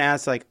 When someone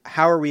asks,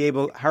 how are we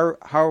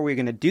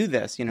going to do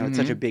this? It's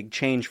such a big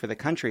change for the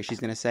country.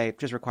 She's going to say, it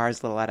just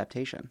requires a little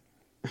adaptation.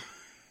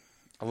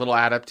 A little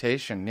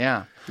adaptation,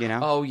 yeah.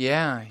 Oh,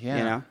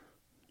 yeah.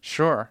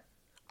 Sure.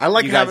 I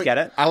like you guys get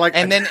it?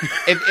 And then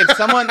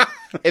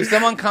if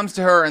someone comes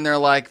to her and they're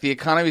like, the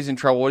economy's in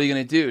trouble, what are you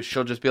going to do?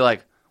 She'll just be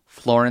like,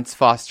 Florence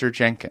Foster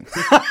Jenkins.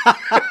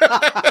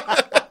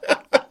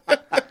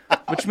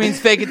 Which means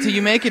fake it till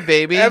you make it,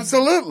 baby.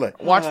 Absolutely.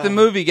 Watch the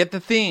movie, get the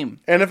theme.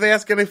 And if they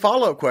ask any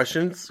follow-up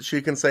questions,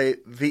 she can say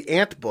the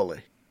Ant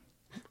Bully,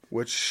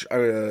 which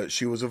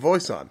she was a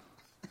voice on.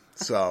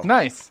 So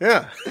Nice.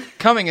 Yeah.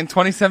 Coming in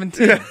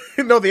 2017.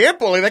 No, the Ant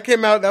Bully, that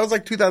came out, that was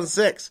like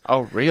 2006.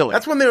 Oh, really?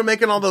 That's when they were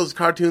making all those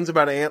cartoons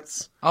about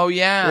ants. Oh,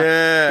 yeah.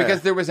 Yeah.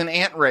 Because there was an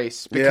ant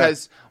race.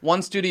 Because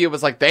one studio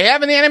was like, they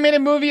have an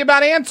animated movie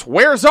about ants.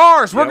 Where's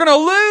ours? We're going to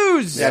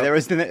lose. Yeah,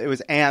 it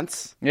was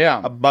Ants.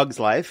 Yeah. A Bug's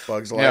Life.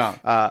 Bug's Life.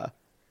 Yeah.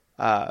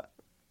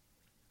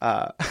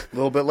 A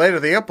little bit later,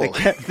 the Ant Bully.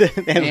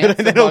 and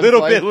then a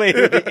little bit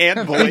later, the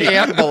Ant Bully. The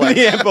Ant Bully.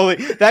 The Ant Bully.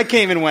 That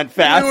came and went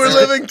fast. We were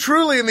living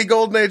truly in the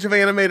golden age of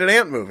animated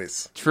ant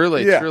movies.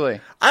 Truly, Yeah.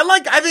 truly.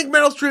 I think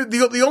Meryl Streep,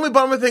 the only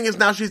bummer thing is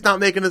now she's not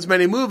making as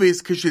many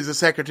movies because she's a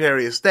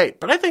Secretary of State.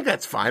 But I think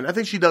that's fine. I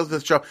think she does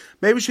this show.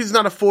 Maybe she's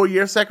not a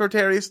 4-year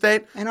Secretary of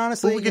State. And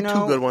honestly, but we get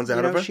two good ones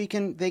out of her.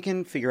 They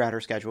can figure out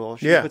her schedule.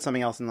 She Yeah. can put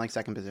something else in like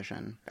second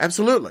position.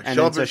 Absolutely. And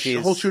She'll then have so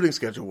her whole shooting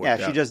schedule worked Yeah,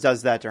 she out. just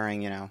does that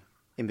during,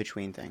 in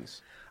between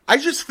things. I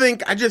just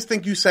think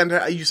you send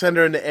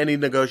her into any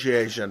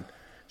negotiation,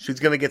 she's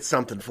going to get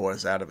something for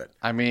us out of it.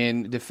 I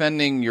mean,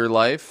 defending your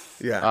life,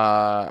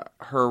 Yeah.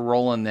 her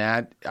role in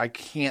that, I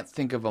can't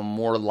think of a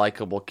more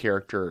likable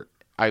character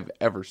I've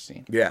ever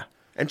seen. Yeah,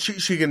 and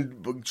she's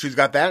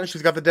got that, and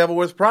she's got the Devil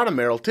Wears Prada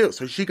Meryl too,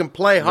 so she can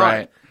play hard.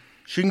 Right.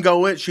 She can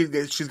go in. She's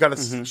got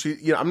a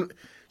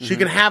she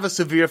can have a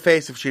severe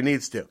face if she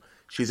needs to.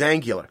 She's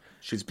angular.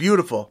 She's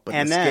beautiful, but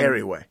in a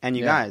scary way. And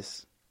you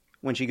guys,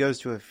 when she goes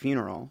to a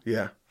funeral,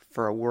 Yeah.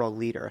 for a world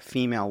leader, a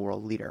female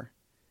world leader,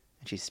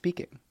 and she's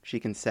speaking, she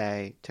can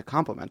say, to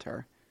compliment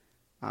her,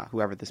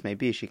 whoever this may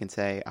be, she can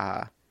say,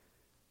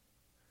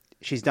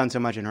 she's done so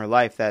much in her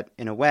life that,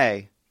 in a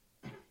way,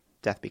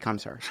 death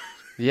becomes her.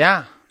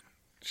 Yeah.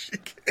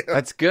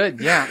 That's good,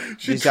 yeah.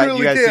 She You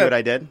guys see can. what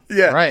I did?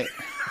 Yeah. Right.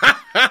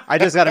 I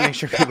just got to make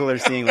sure people are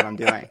seeing what I'm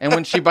doing. And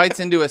when she bites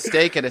into a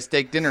steak at a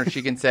steak dinner,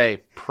 she can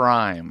say,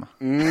 prime.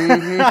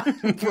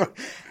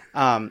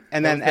 And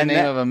then That's the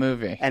name of a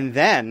movie. And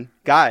then,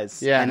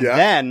 guys, Yeah. and Yeah.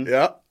 then,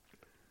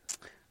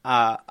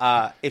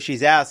 Yeah. if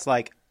she's asked,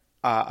 like,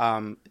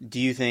 do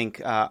you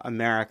think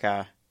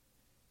America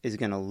is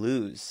going to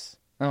lose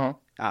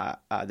Uh-huh.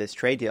 this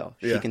trade deal?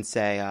 Yeah. She can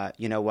say,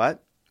 you know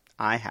what?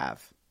 I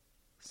have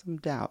some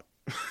doubt.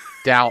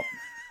 Doubt.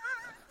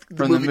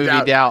 From the movie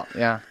Doubt.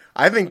 Yeah.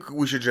 I think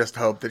we should just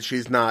hope that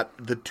she's not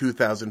the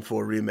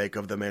 2004 remake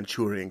of The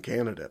Manchurian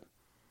Candidate.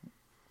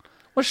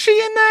 Was she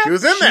in that? She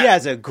was in She that.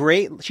 has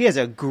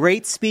a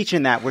great speech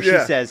in that where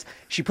Yeah. she says,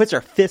 she puts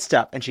her fist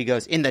up and she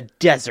goes, in the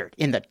desert,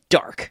 in the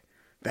dark.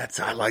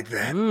 I like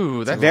that.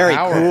 Ooh, that's very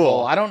powerful.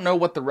 cool. I don't know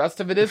what the rest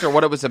of it is or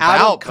what it was Out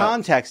about. of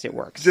context, it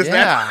works. Just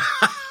yeah.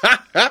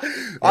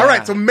 All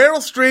right, so Meryl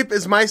Streep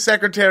is my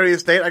Secretary of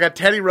State. I got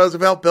Teddy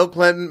Roosevelt, Bill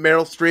Clinton,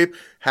 Meryl Streep.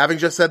 Having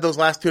just said those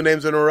last two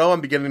names in a row,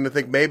 I'm beginning to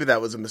think maybe that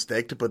was a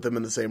mistake to put them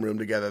in the same room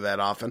together that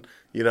often.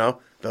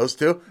 Those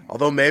two.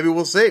 Although maybe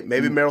we'll see.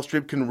 Maybe Meryl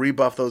Streep can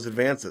rebuff those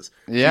advances.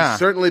 Yeah. She's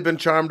certainly been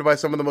charmed by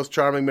some of the most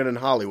charming men in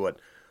Hollywood.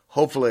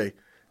 Hopefully,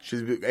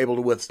 she's able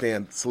to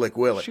withstand Slick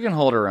Willie. She can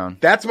hold her own.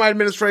 That's my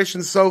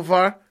administration so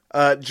far.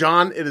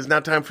 John, it is now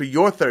time for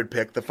your third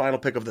pick, the final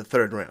pick of the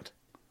third round.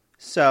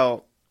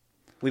 So,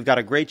 we've got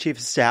a great chief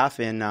of staff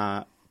in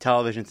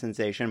television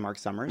sensation, Mark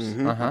Summers.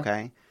 Uh-huh.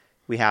 Okay,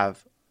 we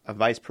have a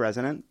vice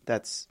president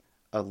that's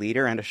a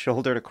leader and a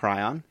shoulder to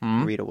cry on,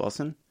 Rita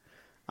Wilson.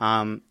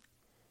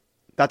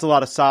 That's a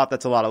lot of soft,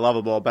 that's a lot of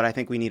lovable, but I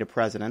think we need a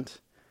president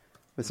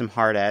with some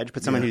hard edge,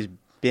 but someone who's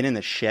been in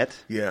the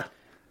shit, Yeah.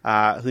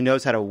 who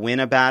knows how to win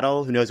a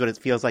battle, who knows what it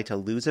feels like to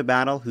lose a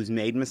battle, who's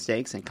made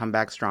mistakes and come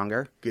back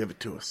stronger. Give it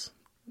to us.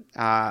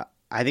 I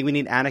think we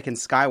need Anakin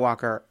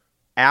Skywalker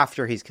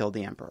after he's killed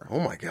the Emperor. Oh,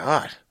 my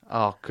God.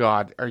 Oh,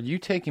 God. Are you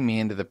taking me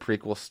into the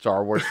prequel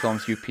Star Wars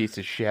films, you piece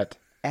of shit?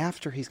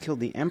 After he's killed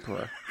the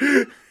Emperor.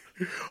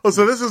 Oh,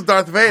 so this is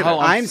Darth Vader. Oh,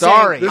 I'm I'm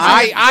sorry. saying-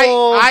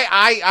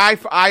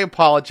 I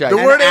apologize. The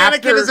word And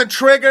Anakin is a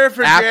trigger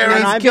for after Jerry. And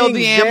he's I'm killed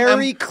being the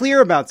very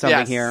clear about something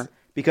Yes. here,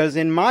 because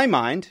in my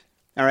mind,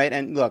 all right,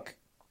 and look,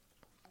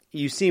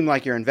 you seem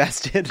like you're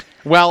invested.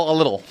 Well, a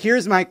little.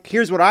 Here's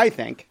what I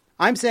think.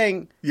 I'm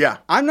saying, Yeah.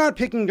 I'm not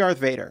picking Darth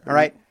Vader, all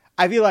right?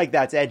 I feel like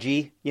that's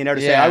edgy, to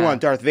say, Yeah. I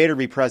want Darth Vader to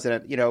be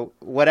president,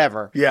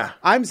 whatever. Yeah.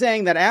 I'm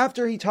saying that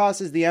after he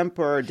tosses the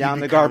Emperor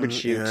down the garbage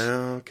chute,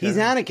 okay. he's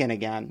Anakin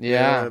again.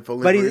 Yeah. if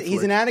only But briefly.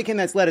 he's an Anakin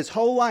that's led his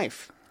whole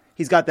life.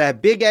 He's got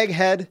that big egg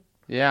head,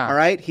 Yeah. all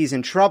right? He's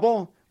in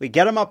trouble. We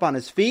get him up on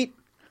his feet.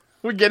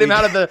 We get him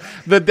out of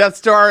the Death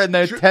Star in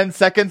the 10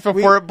 seconds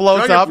before it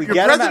blows No, up. your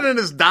get him president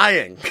is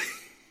dying.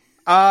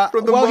 Well,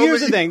 From the moment here's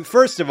the you- thing.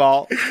 First of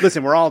all,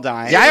 listen, we're all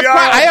dying. Yeah, Yeah,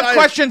 I have I-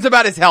 questions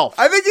about his health.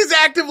 I think he's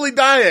actively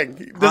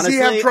dying. Does he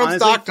have Trump's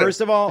doctor?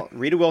 First of all,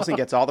 Rita Wilson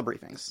gets all the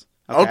briefings.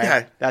 Okay?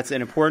 Okay. That's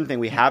an important thing.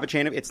 We have a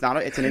chain of. It's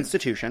an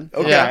institution.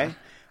 Okay.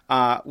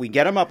 Yeah. We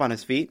get him up on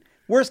his feet.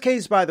 Worst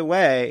case, by the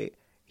way,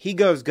 he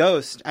goes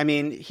ghost. I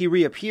mean, he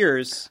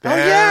reappears. Oh,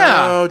 yeah.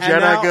 Oh, And Jedi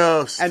now-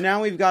 Ghost. And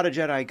now we've got a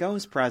Jedi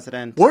Ghost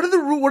president. What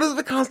does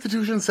the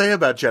Constitution say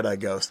about Jedi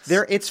Ghosts?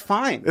 It's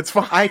fine. It's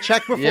fine. I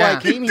checked before Yeah.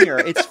 I came here.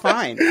 It's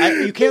fine.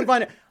 You can't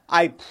find it.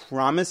 I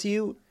promise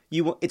you,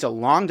 it's a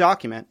long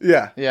document.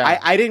 Yeah. Yeah.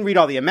 I didn't read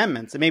all the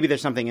amendments. Maybe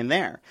there's something in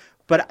there.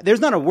 But there's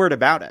not a word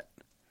about it,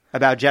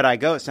 about Jedi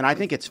Ghosts, and I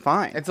think it's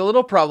fine. It's a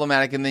little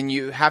problematic, and then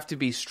you have to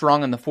be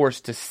strong in the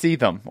Force to see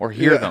them or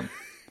hear Yeah. them.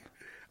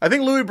 I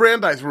think Louis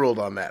Brandeis ruled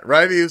on that,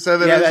 right? He said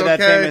that it was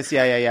that okay. famous,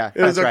 yeah.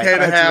 It was That's okay right.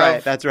 to That's have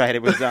right. That's right.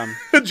 It was a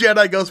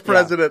Jedi Ghost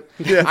president.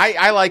 Yeah.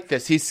 I like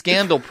this. He's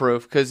scandal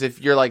proof because if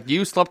you're like,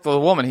 you slept with a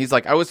woman, he's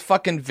like, I was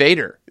fucking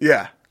Vader.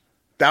 Yeah.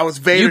 That was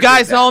Vader. You did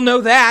guys that. all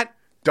know that.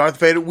 Darth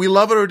Vader. We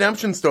love a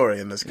redemption story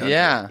in this country.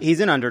 Yeah.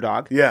 He's an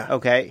underdog. Yeah.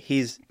 Okay.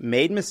 He's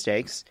made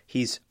mistakes.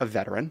 He's a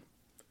veteran.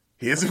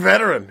 He is a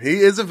veteran. He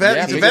is a veteran.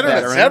 Yeah, he's a he's a veteran of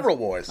veteran. several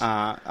wars.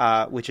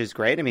 Which is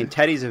great. I mean,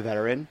 Teddy's a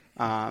veteran.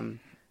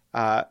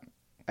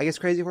 I guess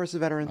Crazy Horse is a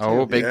veteran too.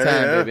 Oh, big Yeah,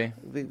 time, yeah. baby.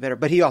 Big veteran.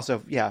 But he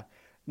also, yeah.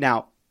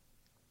 Now,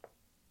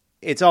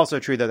 it's also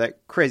true though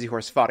that Crazy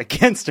Horse fought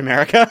against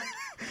America,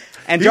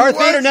 and Darth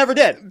was- Vader never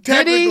did.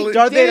 Technically-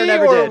 Darth Vader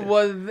never or did.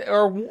 Was,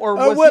 or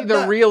was what he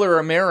the the- realer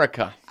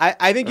America?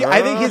 I think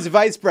his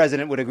vice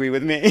president would agree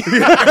with me.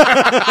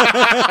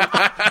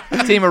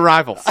 Team of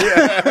rivals.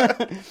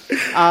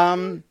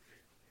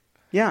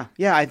 Yeah.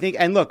 I think,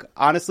 and look,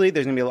 honestly,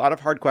 there's going to be a lot of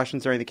hard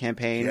questions during the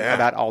campaign Yeah.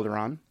 about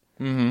Alderaan.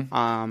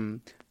 Mm-hmm.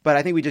 But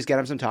I think we just get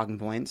him some talking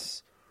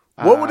points.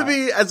 What would it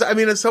be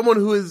as someone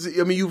who is?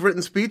 You've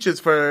written speeches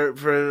for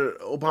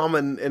Obama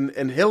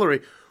and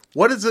Hillary.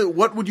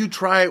 What would you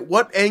try?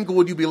 What angle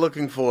would you be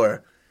looking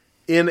for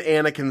in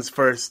Anakin's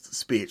first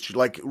speech?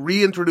 Like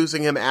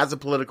reintroducing him as a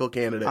political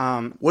candidate.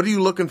 What are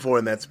you looking for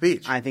in that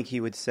speech? I think he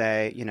would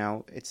say,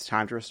 it's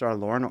time to restore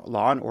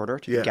law and order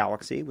to Yeah. the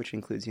galaxy, which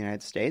includes the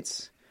United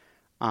States.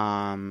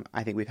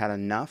 I think we've had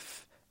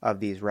enough of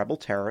these rebel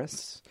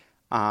terrorists,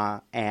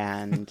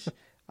 and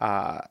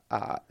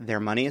their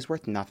money is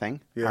worth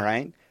nothing. Yeah. All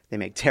right, they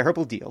make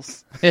terrible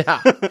deals.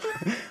 Yeah.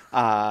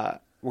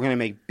 We're going to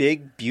make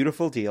big,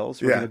 beautiful deals.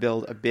 We're Yeah. going to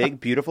build a big,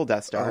 beautiful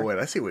Death Star. Oh wait,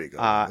 I see where you go.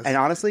 with this. And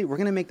honestly, we're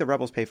going to make the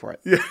rebels pay for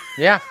it.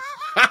 Yeah.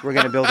 We're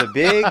going to build a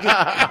big,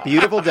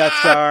 beautiful Death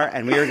Star,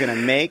 and we are going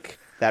to make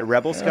that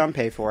rebel scum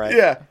pay for it.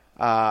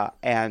 Yeah.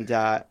 And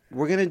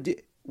we're going to do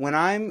when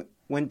I'm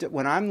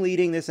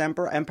leading this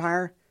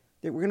empire,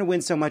 we're going to win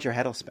so much your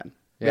head will spin.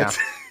 Yeah.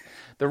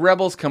 The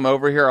rebels come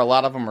over here. A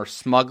lot of them are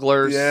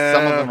smugglers. Yeah.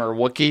 Some of them are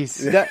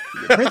Wookiees.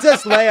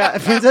 Princess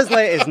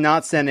Leia is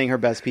not sending her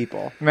best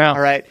people. No. All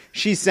right.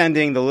 She's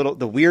sending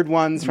the weird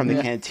ones from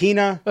the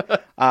cantina.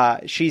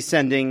 She's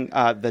sending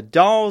the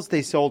dolls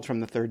they sold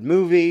from the third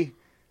movie.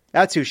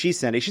 That's who she's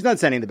sending. She's not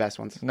sending the best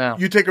ones. No.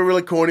 You take a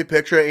really corny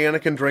picture of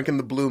Anakin drinking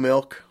the blue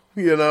milk,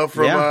 from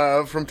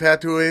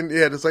Tatooine.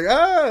 Yeah, just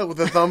like, with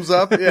a thumbs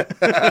up. Yeah.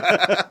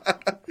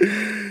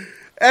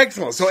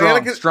 Excellent. So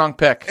Strong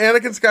pick.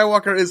 Anakin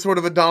Skywalker is sort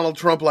of a Donald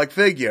Trump-like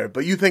figure,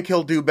 but you think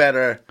he'll do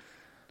better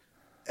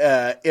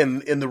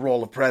in the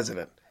role of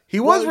president. He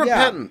was Well,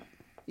 yeah. repentant.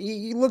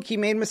 Look, he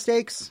made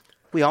mistakes.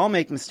 We all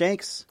make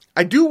mistakes.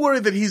 I do worry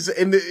that he's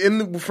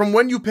from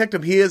when you picked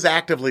him, he is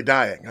actively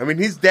dying. I mean,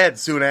 he's dead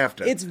soon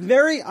after. It's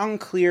very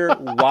unclear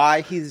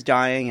why he's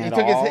dying at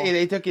all.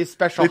 They took his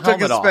special They took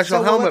helmet his off. special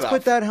So helmet let's off.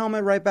 put that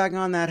helmet right back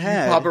on that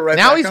head. Pop it right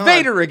Now back he's on.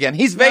 Vader again.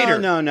 He's Vader.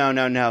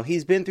 No.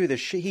 He's been through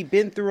he's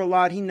been through a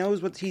lot. He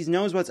knows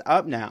what's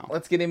up now.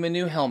 Let's get him a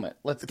new helmet.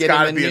 Let's get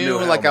gotta him be a new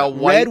like a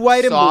helmet. white, Red,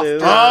 white, and soft- blue.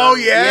 Oh,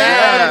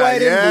 yeah. Red,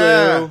 white,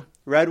 Yeah. and blue.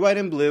 Red, white,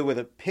 and blue with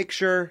a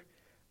picture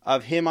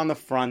of him on the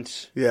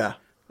front. Yeah.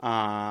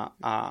 No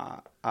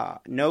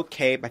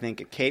cape. I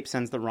think a cape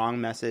sends the wrong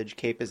message.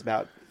 Cape is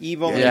about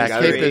evil. and Yeah,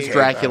 gotta Cape be is Cape.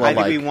 Dracula-like.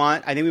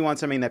 I think we want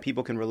something that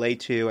people can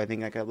relate to. I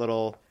think like a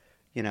little,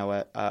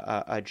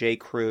 a J.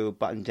 Crew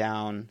button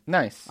down.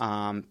 Nice.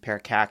 Pair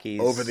of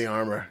khakis Over the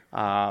armor.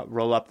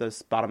 roll up the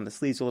bottom of the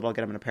sleeves a little,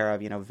 get him in a pair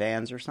of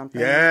Vans or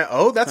something. Yeah.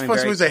 Oh, that's Something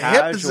supposed to be very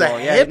a hip. This is a casual.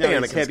 hip no,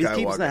 Anakin he's hip. He keeps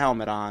Skywalker. the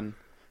helmet on.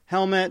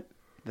 Helmet,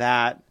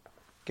 that.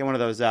 Get one of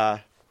those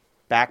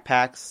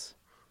backpacks.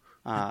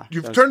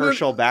 You've those turned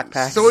Herschel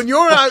backpacks. So in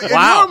your mind,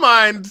 Wow.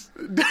 Anakin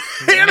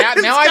I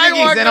think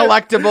he's Skywalker-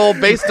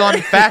 inelectable based on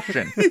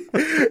fashion.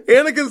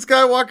 Anakin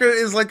Skywalker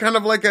is like kind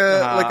of like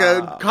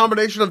a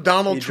combination of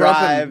Donald he Trump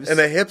drives- and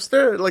a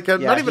hipster,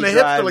 not even a he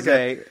hipster,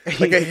 drives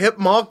like a hip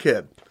mall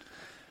kid.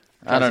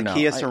 I don't know.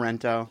 Kia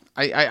Sorrento.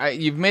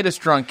 You've made a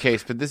strong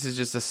case, but this is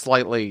just a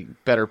slightly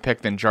better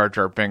pick than Jar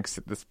Jar Binks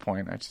at this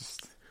point.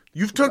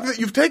 You've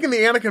taken the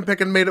Anakin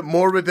pick and made it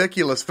more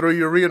ridiculous through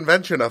your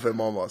reinvention of him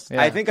almost.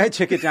 Yeah. I think I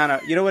took it down.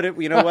 You know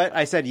what?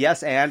 I said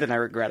yes and I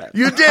regret it.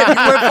 You did.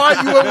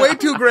 You went way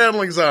too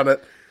Grandlings on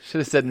it. Should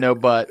have said no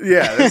but.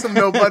 Yeah, there's some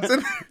no buts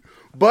in there.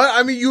 But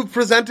I mean, you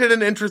presented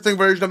an interesting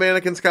version of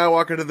Anakin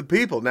Skywalker to the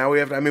people. Now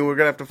we're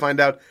gonna have to find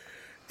out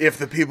if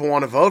the people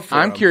want to vote for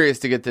him. I'm curious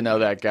to get to know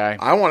that guy.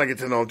 I want to get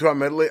to know him too.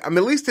 I'm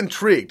at least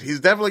intrigued. He's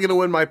definitely going to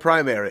win my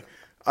primary.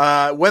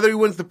 Whether he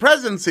wins the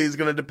presidency is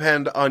going to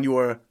depend on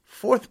your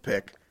fourth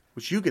pick,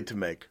 which you get to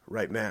make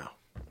right now.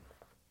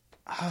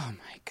 Oh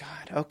my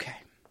God. Okay.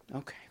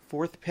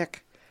 Fourth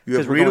pick. You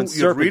have 'Cause we're going Rita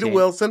serpentine.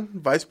 Wilson,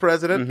 Vice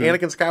President.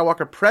 Anakin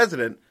Skywalker,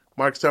 President.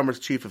 Mark Summers,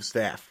 Chief of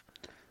Staff.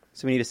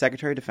 So we need a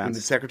Secretary of And Defense.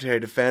 the Secretary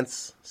of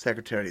Defense,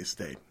 Secretary of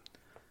State.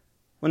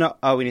 Well, no.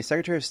 Oh, we need a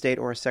Secretary of State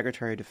or a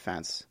Secretary of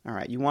Defense. All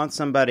right. You want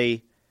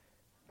somebody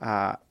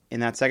in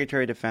that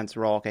Secretary of Defense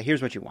role. Okay,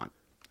 here's what you want.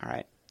 All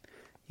right.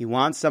 You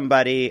want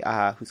somebody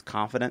who's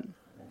confident.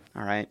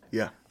 All right.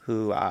 Yeah.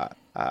 Who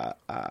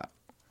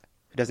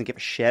doesn't give a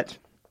shit.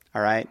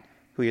 All right.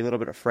 Who you're a little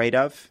bit afraid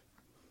of.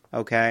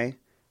 Okay.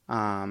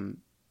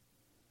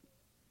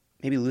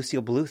 Maybe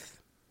Lucille Bluth.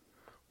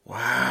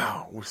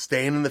 Wow. We're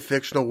staying in the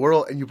fictional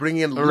world, and you bring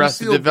in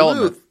Arrested Lucille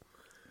Development. Bluth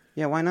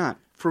Yeah, why not?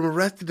 from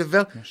Arrested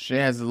Development. She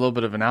has a little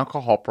bit of an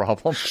alcohol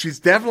problem. She's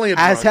definitely a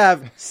As drunk.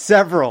 have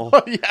several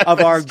of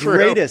our that's true.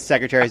 greatest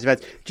secretaries of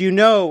defense. Do you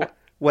know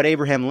what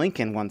Abraham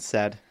Lincoln once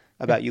said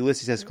about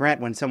Ulysses S. Grant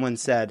when someone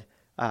said,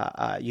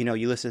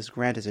 Ulysses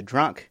Grant is a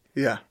drunk?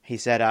 Yeah. He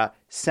said,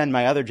 send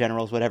my other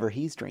generals whatever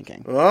he's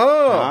drinking.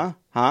 Oh.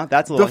 Huh?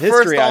 That's a The little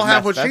history first I'll I've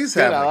have messed what up. she's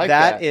good. having. I like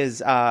That that.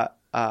 is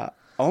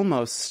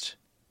almost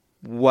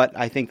what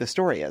I think the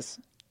story is.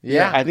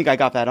 Yeah. I think I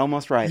got that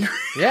almost right.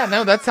 Yeah,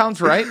 no, that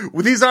sounds right.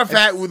 Well, these are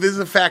fact. This is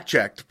a fact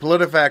checked.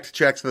 PolitiFact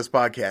checks this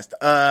podcast.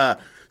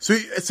 So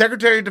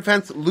Secretary of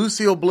Defense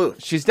Lucille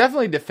Bluth. She's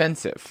definitely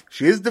defensive.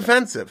 She is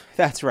defensive.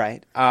 That's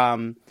right.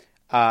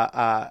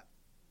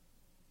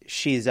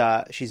 She's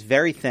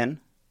very thin.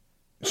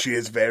 She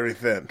is very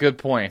thin, Good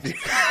point. which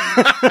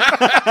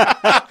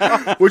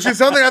is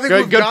something I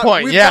think Good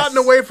point, we've yes. gotten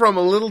away from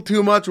a little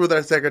too much with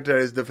our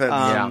Secretary of Defense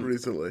Yeah.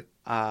 recently.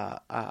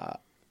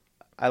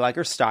 I like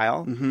her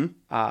style. Mm-hmm.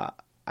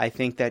 I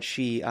think that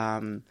she,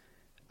 her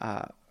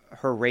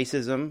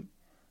racism,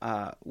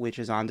 which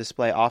is on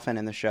display often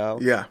in the show,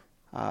 Yeah.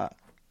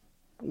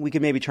 we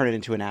could maybe turn it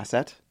into an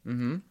asset.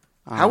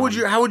 How would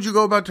you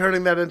go about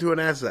turning that into an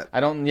asset? I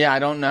don't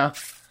know.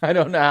 I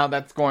don't know how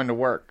that's going to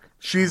work.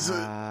 She's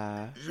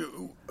I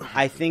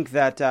think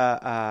that.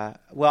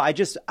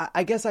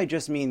 I guess I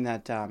just mean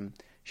that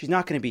she's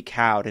not going to be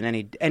cowed in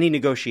any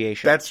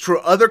negotiation. that's true.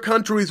 Other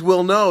countries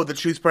will know that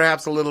she's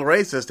perhaps a little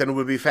racist, and it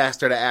would be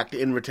faster to act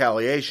in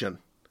retaliation.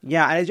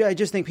 Yeah, I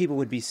just think people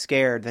would be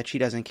scared that she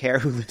doesn't care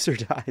who lives or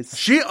dies.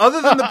 She,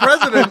 other than the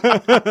president,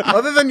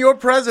 other than your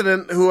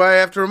president, who I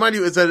have to remind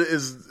you is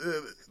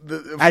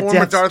the At former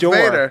death's Darth door.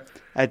 Vader.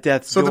 At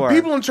death's So door. the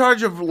people in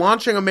charge of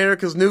launching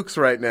America's nukes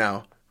right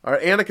now are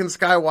Anakin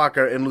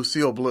Skywalker and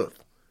Lucille Bluth.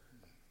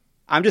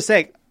 I'm just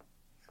saying,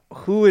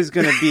 who is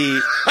going to be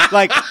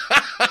like?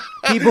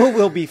 People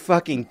will be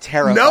fucking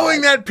terrified.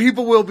 Knowing that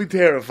people will be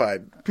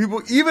terrified.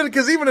 People, even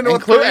in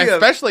North Korea,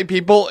 Especially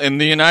people in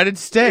the United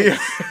States.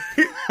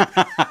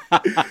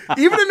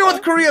 even in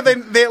North Korea,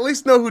 they at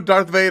least know who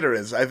Darth Vader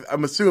is.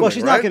 I'm assuming. Well,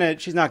 she's right?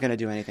 not gonna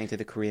do anything to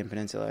the Korean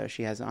Peninsula.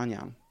 She has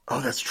Anyang. Oh,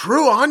 that's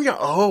true, Anya.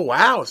 Oh,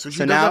 wow. So she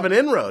does now- have an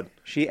inroad.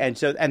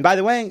 And by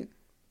the way,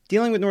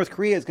 dealing with North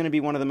Korea is going to be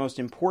one of the most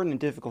important and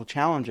difficult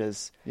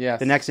challenges Yes.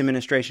 the next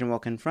administration will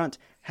confront.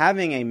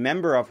 Having a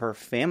member of her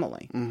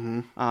family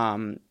who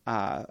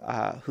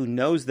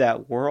knows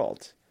that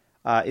world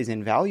is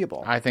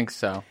invaluable. I think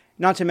so.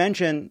 Not to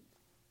mention,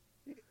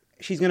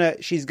 she's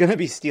gonna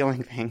be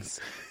stealing things,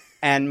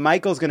 and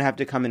Michael's gonna have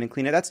to come in and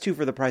clean it. That's 2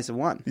 for the price of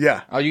 1.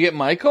 Yeah. Oh, you get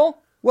Michael?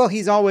 Well,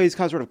 he's always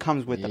sort of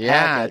comes with the Yeah,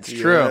 package.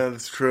 it's true. Yeah,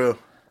 that's true.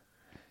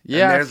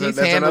 Yeah, And if he's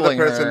that's another handling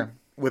person her.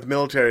 with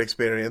military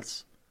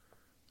experience,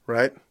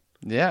 right?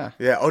 Yeah.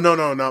 Yeah. Oh, no,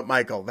 not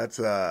Michael. That's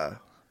Buster had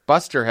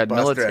Buster had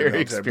military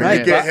military. experience.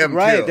 You get him,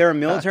 right. too. They're a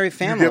military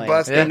family.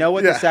 Buster. They know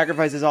what Yeah. the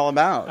sacrifice is all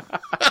about.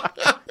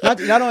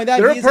 not only that,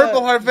 They're a he's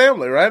Purple Heart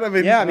family, right? I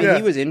mean,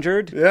 he was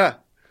injured. Yeah.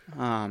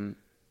 Um,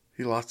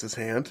 He lost his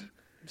hand.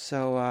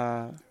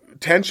 so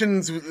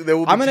Tensions. There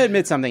will be I'm going to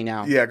admit something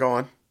now. Yeah, go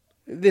on.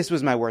 This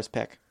was my worst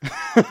pick.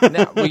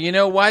 No, well, you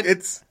know what?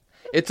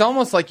 It's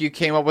almost like you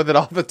came up with it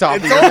off the top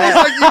of it's your head.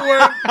 almost like you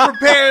weren't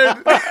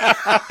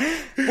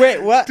prepared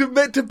Wait, what?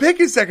 to pick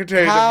his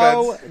Secretary of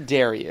How Defense.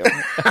 dare you?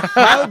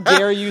 How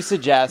dare you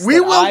suggest We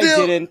that will I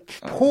do- didn't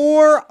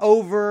pour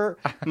over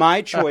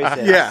my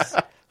choices Yeah.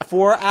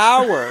 for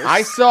hours?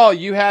 I saw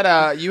you had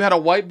a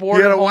whiteboard.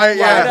 You had a at home. white-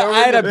 yeah. I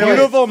had a Really?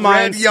 beautiful Red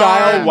mind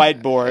style yarn.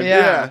 whiteboard.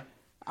 Yeah.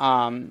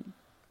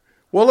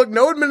 Well, look,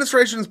 no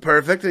administration's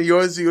perfect, and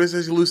yours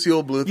is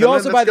Lucille Bluth. You and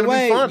also, that's by the gonna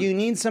be way, fun. you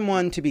need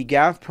someone to be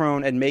gaffe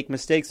prone and make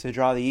mistakes to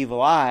draw the evil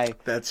eye.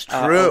 That's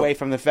true. Away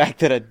from the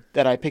fact that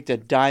I picked a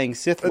dying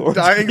Sith Lord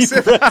dying to be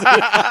Sith- president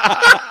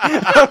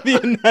of the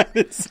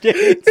United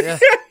States.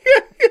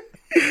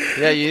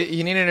 Yeah,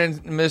 you need an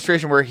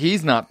administration where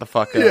he's not the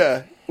fuck up.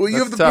 Yeah. Well, you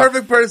That's have the tough.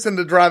 perfect person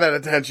to draw that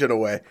attention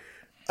away.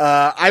 In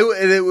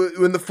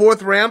the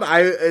 4th round,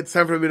 it's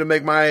time for me to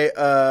make my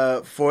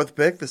 4th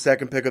pick, the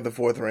second pick of the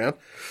 4th round.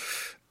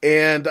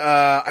 And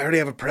I already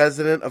have a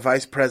president, a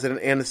vice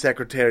president, and a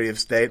secretary of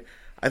state.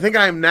 I think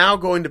I am now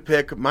going to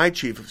pick my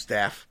chief of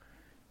staff.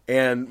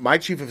 And my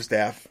chief of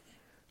staff,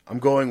 I'm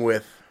going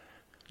with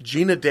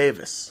Gina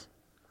Davis.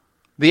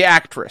 The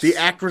actress. The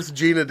actress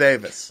Gina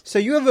Davis. So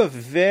you have a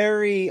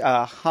very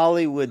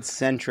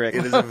Hollywood-centric...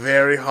 It is a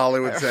very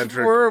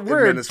Hollywood-centric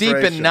We're deep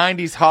in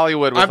 90s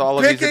Hollywood with all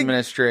of these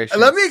administrations.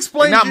 Let me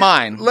explain. Not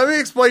mine. Let me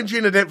explain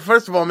Gina Davis.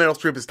 First of all, Meryl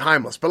Streep is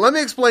timeless. But let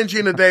me explain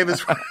Gina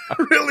Davis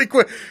really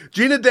quick.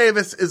 Gina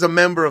Davis is a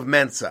member of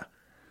Mensa.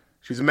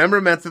 She's a member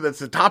of Mensa. That's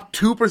the top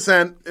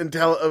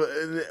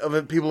 2%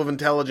 of people of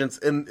intelligence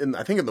in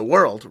I think in the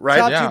world, right?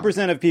 Top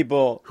 2% of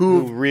people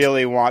who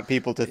really want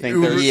people to think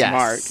they're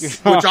smart.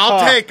 Which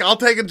I'll take. I'll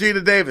take a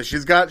Gina Davis.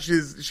 She's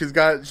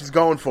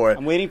going for it.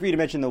 I'm waiting for you to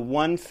mention the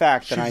one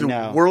fact that I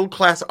know. She's a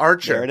world-class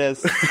archer. There it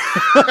is.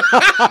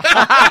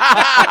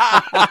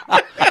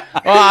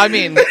 Well, I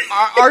mean,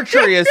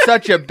 archery is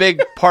such a big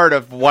part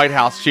of White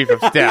House Chief of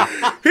Staff.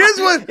 Here's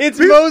what it's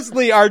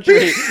mostly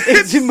archery.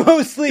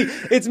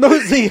 It's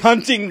mostly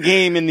hunting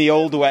game in the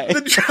old way.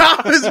 The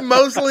job is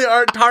mostly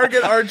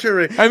target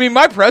archery. I mean,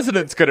 my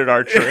president's good at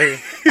archery.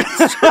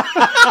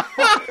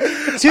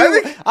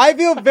 I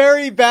feel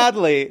very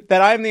badly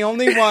that I'm the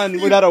only one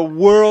without a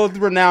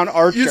world-renowned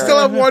archer. You still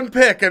have one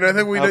pick, and I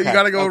think you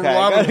got to go with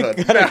Robin Hood.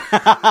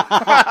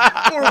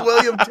 Or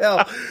William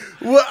Tell.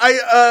 Well,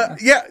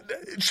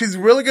 she's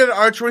really good at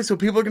archery, so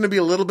people are going to be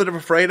a little bit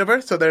afraid of her.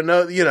 So they're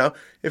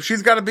if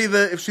she's got to be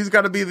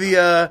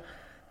the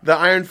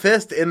Iron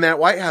Fist in that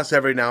White House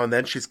every now and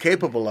then, she's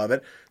capable of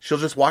it. She'll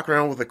just walk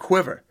around with a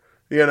quiver.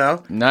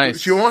 Nice.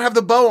 She won't have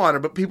the bow on her,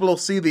 but people will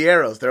see the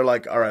arrows. They're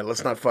like, all right,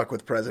 let's not fuck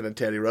with President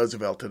Teddy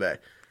Roosevelt today.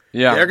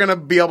 Yeah, they're going to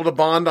be able to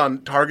bond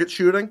on target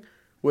shooting,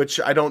 which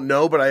I don't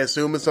know, but I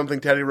assume is something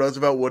Teddy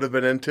Roosevelt would have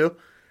been into.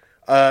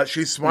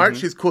 She's smart.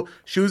 Mm-hmm. She's cool.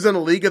 She was in A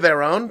League of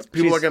Their Own.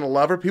 People are going to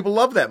love her. People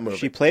love that movie.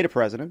 She played a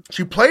president.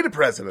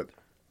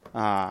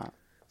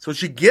 So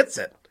she gets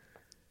it.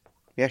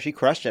 Yeah, she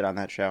crushed it on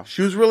that show.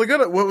 She was really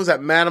good at, what was that,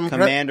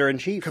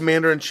 Commander-in-Chief.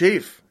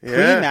 Commander-in-Chief. Yeah.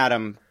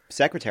 Pre-Madam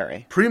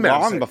Secretary.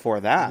 Long before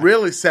that.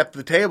 Really set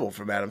the table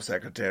for Madam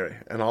Secretary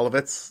and all of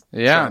its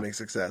shining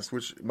success,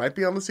 which might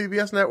be on the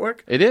CBS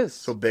network. It is.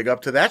 So big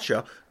up to that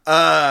show.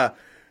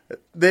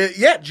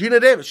 Gina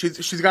Davis.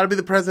 She's got to be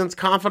the president's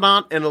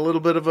confidant and a little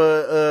bit of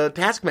a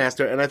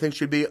taskmaster, and I think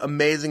she'd be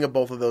amazing at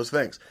both of those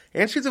things.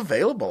 And she's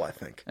available, I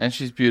think. And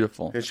she's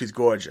beautiful. And she's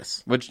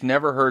gorgeous. Which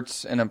never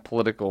hurts in a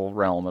political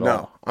realm at all.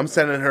 No, I'm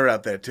sending her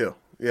out there too.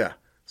 Yeah.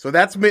 So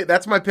that's me.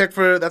 That's my pick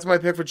for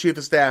Chief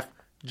of Staff,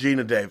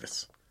 Gina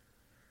Davis.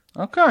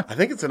 Okay. I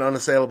think it's an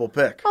unassailable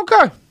pick.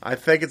 Okay. I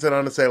think it's an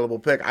unassailable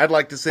pick. I'd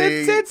like to see...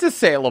 It's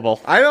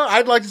assailable.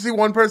 I'd like to see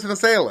one person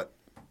assail it.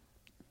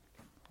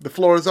 The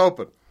floor is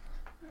open.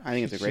 I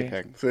think it's a great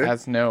pick. See?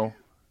 Has no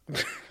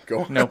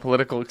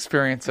political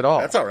experience at all.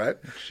 That's all right.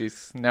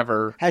 She's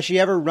never... Has she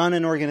ever run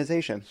an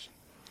organization?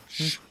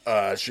 She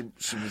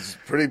was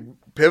pretty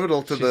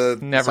pivotal to the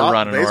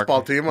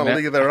baseball team on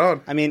League of Their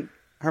Own. I mean,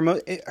 her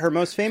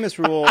most famous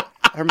role,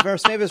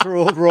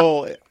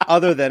 role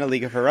other than A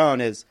League of Her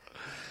Own is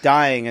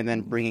dying and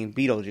then bringing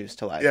Beetlejuice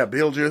to life. Yeah,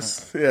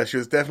 Beetlejuice. Yeah, she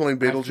was definitely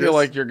Beetlejuice. I feel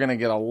like you're going to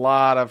get a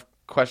lot of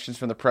questions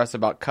from the press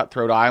about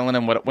Cutthroat Island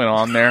and what went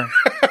on there.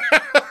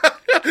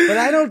 But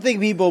I don't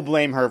think people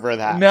blame her for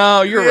that.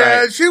 No, you're right.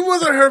 Yeah, she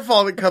wasn't her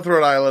fault that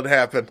Cutthroat Island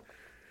happened.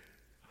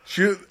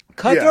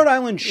 Cutthroat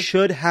Island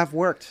should have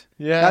worked.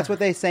 Yeah. That's what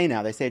they say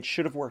now. They say it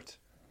should have worked.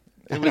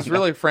 It was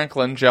really Frank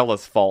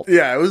Langella's fault.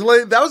 Yeah,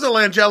 that was a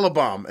Langella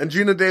bomb, and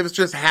Gina Davis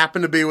just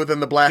happened to be within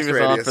the blast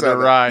radius. She was on for the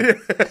ride.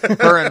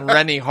 Her and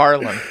Rennie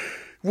Harlan.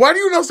 Why do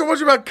you know so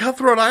much about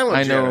Cutthroat Island,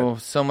 I Jared? know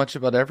so much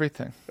about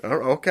everything. Oh,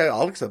 okay,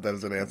 I'll accept that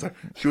as an answer.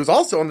 She was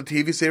also on the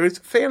TV series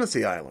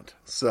Fantasy Island,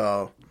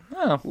 so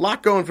a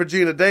lot going for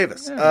Gina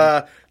Davis.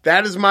 Yeah.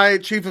 That is my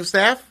Chief of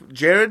Staff.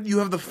 Jared, you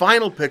have the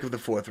final pick of the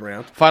fourth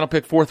round. Final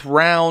pick, fourth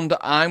round.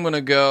 I'm going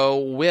to go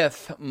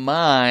with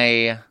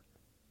my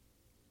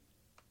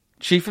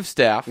Chief of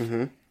Staff,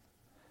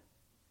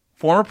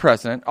 former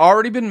president,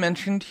 already been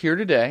mentioned here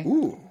today.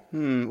 Ooh.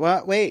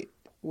 Well, wait.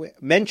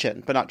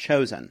 Mentioned, but not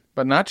chosen.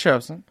 But not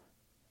chosen.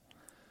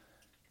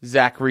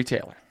 Zachary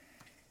Taylor.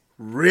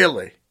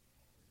 Really?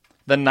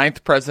 The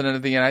 9th president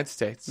of the United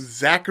States.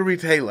 Zachary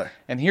Taylor.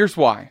 And here's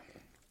why.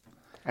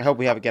 I hope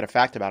we get a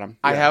fact about him.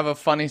 I have a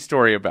funny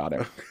story about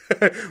him.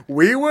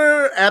 We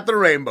were at the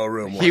Rainbow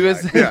Room one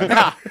night.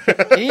 Yeah.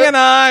 He and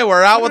I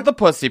were out with the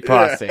Pussy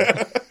Posse.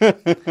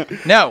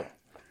 No.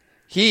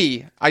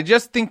 I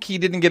just think he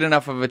didn't get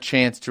enough of a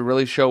chance to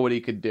really show what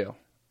he could do.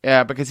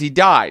 Yeah, because he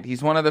died.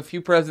 He's one of the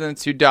few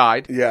presidents who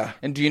died. Yeah.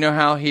 And do you know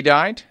how he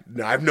died?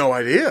 I have no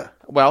idea.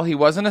 Well, he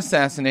wasn't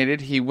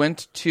assassinated. He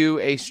went to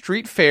a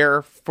street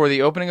fair for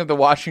the opening of the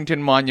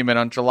Washington Monument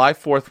on July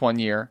 4th one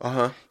year.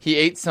 He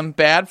ate some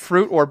bad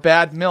fruit or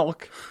bad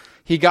milk.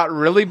 He got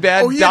really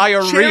bad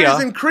diarrhea.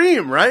 Cherries and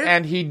cream, right?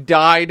 And he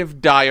died of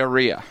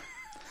diarrhea.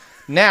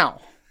 Now,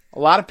 a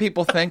lot of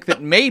people think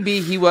that maybe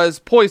he was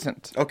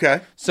poisoned.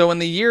 Okay. So in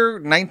the year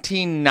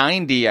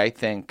 1990, I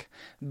think,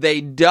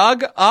 they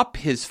dug up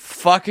his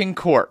fucking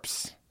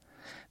corpse.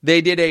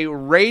 They did a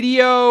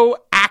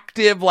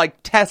radioactive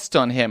test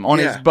on him, on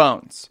his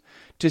bones,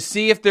 to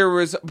see if there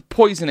was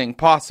poisoning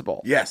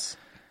possible. Yes.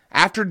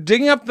 After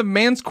digging up the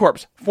man's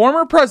corpse,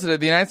 former president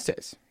of the United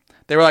States,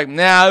 They were like,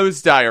 nah, it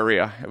was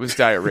diarrhea. It was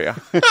diarrhea.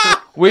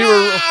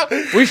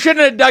 We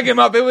shouldn't have dug him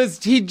up.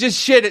 He just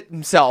shit it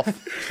himself.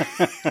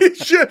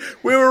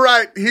 We were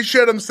right. He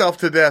shit himself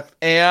to death.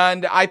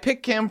 And I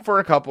picked him for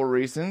a couple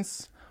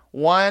reasons.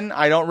 One,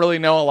 I don't really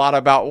know a lot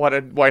about what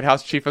a White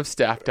House chief of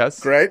staff does.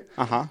 Great.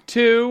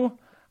 Two,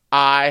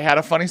 I had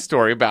a funny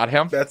story about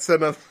him. That's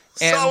a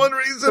solid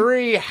reason.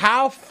 Three,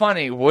 how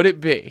funny would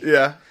it be?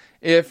 Yeah.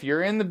 If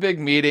you're in the big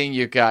meeting,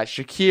 you got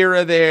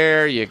Shakira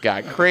there, you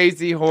got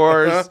Crazy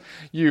Horse,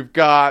 you've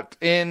got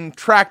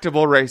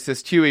intractable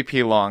racist Huey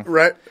P. Long.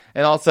 Right.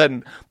 And all of a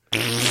sudden,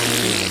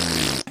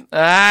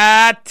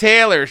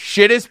 Taylor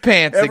shit his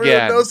pants Everyone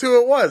again. knows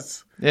who it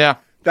was. Yeah.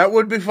 That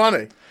would be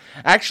funny.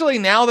 Actually,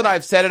 now that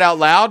I've said it out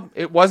loud,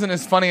 it wasn't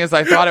as funny as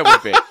I thought it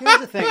would be. Here's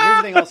the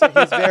thing also.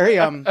 He's very,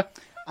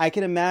 I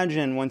can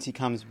imagine once he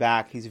comes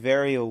back, he's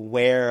very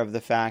aware of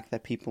the fact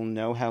that people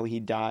know how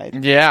he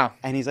died. Yeah.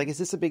 And he's like, is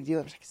this a big deal?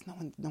 I was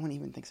like, no one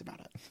even thinks about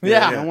it.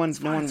 Yeah.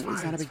 It's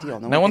not a big deal.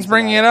 No one's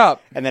bringing it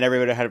up. And then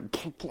everybody was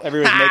making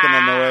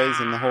the noise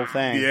and the whole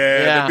thing.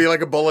 Yeah. There'd be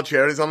like a bowl of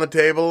cherries on the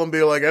table and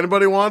be like,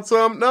 anybody want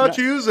some? Not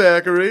you,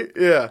 Zachary.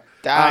 Yeah.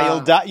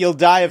 You'll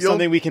die of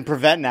something we can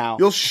prevent now.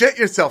 You'll shit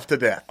yourself to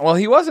death. Well,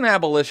 he was an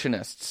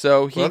abolitionist,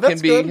 so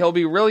good. he'll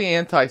be really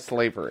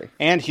anti-slavery.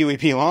 And Huey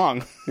P.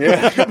 Long.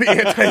 Yeah.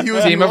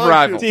 Team of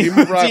rivals.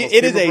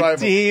 It is a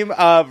team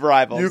of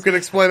rivals. You can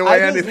explain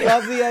away anything. I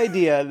just love the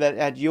idea that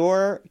at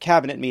your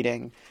cabinet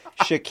meeting,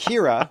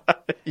 Shakira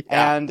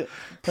and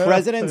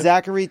President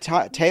Zachary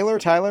Taylor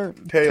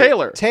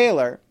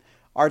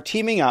are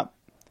teaming up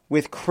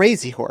with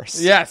Crazy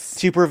Horse. Yes.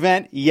 To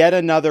prevent yet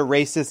another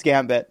racist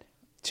gambit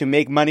to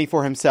make money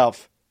for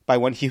himself by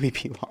one Huey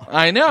P. Long.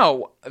 I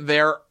know.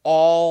 They're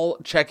all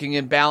checking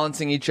and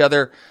balancing each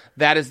other.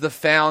 That is the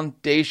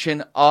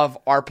foundation of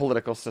our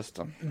political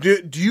system.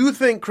 Do you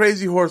think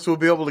Crazy Horse will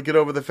be able to get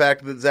over the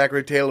fact that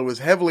Zachary Taylor was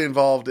heavily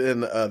involved in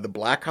the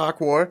Black Hawk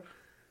War,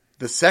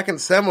 the Second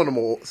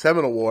Seminole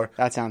War?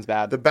 That sounds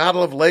bad. The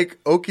Battle of Lake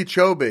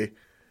Okeechobee.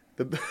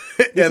 This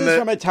is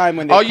from a time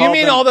when they you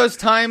mean all those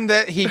time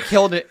that he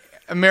killed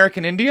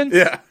American Indians?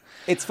 Yeah.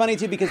 It's funny,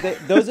 too, because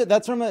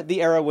that's from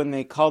the era when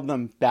they called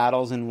them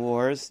battles and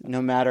wars,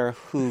 no matter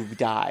who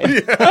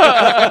died.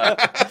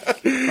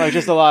 Like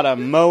just a lot of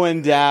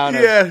mowing down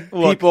of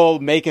people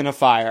making a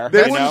fire.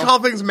 They wouldn't call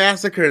things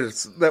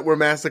massacres that were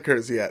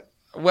massacres yet.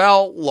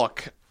 Well,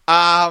 look,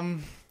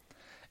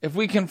 if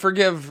we can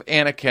forgive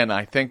Anakin,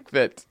 I think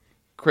that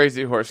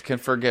Crazy Horse can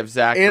forgive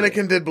Zachary.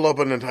 Anakin did blow up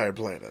an entire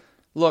planet.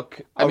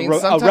 Look, a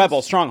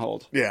rebel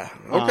stronghold. Yeah.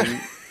 Okay.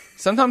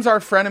 Sometimes our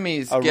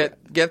frenemies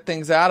get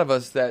things out of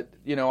us that,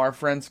 our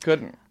friends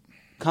couldn't.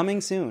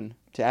 Coming soon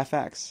to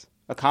FX,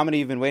 a comedy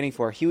you've been waiting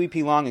for, Huey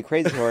P. Long and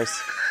Crazy Horse,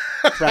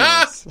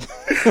 frenemies.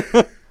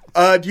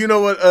 Do you know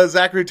what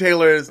Zachary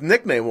Taylor's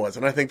nickname was?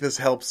 And I think this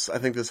helps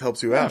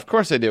you out. Of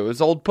course I do. It was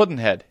Old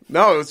Puddinhead.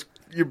 No, it was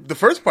the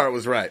first part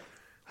was right.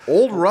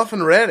 Old Rough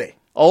and Ready.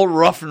 Old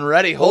Rough and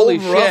Ready. Holy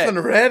shit. Old Rough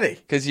and Ready.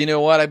 Because you know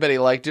what? I bet he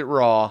liked it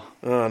raw.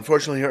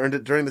 Unfortunately, he earned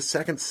it during the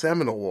Second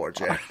Seminole War,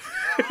 Jack.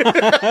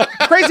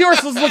 Crazy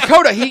Horse was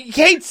Lakota. He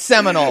hates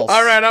Seminoles.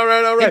 All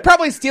right. He'd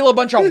probably steal a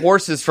bunch of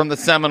horses from the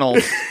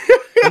Seminoles.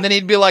 And then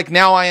he'd be like,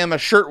 now I am a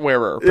shirt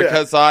wearer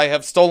because I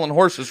have stolen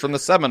horses from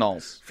Fantastic.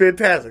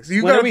 horses. So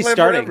you got to plan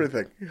for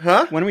everything.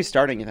 Huh? When are we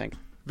starting, you think?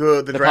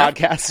 The draft?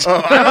 Podcast.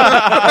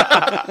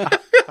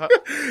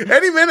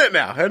 Any minute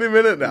now.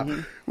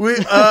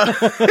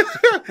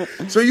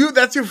 Mm-hmm. So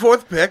that's your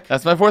fourth pick.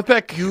 That's my fourth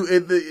pick.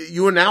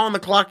 You are now on the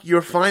clock.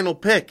 Your final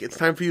pick. It's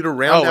time for you to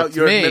round out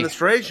your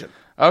administration.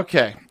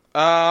 Okay.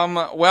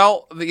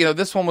 Well,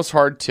 this one was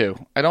hard too.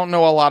 I don't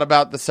know a lot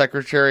about the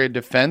Secretary of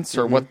Defense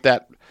or what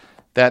that,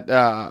 but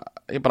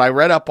I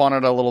read up on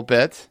it a little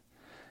bit,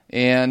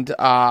 and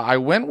I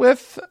went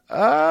with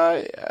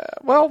Ash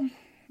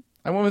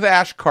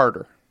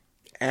Carter.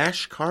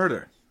 Ash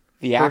Carter.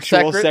 The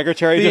actual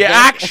Secretary of Defense. The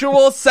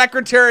actual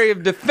Secretary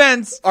of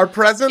Defense. Our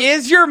president?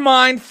 Is your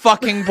mind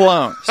fucking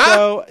blown?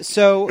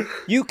 So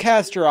you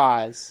cast your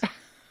eyes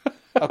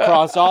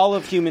across all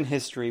of human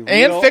history.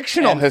 And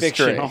fictional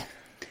history.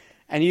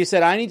 And you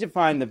said, I need to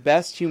find the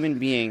best human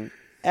being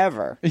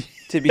ever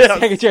to be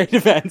Secretary of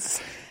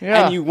Defense.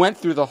 Yeah. And you went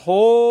through the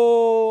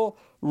whole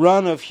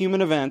run of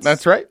human events.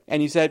 That's right.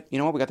 And you said, you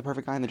know what? We got the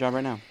perfect guy in the job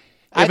right now.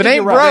 If it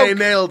ain't broke, they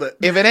nailed it.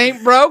 If it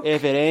ain't broke,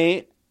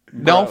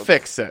 don't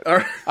fix it. All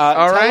right.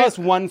 Tell us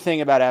one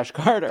thing about Ash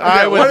Carter.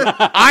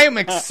 I am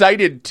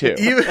excited to.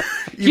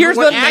 Here's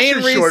the main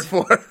reason. Short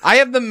for. I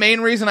have the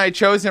main reason I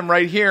chose him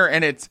right here,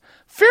 and it's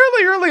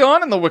fairly early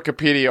on in the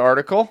Wikipedia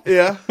article.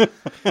 Yeah.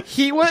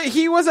 He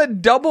was a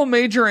double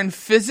major in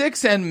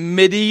physics and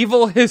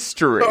medieval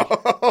history.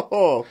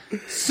 Oh.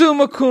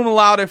 Summa cum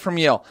laude from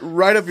Yale.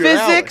 Right up your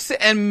Physics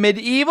and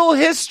medieval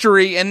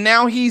history, and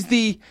now he's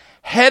the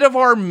head of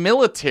our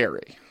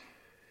military.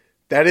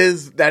 That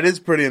is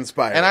pretty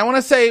inspiring. And I want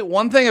to say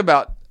one thing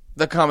about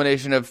the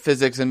combination of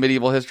physics and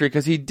medieval history,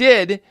 because he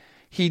did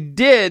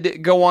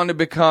go on to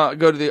go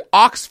to the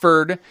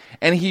Oxford,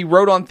 and he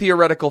wrote on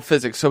theoretical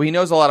physics, so he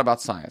knows a lot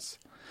about science.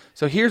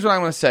 So here's what I'm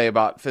going to say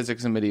about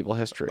physics and medieval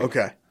history.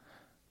 Okay.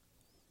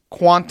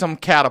 Quantum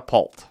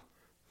catapult.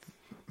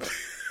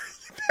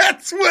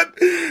 That's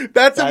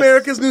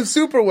America's new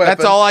super weapon.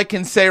 That's all I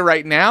can say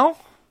right now.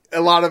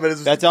 A lot of it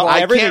is. That's all.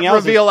 I everything can't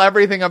else reveal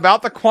everything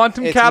about the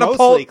quantum it's catapult.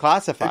 mostly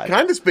classified. It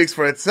kind of speaks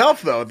for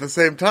itself, though. At the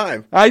same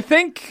time, I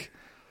think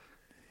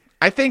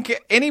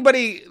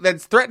anybody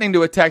that's threatening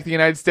to attack the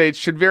United States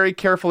should very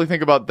carefully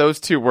think about those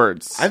two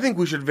words. I think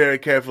we should very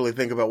carefully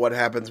think about what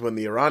happens when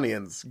the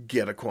Iranians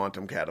get a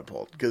quantum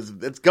catapult, because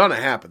it's gonna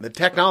happen. The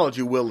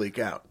technology will leak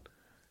out.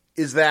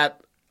 Is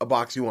that a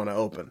box you want to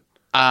open?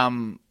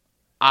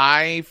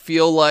 I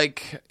feel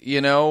like,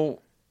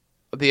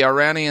 the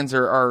Iranians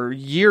are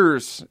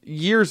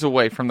years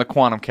away from the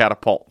quantum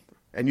catapult.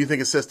 And you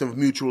think a system of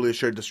mutually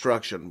assured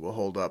destruction will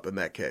hold up in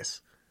that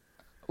case?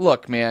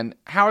 Look, man,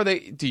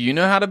 do you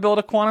know how to build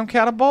a quantum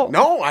catapult?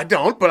 No, I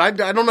don't, but I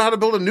don't know how to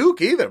build a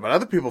nuke either, but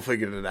other people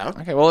figured it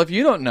out. Okay, well, if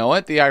you don't know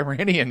it, the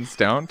Iranians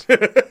don't. Is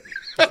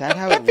that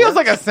how it Feels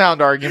works? like a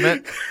sound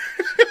argument.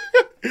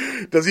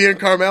 Does Ian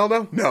Carmel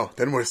know? No,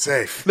 then we're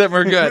safe. Then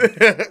we're good.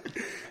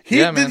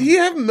 Did he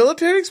have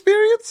military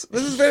experience?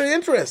 This is very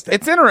interesting.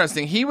 It's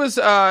interesting. He was,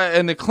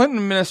 in the Clinton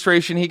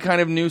administration, he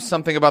kind of knew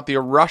something about the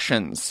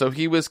Russians. So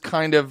he was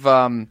kind of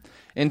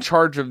in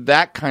charge of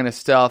that kind of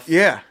stuff.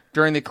 Yeah.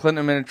 During the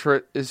Clinton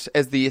administration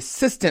as the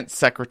Assistant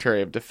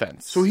Secretary of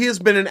Defense. So he has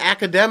been an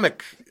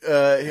academic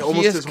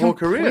almost his whole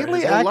career.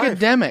 Completely his whole life.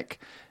 academic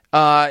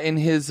in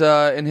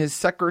his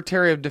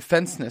Secretary of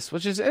Defenseness,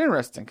 which is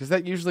interesting because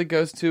that usually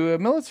goes to a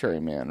military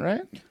man,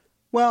 right?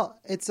 Well,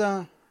 it's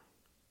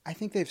I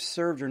think they've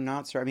served or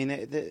not served. I mean,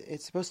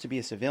 it's supposed to be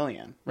a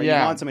civilian, right?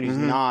 Yeah. You want somebody who's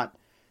not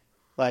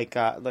like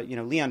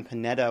Leon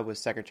Panetta was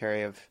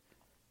Secretary of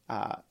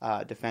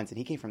Defense, and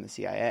he came from the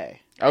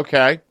CIA.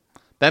 Okay.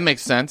 That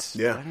makes sense.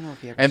 Yeah. I don't know if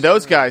he ever And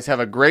those served. guys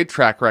have a great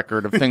track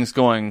record of things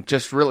going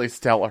just really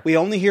stellar. We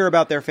only hear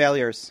about their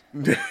failures.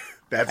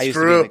 That's I used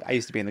true. I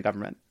used to be in the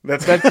government.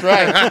 That's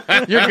right.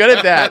 You're good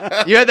at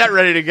that. You had that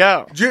ready to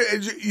go.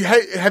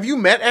 Have you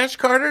met Ash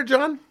Carter,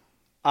 John?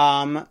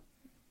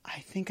 I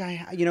think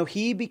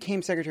he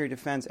became Secretary of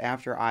Defense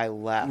after I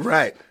left.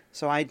 Right.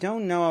 So I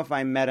don't know if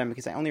I met him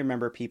because I only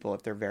remember people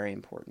if they're very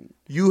important.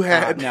 You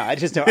had No, I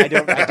just don't. I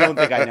don't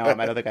think I know him.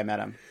 I don't think I met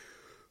him.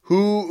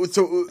 who?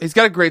 So He's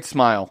got a great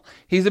smile.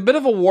 He's a bit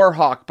of a war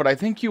hawk, but I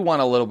think you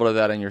want a little bit of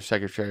that in your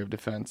Secretary of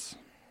Defense.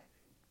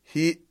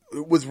 he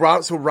was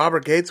So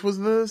Robert Gates was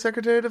the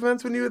Secretary of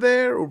Defense when you were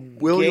there, or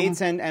William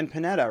Gates and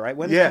Panetta, right?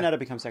 When did Yeah. Panetta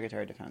become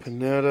Secretary of Defense?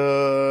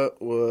 Panetta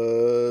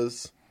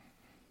was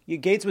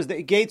Gates was there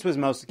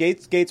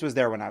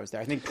when I was there.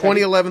 I think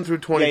 2011 through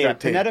Yeah,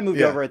 2013. Panetta moved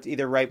Yeah. over at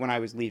either right when I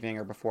was leaving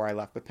or before I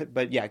left.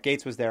 But yeah,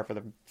 Gates was there for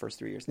the first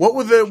 3 years. What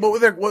was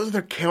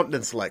their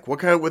countenance like? What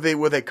kind of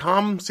were they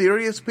calm,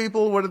 serious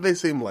people? What did they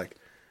seem like?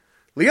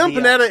 Leon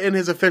Panetta in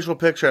his official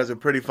picture has a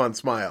pretty fun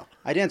smile.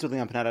 I danced with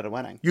Leon Panetta at a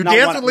wedding. You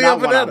danced with Leon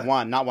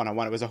Panetta? Not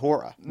one-on-one. It was a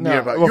hora. No,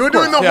 Yeah, but of you were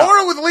doing course, the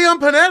horror with Leon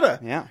Panetta.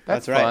 Yeah,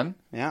 That's right. fun.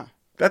 Yeah,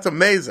 That's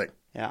amazing.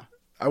 yeah.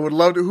 I would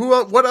love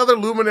to. What other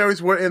luminaries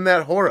were in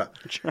that horror?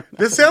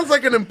 This sounds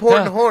like an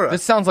important horror.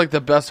 This sounds like the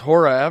best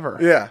horror ever.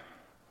 Yeah.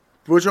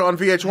 Which on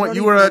VH1?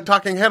 You were a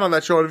talking head on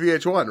that show on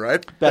VH1,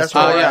 right? Best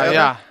horror horror ever?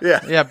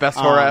 yeah. Yeah, best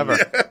horror ever.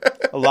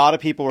 A lot of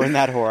people were in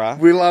that hora.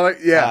 We love it.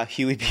 Yeah.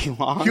 Huey P.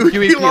 Long. Huey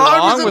P.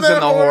 Long was in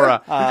that the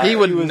horror. He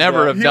would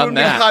never have He done would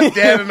that. be hot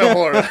dead in the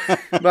horror.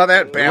 Not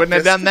that bad. Wouldn't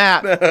have done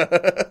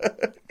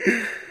that.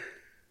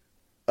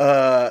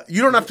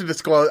 You don't have to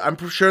disclose. I'm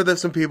sure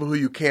there's some people who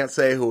you can't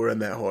say who were in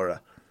that horror.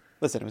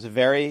 Listen, it was a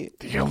very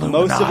Illuminati.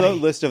 most of the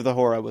list of the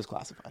hora was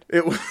classified.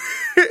 It was,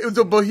 it was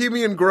a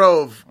Bohemian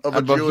Grove of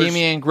a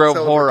Bohemian Jewish Grove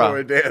celebratory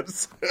horror.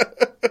 dance.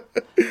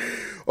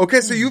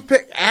 Okay, so you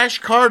picked Ash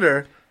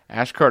Carter.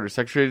 Ash Carter,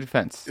 Secretary of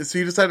Defense. So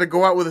you decided to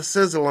go out with a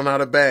sizzle and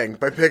not a bang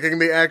by picking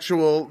the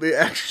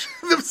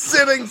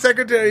sitting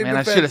Secretary of Man, I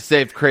Defense. should have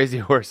saved Crazy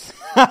Horse.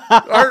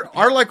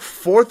 Our like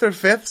fourth or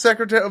fifth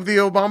Secretary of the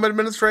Obama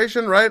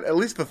administration, right? At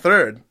least the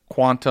third.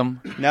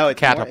 Quantum No, it's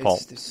catapult. More,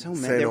 there's so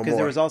Say many no because more.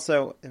 there was a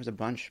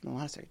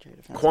lot of Secretary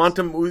of Defense.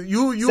 Quantum.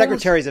 You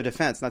Secretaries of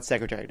Defense, not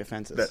Secretary of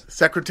Defenses.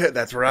 Secretary.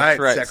 That's right.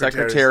 That's right,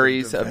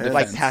 Secretaries of Defense.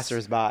 Like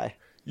passers-by.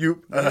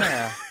 You.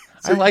 I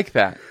like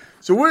that.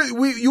 So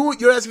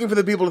you're asking for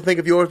the people to think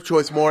of your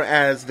choice more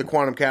as the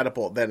quantum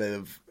catapult than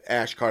of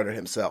Ash Carter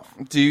himself.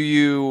 Do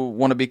you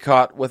want to be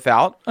caught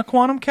without a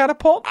quantum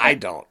catapult? I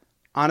don't.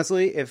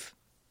 Honestly, if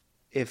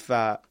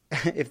the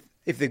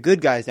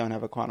good guys don't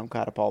have a quantum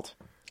catapult,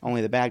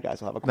 only the bad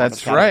guys will have a quantum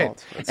That's right.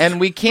 catapult.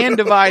 And we can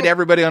divide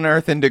everybody on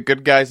Earth into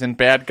good guys and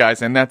bad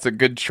guys, and that's a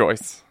good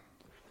choice.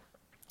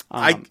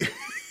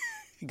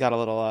 Got a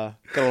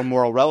little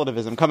moral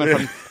relativism coming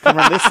from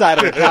this side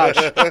of the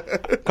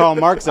couch. Karl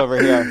Marx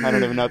over here. I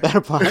don't even know if that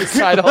applies.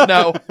 I don't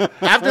know.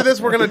 After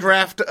this, we're going to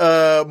draft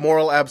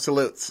moral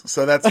absolutes,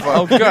 so that's fun.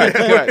 Oh,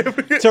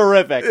 good.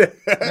 Terrific.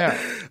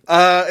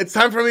 Yeah. It's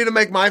time for me to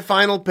make my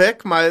final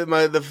pick,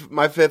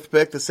 my fifth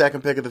pick, the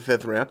second pick of the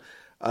fifth round.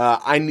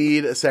 I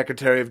need a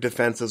Secretary of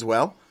Defense as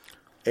well,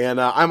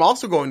 and I'm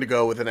also going to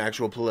go with an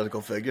actual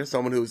political figure,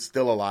 someone who's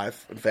still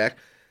alive, in fact.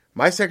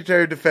 My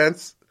Secretary of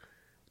Defense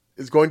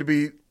is going to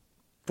be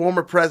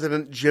former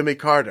President Jimmy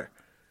Carter.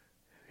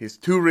 He has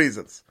 2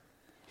 reasons.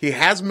 He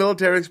has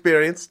military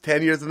experience,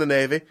 10 years in the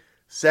Navy.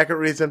 Second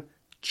reason,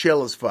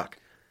 chill as fuck.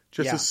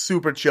 Just a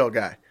super chill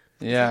guy.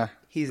 Yeah.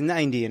 He's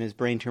 90 and his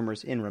brain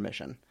tumor's in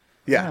remission.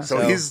 Yeah,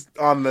 so he's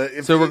on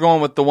the... So we're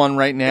going with the one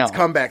right now. It's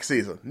comeback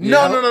season.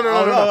 Yeah.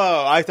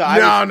 No. I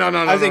thought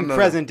I was thinking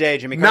present day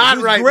Jimmy Carter.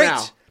 Not right great.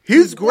 now.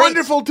 He's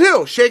wonderful,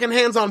 too. Shaking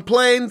hands on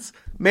planes,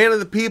 man of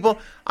the people.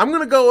 I'm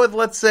going to go with,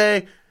 let's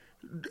say,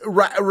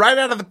 right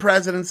out of the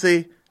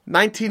presidency,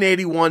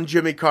 1981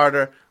 Jimmy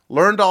Carter,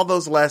 learned all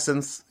those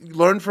lessons,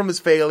 learned from his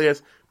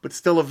failures, but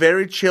still a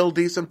very chill,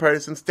 decent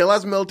person, still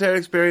has military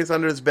experience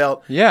under his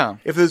belt. Yeah.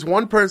 If there's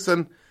one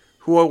person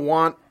who I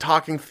want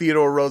talking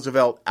Theodore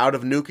Roosevelt out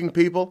of nuking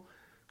people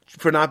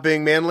for not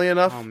being manly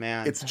enough,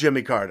 it's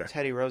Jimmy Carter.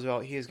 Teddy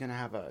Roosevelt, he is going to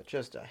have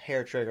just a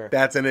hair trigger.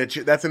 That's an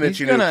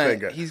itchy new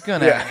finger. He's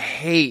going to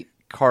hate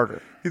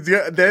Carter.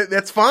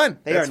 That's fine.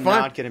 They are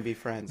not going to be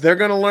friends. They're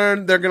going to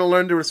learn. They're going to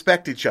learn to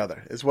respect each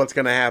other. Is what's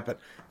going to happen.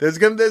 There's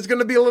going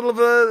to be a little of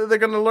a. They're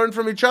going to learn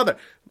from each other.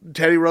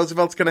 Teddy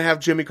Roosevelt's going to have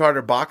Jimmy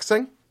Carter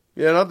boxing.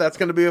 That's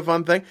going to be a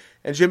fun thing.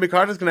 And Jimmy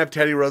Carter's going to have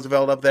Teddy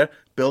Roosevelt up there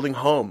building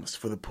homes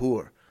for the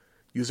poor,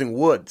 using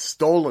wood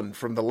stolen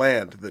from the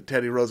land that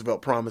Teddy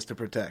Roosevelt promised to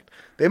protect.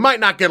 They might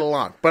not get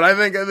along,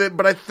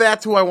 but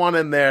that's who I want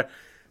in there.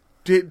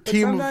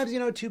 Sometimes,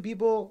 2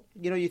 people,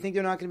 you think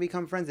they're not going to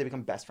become friends, they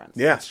become best friends.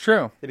 Yeah, it's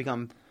true. They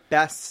become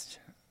best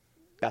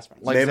friends.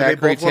 Like maybe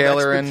Zachary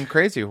Taylor and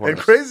Crazy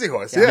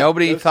Horse. Yeah.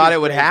 Nobody thought it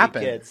would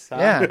happen. Kids, huh?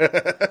 Yeah,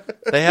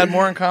 they had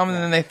more in common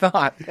than they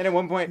thought. And at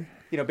one point,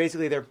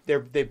 basically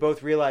they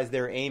both realized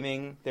they're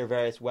aiming their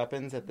various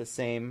weapons at the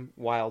same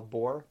wild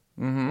boar.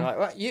 Mm-hmm. They're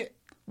like,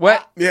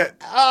 what? Yeah.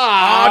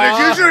 Oh, did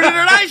you shoot it or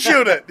did I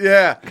shoot it?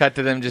 Yeah. Cut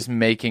to them just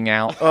making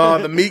out. Oh,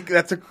 the meat.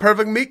 That's a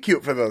perfect meat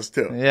cute for those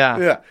two. Yeah.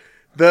 Yeah.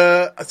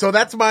 So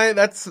that's my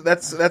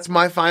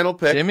final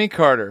pick. Jimmy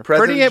Carter.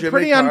 President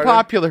Pretty Jimmy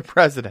unpopular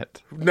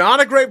president.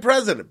 Not a great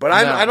president, but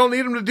I don't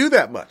need him to do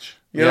that much.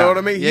 You know what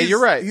I mean? Yeah,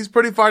 you're right. He's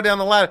pretty far down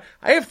the ladder.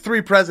 I have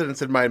 3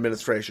 presidents in my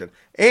administration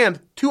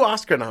and 2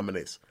 Oscar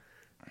nominees.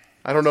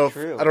 I don't know if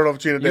Gina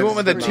Davis. You went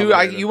with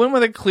you went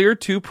with a clear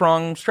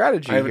 2-prong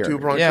strategy. I have here. a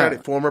 2-prong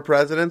strategy. Former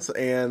presidents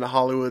and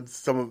Hollywood's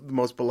some of the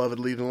most beloved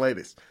leading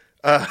ladies.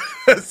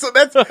 So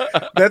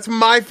that's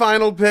my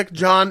final pick,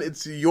 John.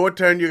 It's your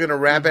turn. You're going to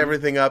wrap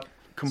everything up.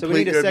 So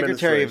we need a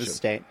Secretary of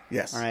State.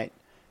 Yes. All right.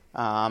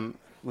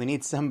 We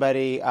need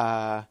somebody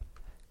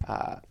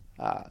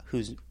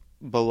who's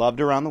beloved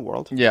around the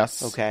world.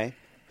 Yes. Okay.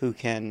 Who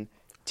can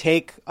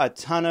take a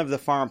ton of the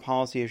foreign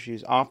policy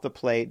issues off the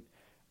plate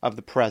of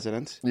the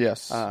president.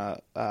 Yes.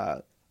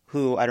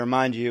 Who, I'd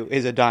remind you,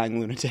 is a dying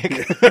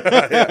lunatic.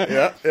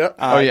 Yeah.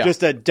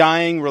 Just a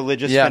dying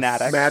religious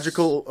fanatic.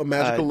 Magical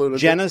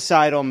lunatic.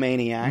 Genocidal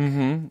maniac.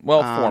 Mm-hmm.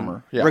 Well,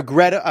 former. Yeah.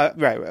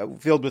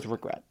 Filled with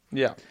regret.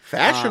 Yeah.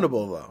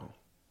 Fashionable, though.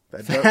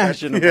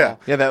 Fashionable. Yeah.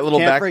 Yeah, that little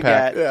Can't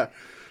backpack. forget,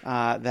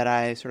 that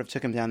I sort of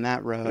took him down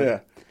that road. Yeah.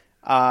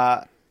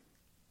 I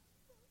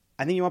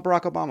think you want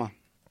Barack Obama.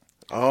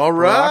 All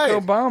right.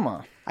 Barack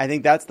Obama. I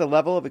think that's the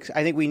level of...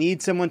 I think we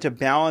need someone to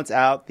balance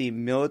out the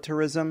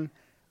militarism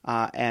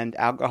and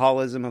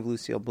alcoholism of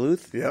Lucille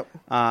Bluth. Yep.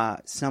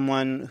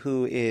 Someone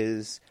who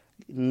is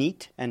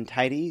neat and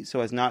tidy so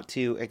as not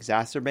to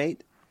exacerbate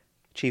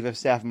Chief of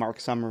Staff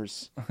Mark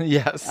Summers'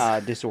 yes.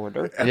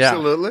 disorder.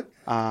 Absolutely.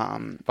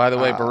 By the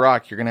way,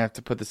 Barack, you're going to have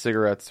to put the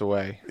cigarettes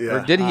away.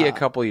 Yeah. Or did he a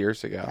couple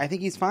years ago? I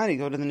think he's fine. He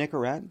go to the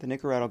Nicorette. The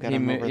Nicorette will get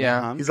him over the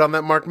hump. He's on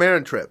that Mark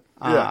Maron trip.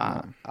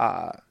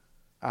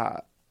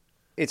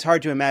 It's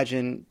hard to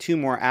imagine 2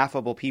 more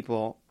affable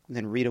people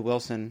than Rita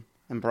Wilson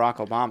and Barack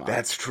Obama.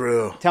 That's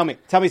true. Tell me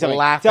something.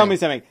 Laughing. Tell me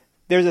something.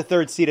 There's a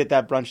 3rd seat at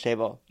that brunch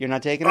table. You're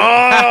not taking it?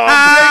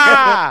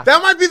 That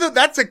might be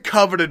that's a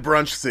coveted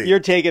brunch seat. You're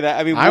taking that.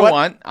 I mean, I what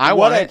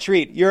want a it.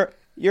 treat. You're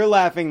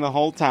laughing the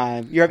whole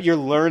time. You're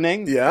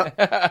learning. Yeah.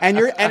 And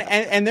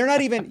and they're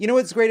not even, you know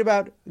what's great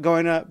about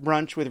going to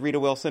brunch with Rita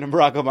Wilson and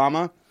Barack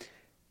Obama?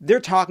 They're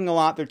talking a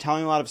lot. They're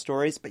telling a lot of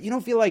stories, but you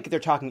don't feel like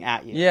they're talking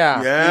at you.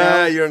 Yeah.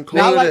 Yeah, you're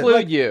included. They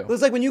include you.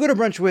 It's like when you go to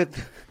brunch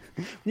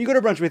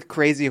with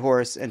Crazy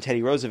Horse and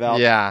Teddy Roosevelt.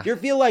 Yeah. You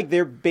feel like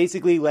they're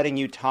basically letting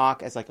you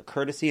talk as like a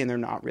courtesy, and they're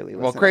not really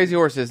listening. Well, Crazy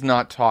Horse is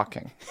not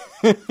talking.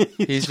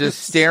 He's just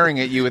staring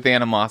at you with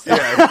animosity.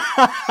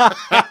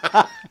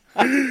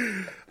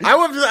 Even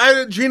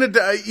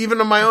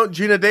on my own,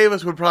 Gina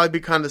Davis would probably be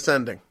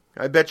condescending.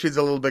 I bet she's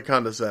a little bit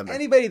condescending.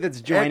 Anybody that's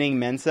joining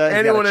Mensa has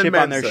anyone got a in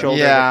chip on their Mensa.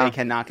 shoulder that they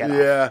cannot get off.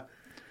 Yeah.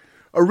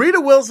 Rita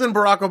Wilson,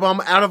 Barack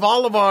Obama, out of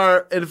all of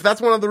our, and if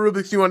that's one of the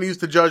rubrics you want to use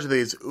to judge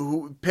these,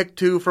 who pick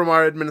 2 from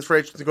our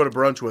administration to go to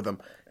brunch with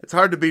them. It's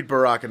hard to beat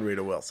Barack and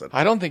Rita Wilson.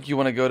 I don't think you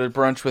want to go to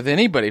brunch with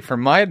anybody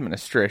from my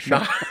administration.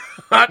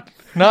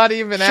 Not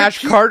even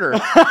Ash Carter.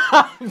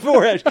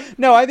 Poor Ash.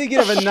 No, I think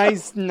you'd have a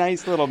nice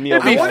little meal.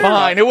 It'd be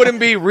fine. It wouldn't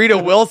be Rita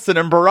Wilson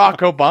and Barack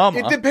Obama.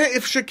 It depends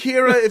if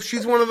Shakira, if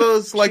she's one of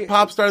those like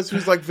pop stars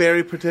who's like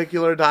very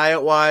particular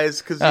diet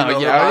wise, because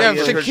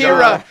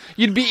Shakira,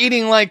 you'd be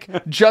eating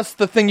like just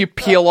the thing you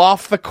peel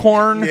off the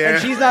corn. Yeah.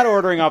 And she's not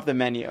ordering off the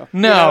menu.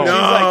 No. She's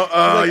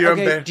like, you're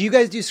okay, embarrassed. do you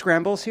guys do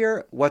scrambles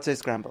here? What's a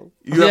scramble?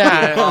 You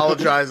have to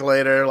apologize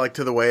later, like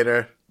to the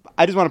waiter.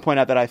 I just want to point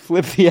out that I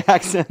flipped the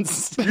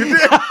accents. You did.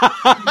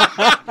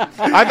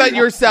 I thought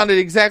yours sounded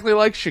exactly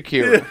like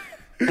Shakira.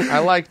 I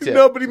liked it.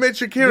 No, but he made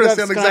Shakira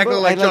sound exactly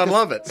like John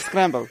Lovett.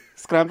 Scramble.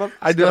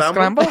 I do a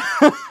scramble.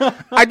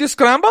 I do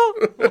scramble.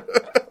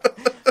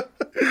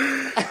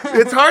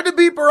 It's hard to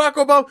beat Barack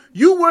Obama.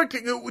 You worked.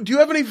 Do you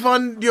have any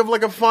fun? Do you have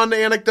like a fun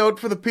anecdote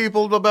for the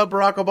people about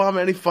Barack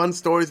Obama? Any fun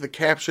stories that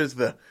captures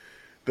the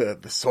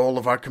soul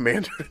of our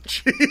commander in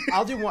chief?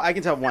 I'll do one. I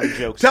can tell one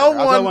joke. Tell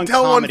story. one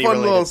fun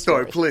little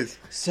story, please.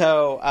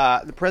 So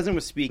the president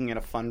was speaking at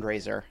a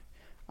fundraiser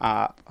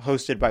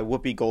hosted by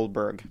Whoopi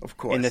Goldberg, of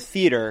course, in the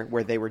theater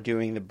where they were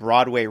doing the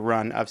Broadway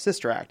run of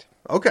Sister Act.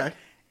 Okay,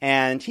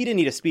 and he didn't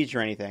need a speech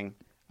or anything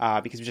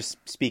because he was just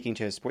speaking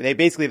to his support. They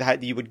basically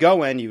you would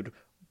go in, you'd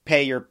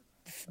pay your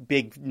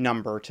big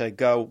number to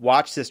go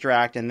watch Sister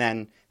Act and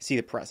then see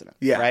the president.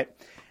 Yeah, right.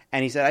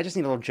 And he said, I just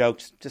need a little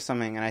joke, just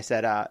something. And I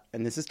said,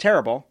 and this is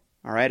terrible.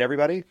 All right,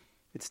 everybody?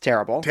 It's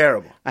terrible.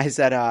 Terrible. I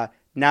said,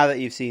 now that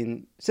you've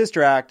seen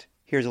Sister Act,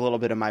 here's a little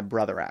bit of my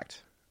Brother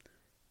Act.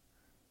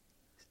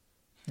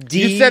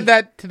 You said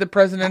that to the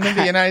President of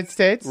the United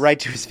States? Right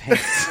to his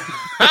face.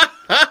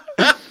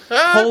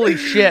 Holy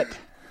shit.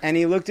 And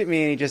he looked at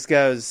me and he just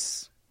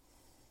goes,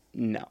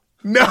 no.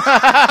 No.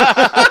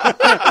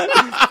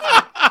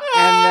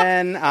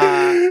 And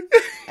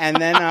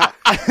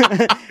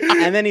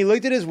then he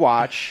looked at his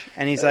watch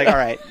and he's like, all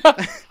right.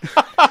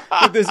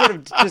 With this sort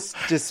of just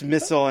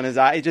dismissal in his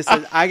eye. He just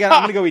says, I'm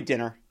going to go eat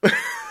dinner. And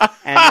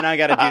then I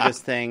got to do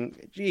this thing.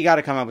 You got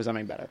to come up with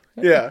something better.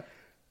 Yeah.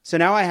 So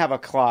now I have a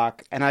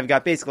clock and I've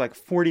got basically like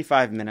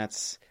 45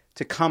 minutes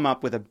to come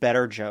up with a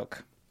better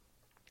joke.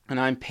 And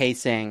I'm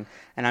pacing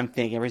and I'm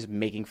thinking, everybody's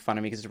making fun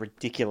of me because it's a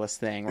ridiculous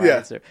thing. Right?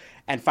 Yeah. So,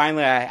 and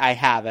finally I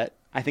have it.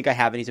 I think I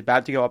have it. He's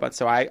about to go up.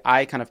 So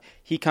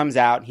he comes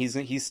out.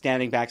 He's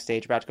standing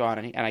backstage about to go on.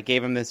 And I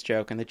gave him this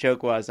joke. And the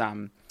joke was,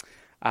 it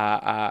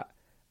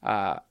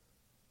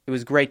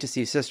was great to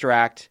see Sister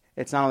Act.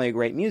 It's not only a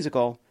great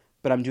musical,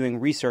 but I'm doing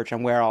research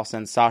on where I'll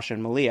send Sasha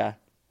and Malia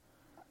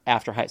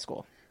after high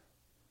school.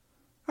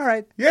 All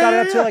right. Got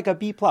it up to like a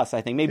B+, I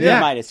think. Maybe a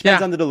minus.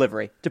 Depends on the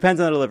delivery.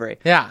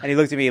 Yeah. And he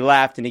looked at me, he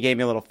laughed, and he gave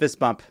me a little fist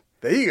bump.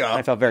 There you go. And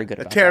I felt very good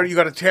about that. You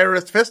got a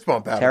terrorist fist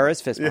bump out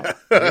Terrorist fist bump.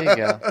 There you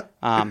go.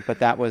 But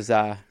that was He's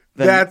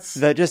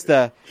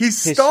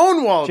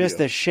stonewalled just you.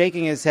 the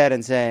shaking his head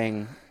and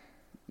saying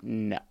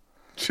no.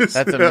 That's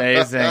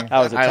amazing. That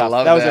was I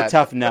love was a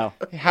tough no.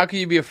 How can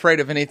you be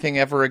afraid of anything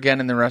ever again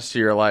in the rest of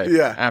your life?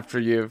 Yeah. After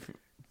you've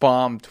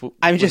bombed with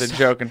a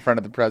joke in front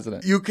of the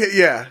president. You can,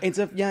 yeah. It's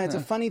a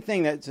funny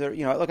thing that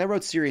look, I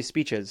wrote serious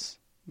speeches.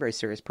 Very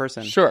serious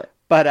person. Sure.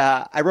 But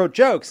I wrote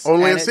jokes.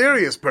 Only a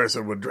serious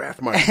person would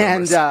draft my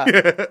numbers.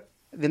 And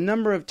the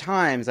number of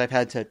times I've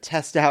had to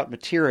test out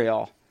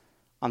material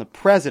on the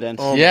president.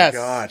 Oh my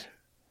God.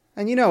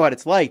 And you know what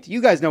it's like.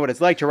 You guys know what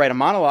it's like to write a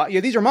monologue.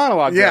 These are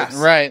monologue jokes.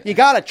 Right. You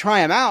got to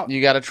try them out.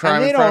 You got to try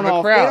them in front of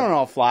a crowd. They don't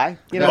all fly.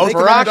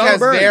 Barack has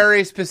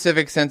very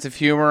specific sense of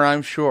humor,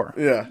 I'm sure.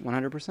 Yeah.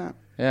 100%.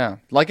 Yeah.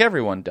 Like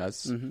everyone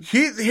does.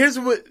 Mm-hmm. Here's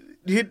what...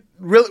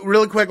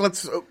 Really quick,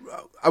 let's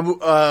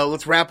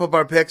wrap up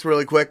our picks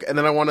really quick, and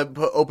then I want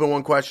to open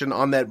one question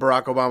on that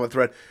Barack Obama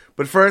thread.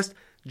 But first,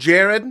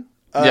 Jared,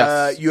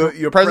 yes.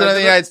 Your president of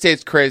the United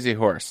States, Crazy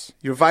Horse.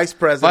 Your vice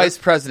president. Vice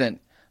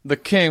president, the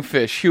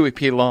Kingfish, Huey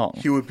P. Long.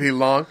 Huey P.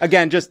 Long.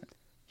 Again, just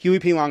Huey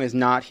P. Long is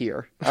not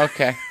here.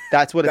 Okay.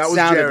 That's what it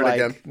sounded Jared like.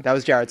 Again. That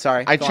was Jared,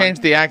 sorry. I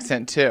changed the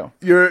accent, too.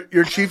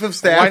 Your chief of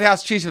staff. White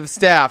House chief of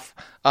staff.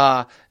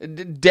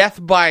 Death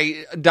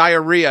by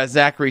diarrhea,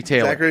 Zachary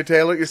Taylor. Zachary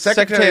Taylor. Your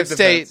Secretary of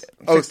State,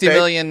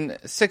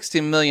 Defense.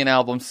 60 million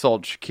albums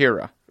sold,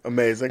 Shakira.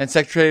 Amazing. And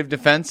Secretary of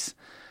Defense,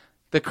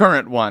 the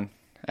current one,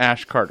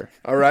 Ash Carter.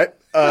 All right.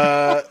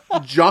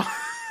 John.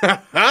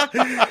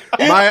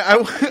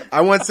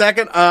 I went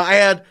second. I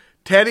had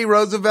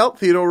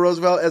Theodore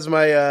Roosevelt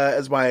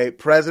as my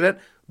president.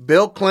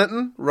 Bill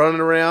Clinton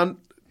running around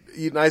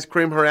eating ice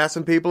cream,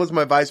 harassing people as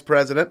my vice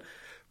president.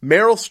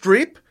 Meryl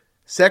Streep,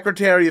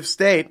 Secretary of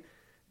State.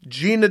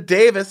 Gina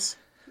Davis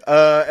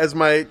as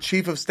my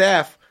chief of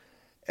staff.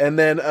 And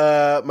then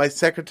my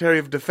Secretary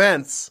of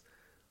Defense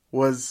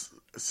was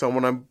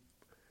someone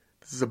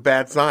this is a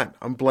bad sign.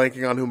 I'm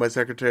blanking on who my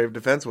Secretary of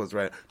Defense was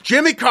right now.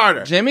 Jimmy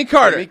Carter.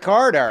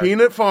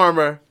 Peanut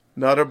farmer,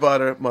 nutter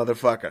butter,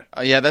 motherfucker.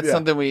 That's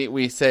something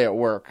we say at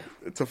work.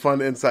 It's a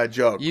fun inside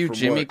joke. You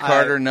Jimmy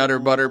Carter, nutter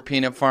butter,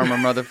 peanut farmer,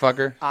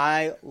 motherfucker.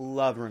 I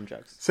love room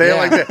jokes. Say it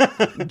like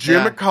that.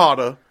 Jimmy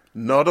Carter,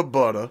 nutter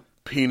butter,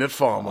 peanut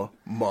farmer,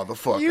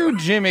 motherfucker. You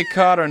Jimmy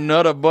Carter,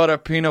 nutter butter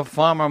peanut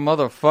farmer,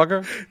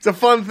 motherfucker. It's a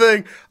fun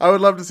thing. I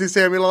would love to see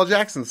Samuel L.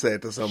 Jackson say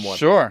it to someone.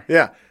 Sure.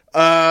 Yeah.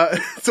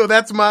 So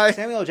that's my...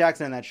 Samuel L.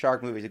 Jackson in that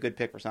shark movie is a good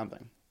pick for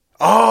something.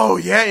 Oh,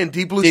 yeah, in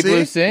Deep Blue Sea? Deep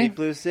Blue Sea? Deep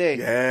Blue Sea.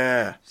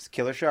 Yeah. Just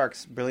killer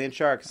sharks. Brilliant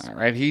sharks. All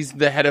right, he's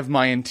the head of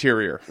my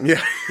interior.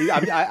 Yeah.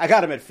 I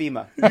got him at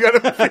FEMA.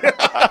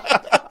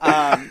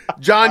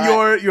 John,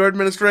 your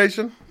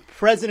administration?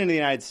 President of the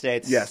United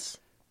States. Yes.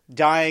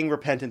 Dying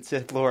repentant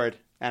Sith Lord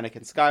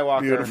Anakin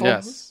Skywalker. Beautiful.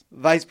 Yes.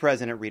 Vice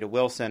President Rita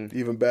Wilson.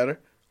 Even better.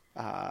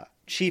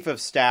 Chief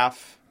of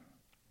Staff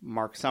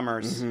Mark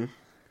Summers. Mm-hmm.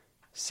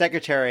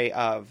 Secretary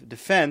of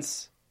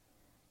Defense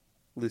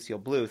Lucille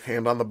Bluth.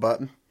 Hand on the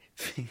button.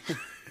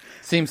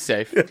 Seems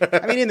safe.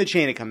 I mean, in the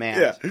chain of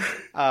command.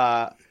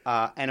 Yeah.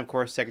 And of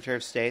course, Secretary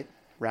of State,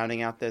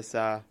 rounding out this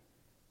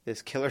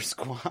killer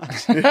squad.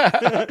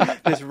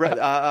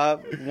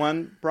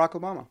 One Barack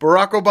Obama.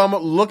 Barack Obama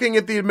looking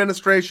at the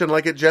administration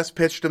like it just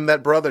pitched him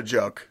that brother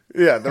joke.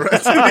 Yeah, the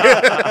rest.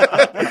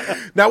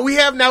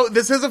 Now,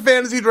 this is a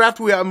fantasy draft.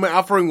 I'm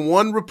offering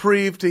one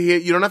reprieve to hear.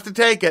 You don't have to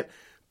take it,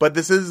 but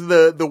this is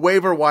the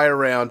waiver wire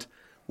round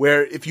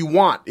where if you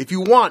want,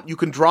 you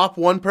can drop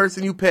one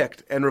person you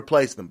picked and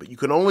replace them, but you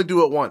can only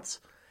do it once.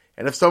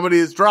 And if somebody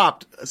is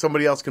dropped,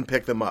 somebody else can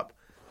pick them up.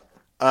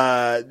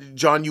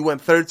 John, you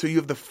went third, so you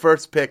have the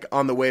first pick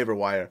on the waiver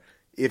wire.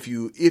 If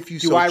you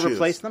Do I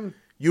replace them?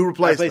 You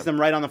replace them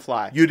right on the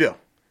fly. You do.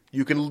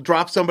 You can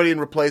drop somebody and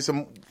replace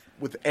them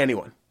with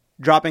anyone.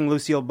 Dropping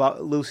Lucille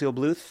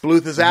Bluth.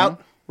 Bluth is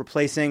out.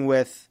 Replacing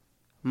with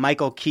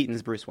Michael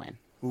Keaton's Bruce Wayne.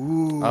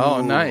 Ooh.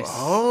 Oh, nice.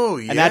 Oh,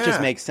 yeah. And that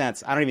just makes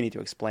sense. I don't even need to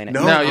explain it.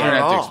 No, No, you not don't at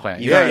have to all. explain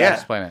it. You Yeah, don't have yeah. to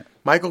explain it.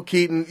 Michael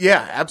Keaton,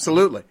 yeah,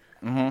 absolutely.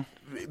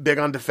 Mm-hmm. Big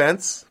on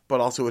defense, but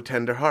also a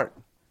tender heart.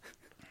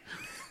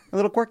 A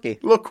little quirky.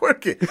 A little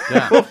quirky.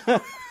 Yeah.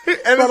 And,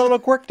 Got a little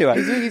quirk to it.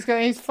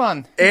 He's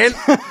fun. and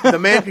the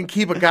man can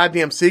keep a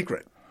goddamn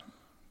secret.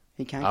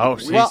 He can. Oh,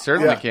 he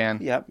certainly can.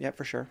 Yep,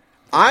 for sure.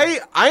 I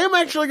am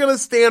actually going to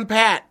stand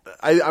pat.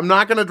 I'm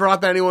not going to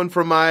drop anyone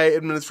from my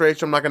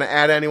administration. I'm not going to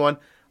add anyone.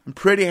 I'm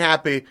pretty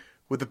happy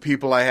with the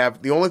people I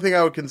have. The only thing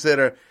I would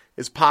consider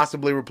is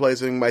possibly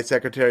replacing my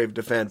Secretary of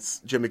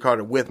Defense, Jimmy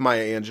Carter, with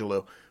Maya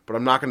Angelou. But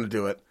I'm not going to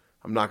do it.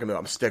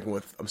 I'm sticking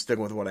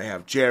with what I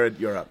have. Jared,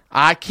 you're up.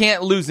 I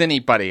can't lose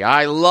anybody.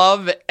 I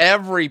love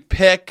every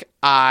pick.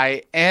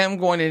 I am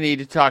going to need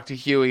to talk to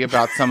Huey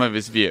about some of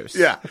his views.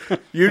 Yeah.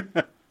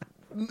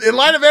 In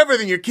light of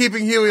everything, you're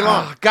keeping Huey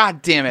Long. Oh,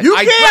 God damn it. You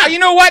can't! You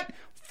know what?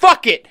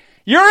 Fuck it.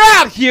 You're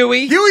out,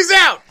 Huey. Huey's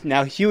out!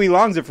 Now Huey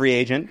Long's a free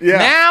agent. Yeah.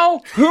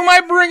 Now, who am I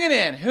bringing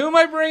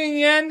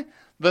in?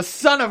 The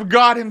Son of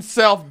God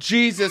himself,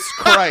 Jesus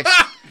Christ.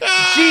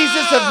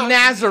 Jesus of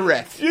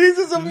Nazareth.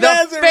 Jesus of The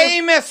Nazareth.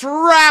 famous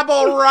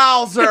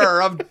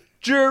rabble-rouser of the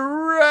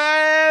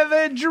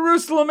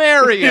Jerusalem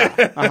area.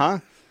 Uh-huh.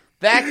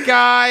 That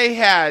guy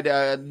had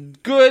a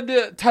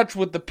good touch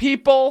with the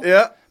people.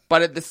 Yeah.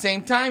 But at the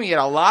same time, he had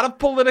a lot of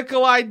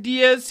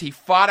ideas. He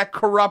fought a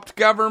corrupt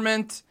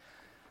government.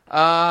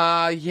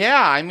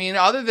 I mean,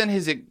 other than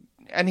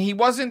and he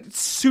wasn't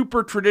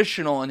super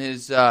traditional in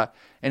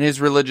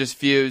his religious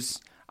views.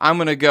 I'm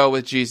going to go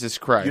with Jesus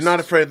Christ. You're not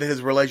afraid that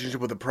his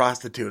relationship with a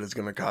prostitute is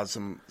going to cause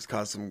some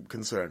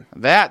concern.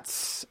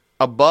 That's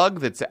a bug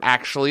that's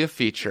actually a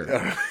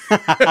feature.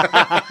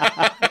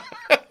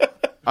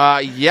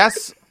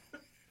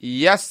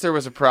 Yes, there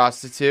was a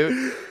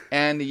prostitute.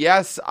 And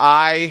yes,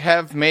 I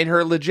have made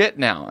her legit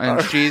now.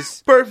 And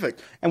she's...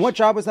 Perfect. And what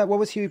job was that? What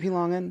was Huey P.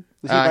 Long in?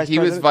 He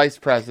was vice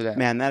president.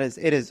 Man,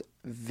 it is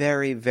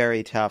very,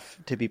 very tough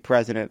to be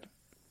president.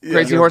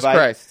 Crazy Horse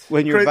Christ.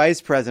 When your vice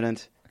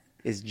president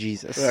is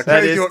Jesus. Yeah,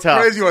 That is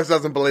tough. Crazy Horse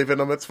doesn't believe in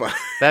him. It's fine.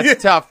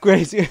 That's tough.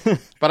 Crazy.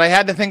 But I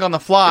had to think on the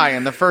fly,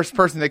 and the first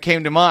person that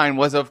came to mind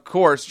was, of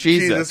course,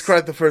 Jesus. Jesus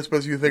Christ, the first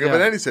person you think of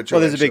in any situation. Well,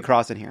 there's a big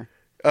cross in here.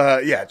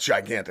 Yeah, it's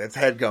gigantic. It's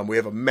headgum. We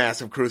have a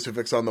massive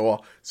crucifix on the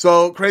wall.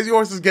 So Crazy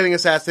Horse is getting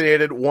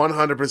assassinated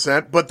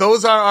 100%. But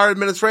those are our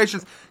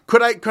administrations.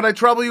 Could I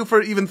trouble you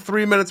for even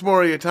 3 minutes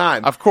more of your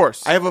time? Of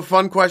course. I have a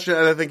fun question,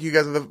 and I think you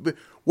guys are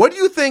what do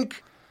you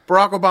think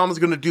Barack Obama's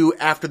going to do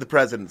after the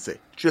presidency?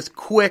 Just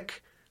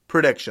quick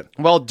prediction.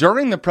 Well,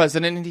 during the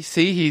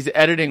presidency, he's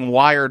editing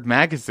Wired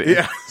magazine.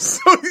 Yeah.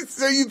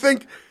 So you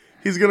think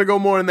he's going to go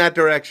more in that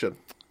direction?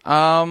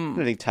 I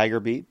think Tiger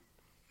Beat.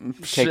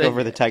 Take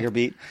over the Tiger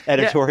Beat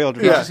editorial.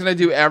 He's just going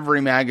to do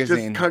every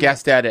magazine,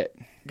 guest edit.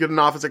 Get an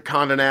office at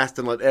Condé Nast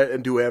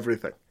and do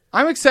everything.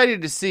 I'm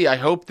excited to see. I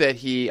hope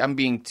that I'm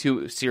being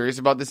too serious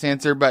about this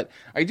answer, but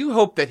I do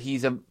hope that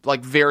he's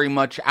very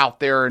much out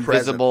there and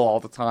Present. visible all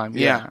the time.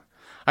 Yeah.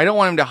 I don't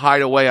want him to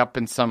hide away up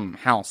in some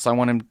house. I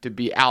want him to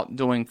be out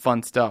doing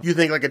fun stuff. You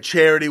think like a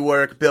charity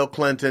work, Bill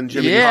Clinton,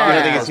 Jimmy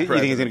Yeah. Carter? You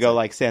think he's going to go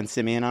like San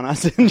Simeon on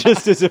us and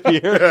just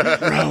disappear?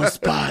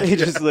 Rosebud. He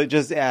just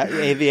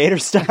aviator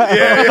style.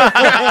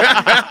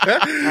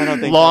 I don't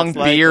think Long that's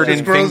like beard that.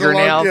 and Grows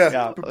along- fingernails.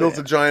 yeah. Builds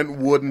a giant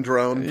wooden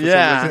drone. For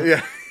Yeah. some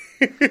reason.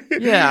 Yeah.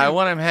 Yeah, I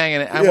want him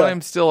hanging. I want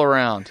him still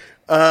around.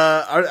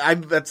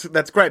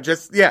 That's great.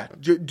 Just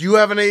Do you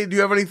have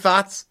any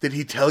thoughts? Did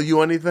he tell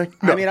you anything?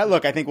 No. I mean,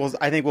 look, I think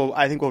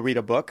we'll read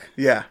a book.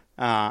 Yeah.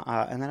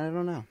 And then I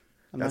don't know.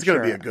 That's going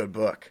to be a good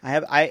book.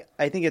 I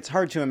think it's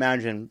hard to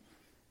imagine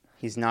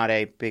he's not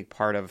a big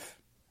part of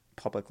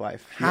public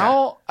life.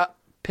 How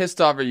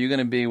pissed off are you going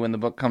to be when the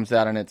book comes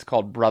out and it's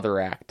called Brother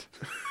Act?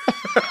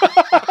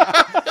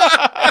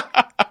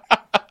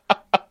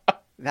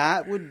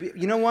 That would be,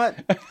 you know what?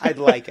 I'd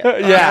like it.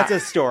 Yeah. That's a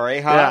story,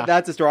 huh? Yeah.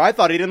 That's a story. I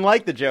thought he didn't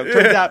like the joke.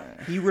 Turns out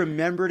he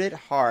remembered it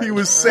hard. He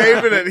was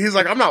saving it. He's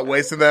like, I'm not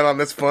wasting that on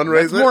this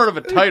fundraiser. It's more of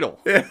a title.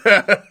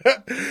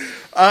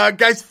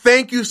 Guys,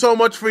 thank you so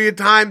much for your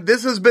time.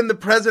 This has been the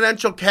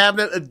Presidential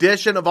Cabinet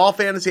edition of All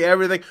Fantasy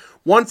Everything.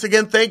 Once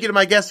again, thank you to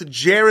my guests,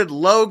 Jared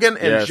Logan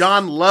and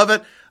John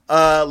Lovett.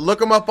 Look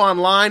them up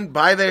online,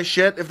 buy their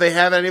shit if they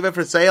have any of it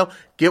for sale.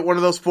 Get one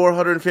of those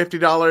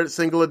 $450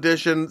 single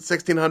edition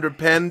 1600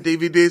 pen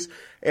DVDs.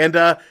 And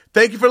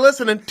thank you for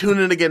listening. Tune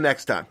in again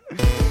next time.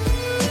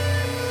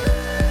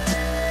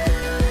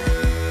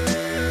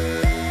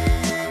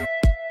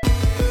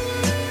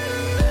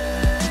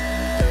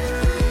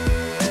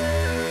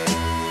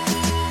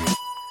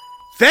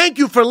 Thank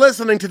you for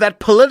listening to that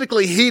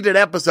politically heated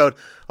episode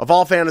of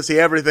All Fantasy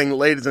Everything,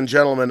 ladies and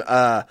gentlemen.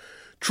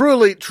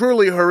 Truly,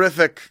 truly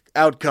horrific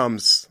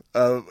outcomes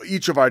of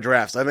each of our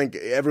drafts. I think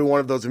every one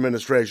of those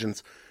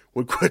administrations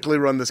would quickly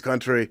run this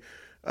country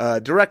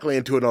directly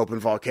into an open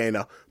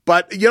volcano.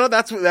 But, you know,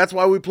 that's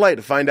why we play,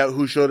 to find out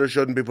who should or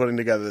shouldn't be putting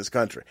together this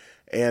country.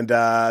 And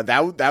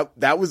that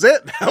was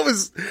it.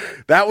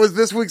 That was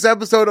this week's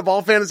episode of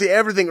All Fantasy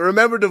Everything.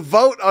 Remember to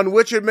vote on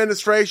which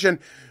administration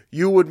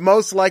you would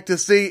most like to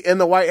see in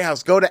the White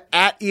House. Go to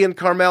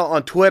 @IanCarmel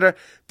on Twitter.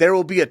 There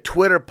will be a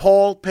Twitter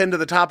poll pinned to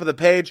the top of the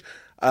page.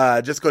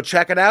 Just go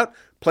check it out.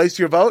 Place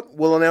your vote.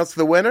 We'll announce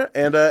the winner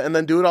and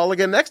then do it all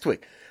again next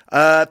week.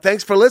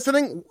 Thanks for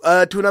listening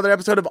to another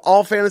episode of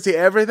All Fantasy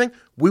Everything.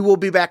 We will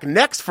be back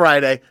next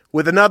Friday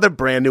with another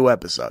brand new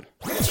episode.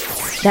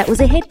 That was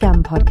a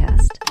HeadGum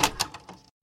podcast.